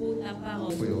word, pour ta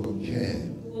parole, for your care,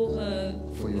 pour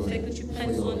le your- fait que tu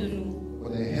prennes soin de nous, for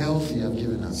the health you have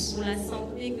given us. pour la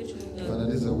santé que tu nous donnes. Father,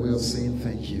 this is a way of saying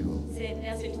thank you. C'est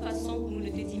Père, c'est une façon pour nous de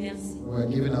te dire merci. We are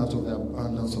giving out of the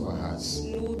abundance of our hearts.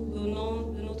 Nous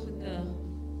donnons de notre cœur.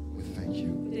 We thank you.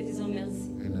 Nous te disons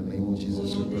merci. In the name of Au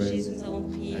Jesus, nom we de pray. Jésus, nous avons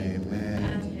prié. Amen.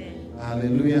 Amen.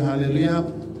 Hallelujah, hallelujah.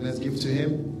 Let's give to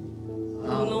him.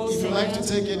 nom If you du like to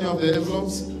Seigneur. take any of the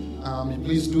envelopes,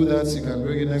 please do that. You can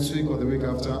bring it next week or the week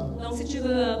after. Donc si tu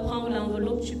veux prendre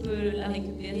l'enveloppe, tu peux la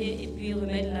récupérer et puis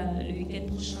remettre le week-end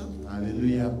prochain.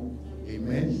 Hallelujah.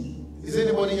 Amen. Is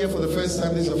anybody here for the first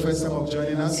time? This is your first time of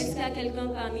joining us? Est-ce qu'il y a quelqu'un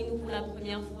parmi nous pour la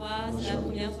première fois? C'est la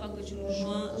première fois que tu nous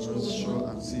joins. I'm Tu nous not rejoins. sure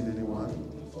I'm seeing anyone.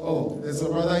 Oh, there's a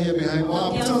brother here behind.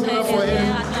 Wow, Il y put a un hands together frère for derrière.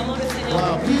 him. Acclamons le Seigneur.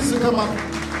 Wow, please come up.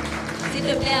 S'il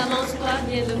te plaît, avance-toi,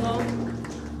 viens devant.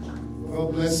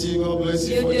 God bless you. God bless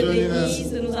you Dieu for te joining bénisse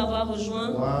us. de nous avoir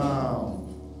rejoints. Wow.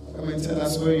 Come and tell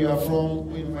us where you are from.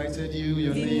 Who invited you?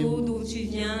 Your Dis-nous name. d'où tu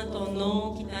viens, ton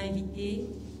nom, qui t'a invité.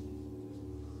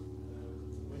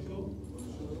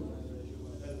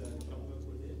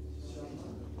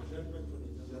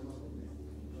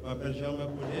 Je m'appelle Jean-Marc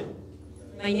Paulet.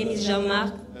 My name is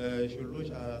Jean-Marc. Je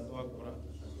loge à Douakura.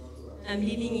 I'm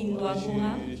living in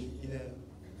Douakura. Je suis guinéen.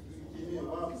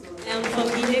 I'm from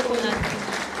Guinée-Conakry.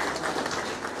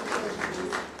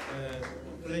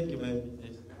 Plein qui m'a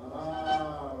invité.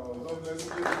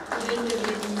 Dieu te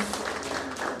bénisse.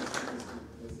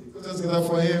 Put us together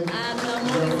for him.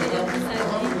 Acclamons le Seigneur pour sa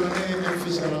vie. Your name and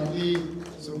fish are rempli.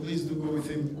 So please do go with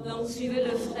him. Donc suivez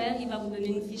le frère, il va vous donner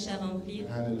une fiche à remplir.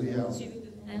 Hallelujah. Suivez le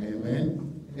frère. Amen.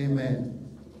 Amen.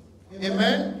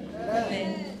 Amen.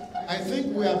 Amen. I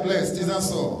think we are blessed, isn't that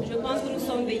so? Je pense que nous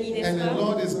sommes bénis, And n'est-ce the pas?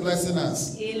 Lord is blessing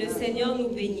us. Et le Seigneur nous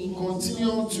bénit.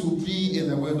 Continue to be in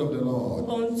the word of the Lord.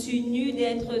 Continue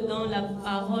d'être dans la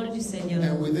parole du Seigneur.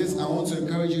 And with this, I want to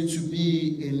encourage you to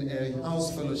be in a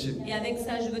house fellowship. Et avec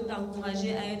ça, je veux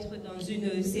t'encourager à être dans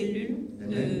une cellule.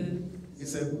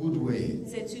 It's a good way.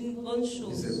 C'est une bonne It's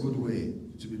chose a good way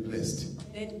to be blessed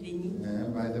d'être béni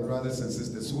by the brothers and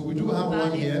sisters. So we do have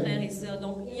par one les here. frères et sœurs.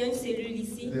 Donc, il y a une cellule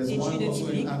ici, There's d'études one also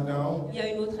bibliques. in Agdao. Il y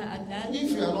a une autre à Agdal.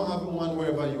 If you are not having one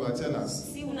wherever you are, tell us.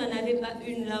 Si vous n'en avez pas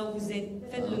une là où vous êtes,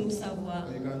 faites-le nous savoir.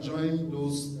 You can join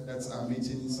those that are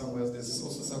meeting somewhere. There's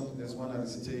also there's one at the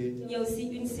city, Il y a aussi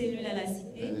une cellule à la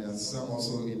cité and there's some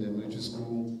also in the military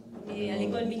school. et à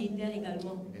l'école militaire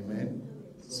également. Amen.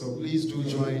 So please do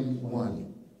join one.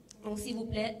 Donc, s'il vous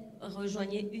plaît,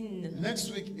 rejoignez une.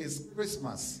 Next week is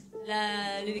Christmas.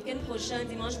 Le week-end prochain,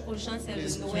 dimanche prochain, c'est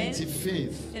It's le Noël.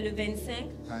 25th. C'est le 25.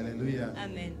 Hallelujah.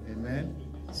 Amen. Amen.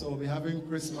 So we'll be having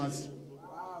Christmas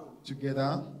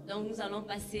together. Donc, nous allons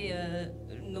passer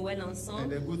Noël And ensemble.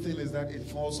 the good thing is that it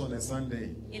falls on a Sunday.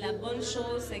 Et la bonne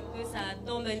chose, c'est que ça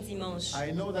tombe un dimanche.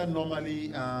 I know that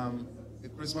normally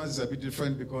Christmas is a bit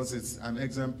different because it's an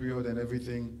exam period and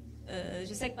everything.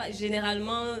 Je sais que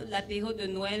généralement, la période de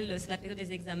Noël, c'est la période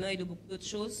des examens et de beaucoup d'autres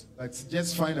choses. But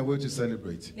just find a way to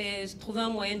celebrate. Mais trouver un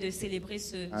moyen de célébrer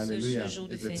ce Hallelujah. jour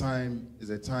de It's a fête. it's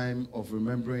a time of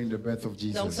remembering the birth of Donc,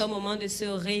 Jesus. c'est un moment de se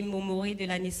remémorer de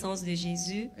la naissance de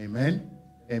Jésus. Amen.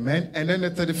 Amen. And then the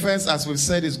 31st, as we've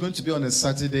said, is going to be on a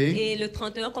Saturday. Et le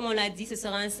 31, comme on l'a dit, ce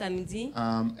sera un samedi.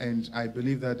 And I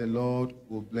believe that the Lord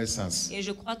will bless us. Et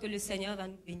je crois que le Seigneur va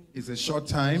nous bénir. It's a short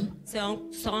time. Ce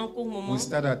sera un court moment. We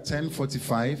start at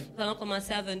 10:45. Nous allons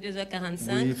commencer à We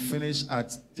 22h45 finish at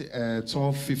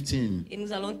 12:15. et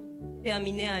nous allons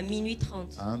terminer à minuit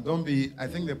 30. Don't be. I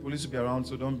think the police will be around,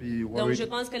 so don't be Donc worried. je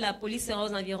pense que la police sera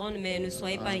aux environs, mais ne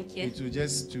soyez pas inquiets. It will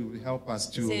just to help us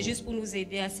to. C'est juste pour nous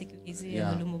aider à sécuriser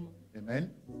Yeah. le moment. Amen.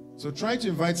 So try to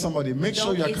invite somebody. Make sure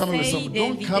Donc, you are coming with essaye some.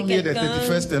 Don't d'inviter come here the quelqu'un.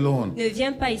 31st alone. Ne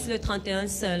viens pas ici le 31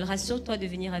 seul. Rassure-toi de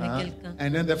venir avec quelqu'un.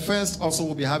 And then the first also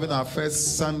will be having our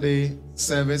first Sunday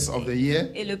service of the year.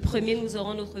 Et le premier, nous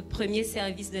aurons notre premier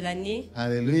service de l'année.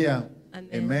 Hallelujah. Amen.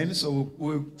 Amen. So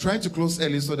we're trying to close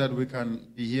early so that we can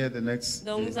be here the next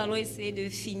Donc day. nous allons essayer de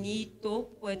finir tôt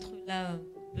pour être là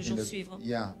le jour In the- suivant.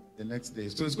 Yeah, the next day.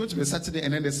 So it's going to be Saturday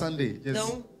and then the Sunday. Just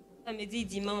Donc samedi,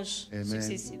 dimanche, Amen.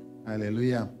 successif.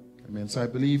 Hallelujah. Amen. So I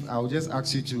believe I will just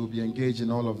ask you to be engaged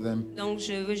in all of them. Donc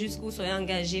je veux juste que vous soyez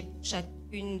engagés pour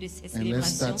chacune de ces And let's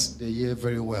célébrations. start the year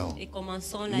very well. Et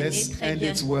commençons l'année Let's très end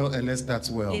bien. it well and let's start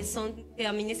well. Et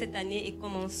terminer cette année et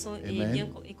commençons, Amen.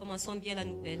 et commençons bien la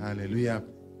nouvelle. Hallelujah.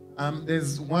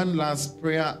 There's one last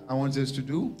prayer I want us to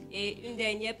do. Et une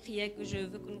dernière prière que je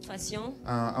veux que nous fassions.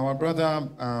 Our brother,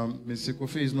 Mr.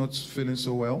 Kofi, is not feeling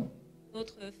so well.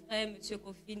 Notre frère, M.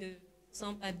 Kofi, ne se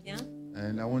sent pas bien.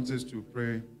 And I want us to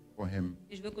pray for him.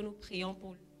 Et je veux que nous prions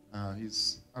pour lui.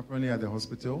 He's apparently at the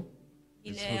hospital.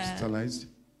 Il He's est, hospitalized.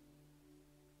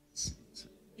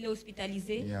 Il est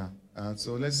hospitalisé. Yeah.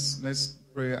 So let's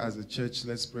pray as a church.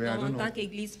 Let's pray. I Donc, en don't know. tant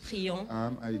qu'Église, prions.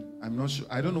 I'm not sure.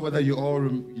 I don't know whether you all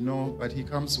know, but he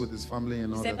comes with his family and Je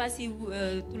ne all sais that. pas si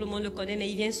tout le monde le connaît, mais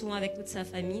il vient souvent avec toute sa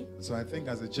famille. So I think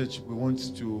as a church we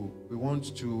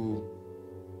want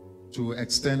to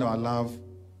extend our love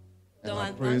and Donc, our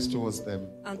en prayers tant- towards them.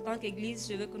 En tant qu'Église,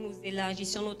 je veux que nous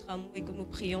élargissions notre amour et que nous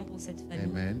prions pour cette famille.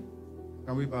 Amen.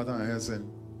 Can we bow down our heads and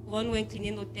Pouvons-nous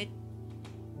incliner nos têtes?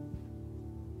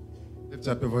 lift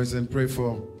up your voice and pray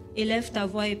for Élève ta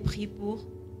voix et prie pour.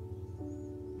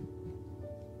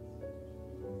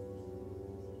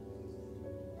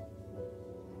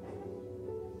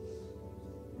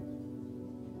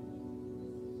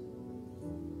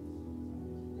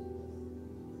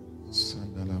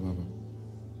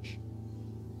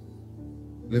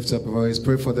 Lift up your voice.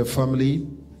 Pray for the family.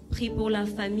 Prie pour la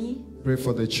famille. Pray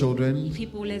for the children. Prie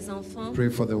pour les enfants. Pray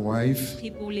for the wife.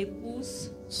 Prie pour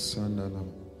l'épouse.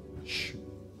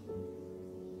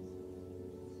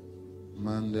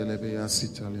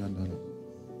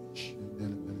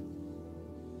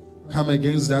 Come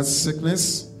against that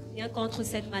sickness. Viens contre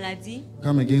cette maladie.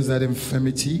 Come against that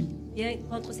infirmity. Viens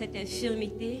contre cette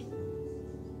infirmité.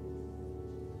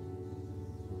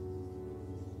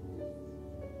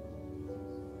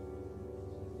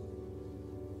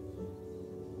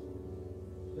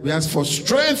 We ask for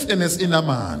strength in his inner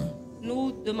man,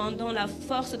 Nous demandons la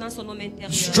force dans son homme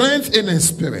intérieur. strength in his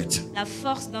spirit, La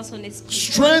force dans son esprit.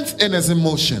 strength in his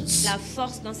emotions, La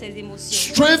force dans ses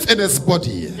émotions. strength in his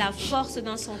body, La force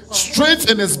dans son corps. strength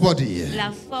in his body.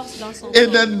 La force dans son In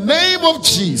corps. the name of Au nom de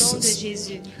Jesus.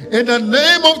 Jésus. In the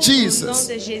name of Au nom Jesus.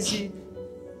 de Jésus.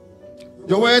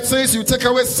 Your word says you take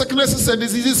away sicknesses and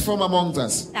diseases from among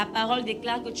us. Ta parole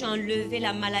déclare que tu as enlevé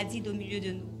la maladie du milieu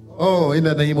de nous. Oh, in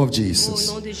the name of Au Jesus.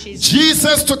 nom de Jésus.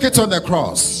 Jesus took it on the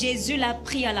cross. Jésus l'a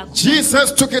pris à la croix.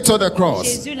 Jesus took it on the cross.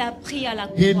 Jésus l'a pris à la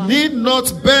He croix. need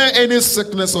not bear any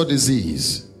sickness or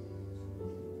disease.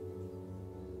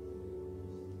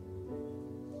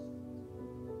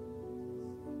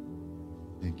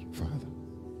 Thank you, Father.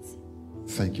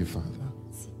 Thank you, Father.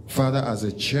 Father, as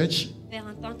a church, Père,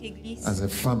 en tant qu'Église, as a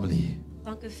family,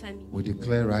 en tant que famille, we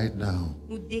declare right now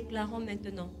nous déclarons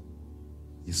maintenant,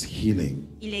 His healing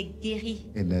il est guéri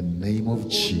in the name of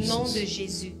au nom de Jesus.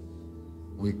 Jésus.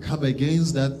 We come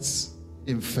against that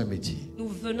infirmity. Nous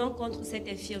venons contre cette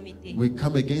infirmité. We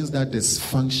come against that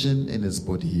dysfunction in his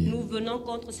body. Nous venons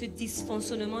contre ce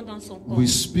dysfonctionnement dans son corps. We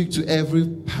speak to every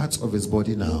part of his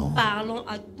body now. Parlons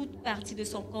à toute partie de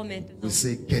son corps maintenant. We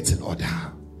say, get in order.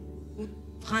 Vous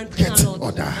rentrez Get in dans l'ordre.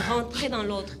 order. Rentrez dans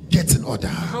l'ordre. Get in order.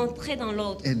 Rentrez dans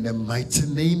l'ordre. In the mighty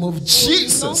name of Au nom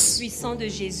Jesus. puissant de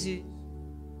Jésus.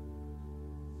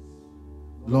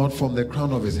 Lord, from the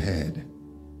crown of his head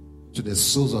to the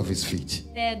soles of his feet,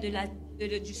 Père,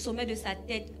 du sommet de sa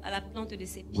tête à la plante de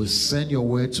ses pieds. we send your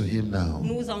word to him now.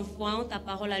 Nous envoyons ta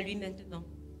parole à lui maintenant.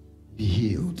 Be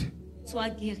healed. Sois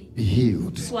guéri. Be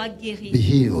healed. Sois guéri. Be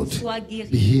healed. Sois Be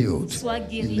guéri. healed. Sois In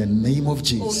guéri. the name of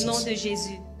Au nom Jesus. de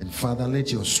Jésus. And Father,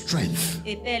 let your strength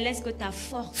Et Père, laisse que ta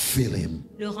force fill him.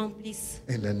 le remplisse.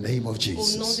 In the name of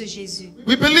Au nom de Jesus. Jésus.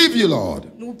 We believe you, Lord,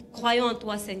 Nous croyons en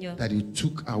toi, Seigneur. that you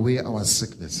took away our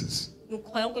sicknesses Nous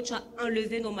croyons que tu as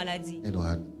enlevé nos maladies and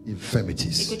our et que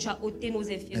infirmities tu as ôté nos and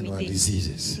our infirmités,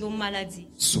 diseases. nos maladies.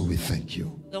 So we thank you.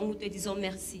 Donc nous te disons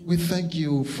merci. We thank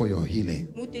you for your healing.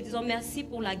 Nous te disons merci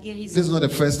pour la This guérison. is not the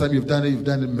first time you've done it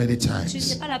many Ce n'est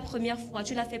times. pas la première fois,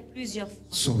 tu l'as fait plusieurs fois.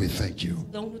 So we thank you.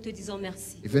 Donc nous te disons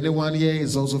merci. If anyone here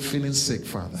is also feeling sick,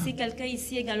 Father, Si quelqu'un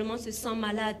ici également se sent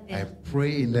malade, I Père,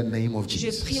 pray in the name of je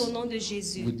prie au Jesus. nom de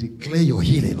Jésus. We declare your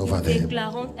healing over Nous them.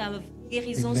 déclarons ta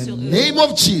guérison In the sur eux. name of Au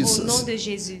nom Jesus, de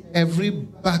Jésus. every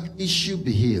back issue be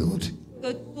healed.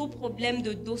 Que tout problème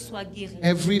de dos soit guéri.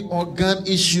 Every organ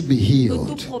issue be Que healed.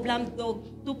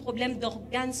 tout problème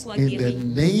d'organe soit In the guéri.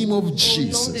 name of Au nom de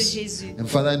Jesus. Jésus. And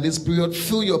Father, in this period,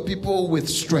 fill your people with Et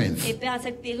strength. Père, à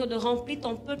cette période, remplis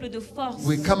ton peuple de force.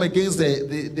 We come against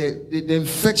the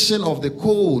infection of the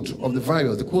cold, of the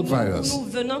virus, the cold virus. Nous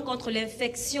venons contre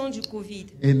l'infection du Covid.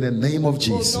 In the name of Au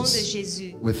nom de Jesus,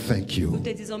 Jésus. we thank Nous you. te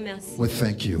disons merci. We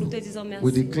thank Nous you. te disons merci.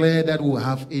 We declare that we'll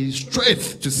have a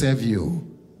strength to serve you.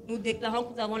 Nous déclarons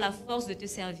que nous avons la force de te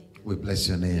servir. We bless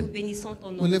your Nous name. bénissons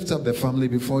ton nom. We lift up the family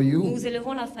before you. Nous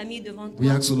élevons la famille devant We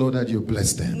toi. ask, the Lord, that you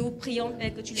bless them. Nous prions,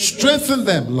 Père, que tu les bénisses. Strengthen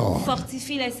them, Lord.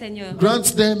 Fortifie-les, Seigneur. Grant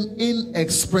them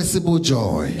inexpressible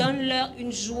joy. Donne-leur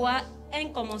une joie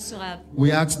incommensurable.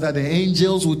 We ask that the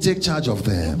angels will take charge of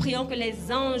Nous them. prions que les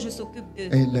anges s'occupent d'eux.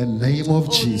 In the name of Au nom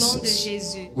de Jesus.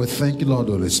 Jésus. We thank you, Lord,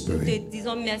 Holy Nous Spirit. te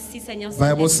disons merci, Seigneur.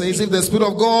 Bible Saint-Esprit. says, if the Spirit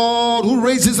of God who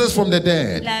raises us from the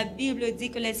dead, La Bible dit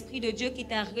que l'Esprit de Dieu qui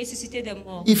t'a ressuscité des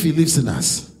morts, if He lives in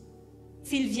us,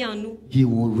 s'il vient en nous, He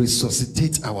will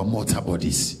resuscitate our mortal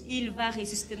bodies. il va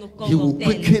ressusciter nos corps He will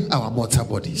mortels. quicken our mortal Il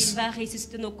bodies. va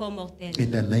ressusciter nos corps mortels.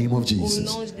 In the name of Au Jesus.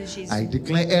 nom de Jésus. I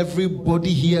declare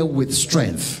everybody here with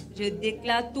strength. Je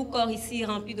déclare tout corps ici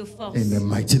rempli de force. In the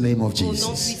mighty name of Au nom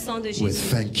Jesus. puissant de We Jésus.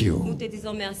 thank Nous you te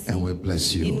disons merci. and we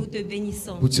bless Et nous you. te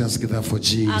bénissons. Put your hands together for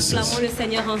Jesus. Acclamons le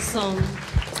Seigneur ensemble.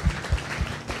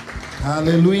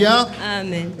 Hallelujah.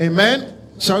 Amen. Amen.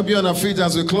 Shall we be on our feet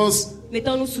as we close?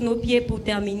 Mettons-nous sous nos pieds pour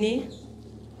terminer.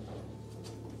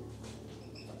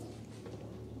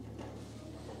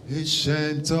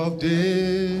 Ancient of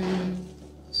days,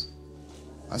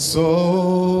 as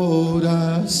old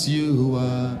as you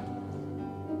are,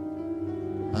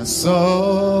 as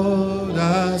old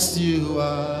as you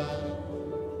are,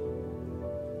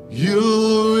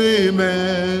 you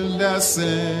remain the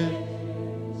same.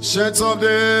 Ancient of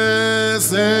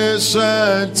days,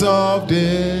 ancient of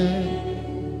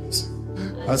days,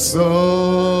 as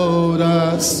old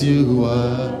as you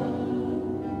are.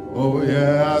 Oh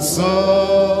yeah, as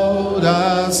old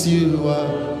as you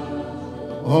are,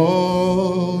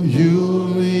 oh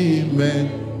you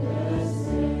remain.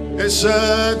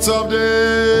 Ancient of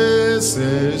days,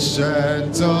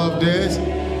 ancient of days,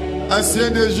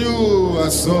 ancien des jours,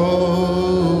 as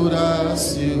old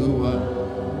as you are.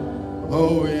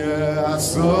 Oh yeah,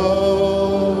 as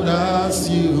old as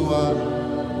you are,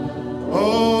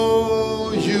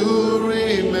 oh you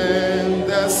remain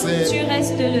the Tu same.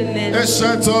 restes le même.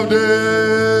 Ancient of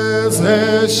days,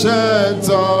 ancient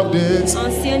of days.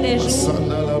 Ancien des jours,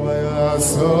 Sandalabaya,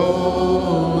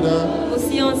 soda,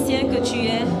 aussi ancien que tu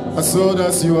es. as old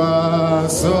as you are,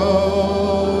 as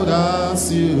old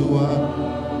as you are.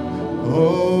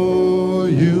 Oh,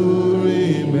 you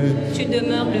remain. Tu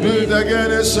demeure le Do it même.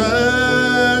 again,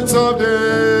 ancient of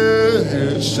days,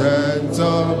 ancient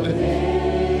of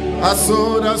days. As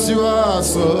old as you are,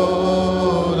 as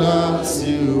old as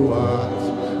you are,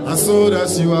 as old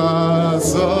as you are,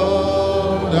 as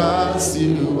old as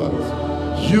you are.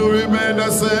 You remain the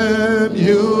same,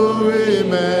 you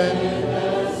remain.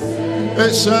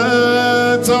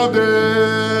 Ancient of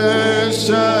days,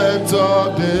 ancient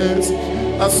of days.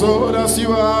 As old as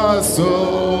you are, as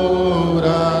old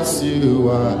as you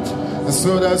are, as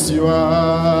old as you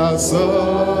are, as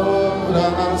old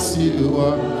as you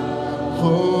are.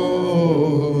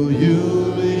 Oh,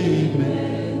 you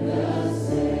remain.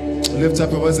 Lift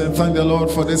up your voice and thank the Lord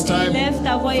for this time. Lève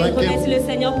ta voix et Thank remercie Him. le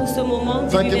Seigneur pour ce moment.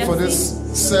 Thank Dis-lui Him for merci. this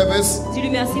service. Dis-lui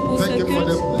merci pour ce Thank Him for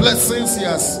culte. the blessings He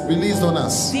has released on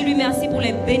us. Dis-lui merci pour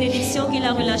les bénédictions qu'il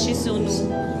a relâchées sur nous.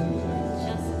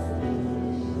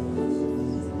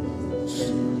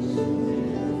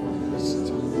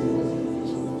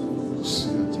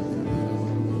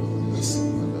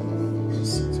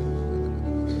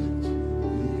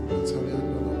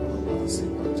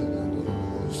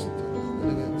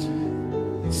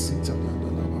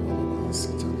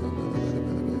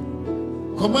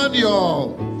 Command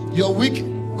your week,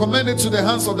 command it to the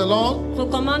hands of the Lord.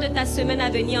 Recommande ta semaine à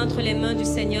venir entre les mains du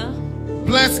Seigneur.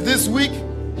 Bless this week.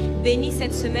 Bénis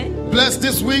cette semaine. Bless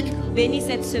this week. Bénis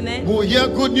cette semaine. We'll hear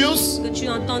good news Que tu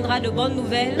entendras de bonnes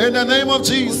nouvelles. in the name of Au nom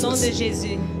de Jesus.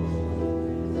 Jésus.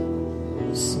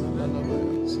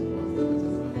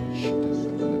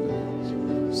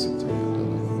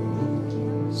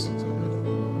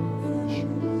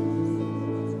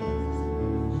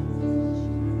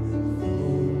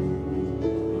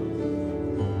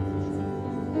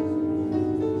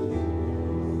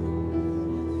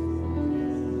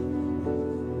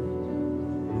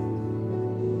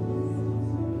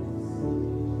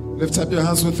 Lift up your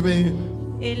hands with me.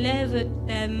 Élève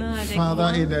ta main avec Father,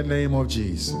 in moi. the name of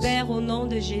Jesus, Père, au nom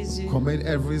de Jésus. commit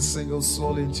every single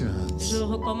soul into your Je hands.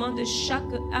 recommande chaque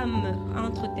âme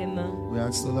entre tes mains. We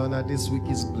ask the Lord that this week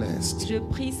is blessed. Je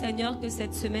prie, Seigneur, que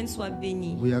cette semaine soit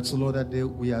bénie. We ask the Lord that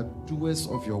we are doers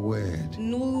of your word.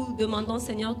 Nous demandons,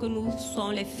 Seigneur, que nous soyons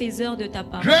les faiseurs de ta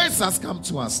parole. Grace has come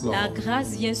to us, La Lord.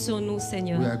 grâce vient sur nous, We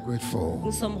Seigneur. are grateful.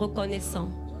 Nous sommes reconnaissants.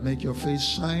 Make your face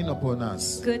shine upon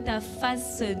us Que ta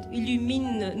face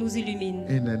nous illumine.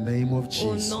 in the name of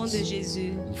Au nom de Jesus.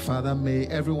 Jésus. Father, may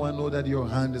everyone know that your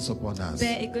hand is upon us.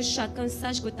 Père, et que chacun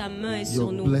sache que ta main est sur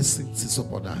Your nous. blessings is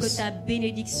upon Que us. ta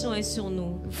bénédiction est sur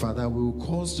nous. Father, we will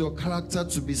cause your character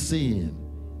to be seen.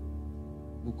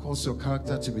 We'll cause your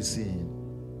character to be seen.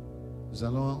 Nous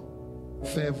allons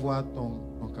faire voir ton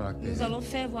Nous caractère. allons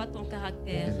faire voir ton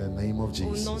caractère. In the name of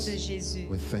Au nom de Jesus. Jésus.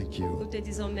 We thank Nous you. te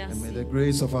disons And merci. may the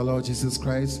grace of our Lord Jesus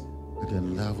Christ, and the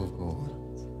love of God,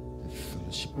 the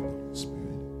fellowship of the Holy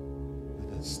Spirit,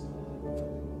 with us now.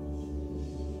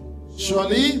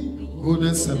 Surely,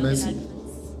 goodness and mercy.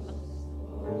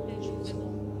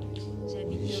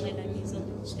 J'habiterai la maison de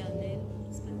l'Éternel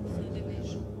jusqu'à la fin de mes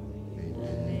jours.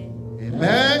 Amen.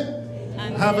 Amen.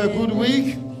 Amen. Have a good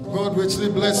week. God richly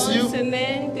bless Bonne you.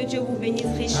 semaine, que Dieu vous bénisse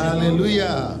richement.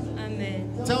 Hallelujah. Amen.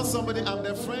 Tell somebody I'm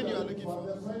the friend you are looking for.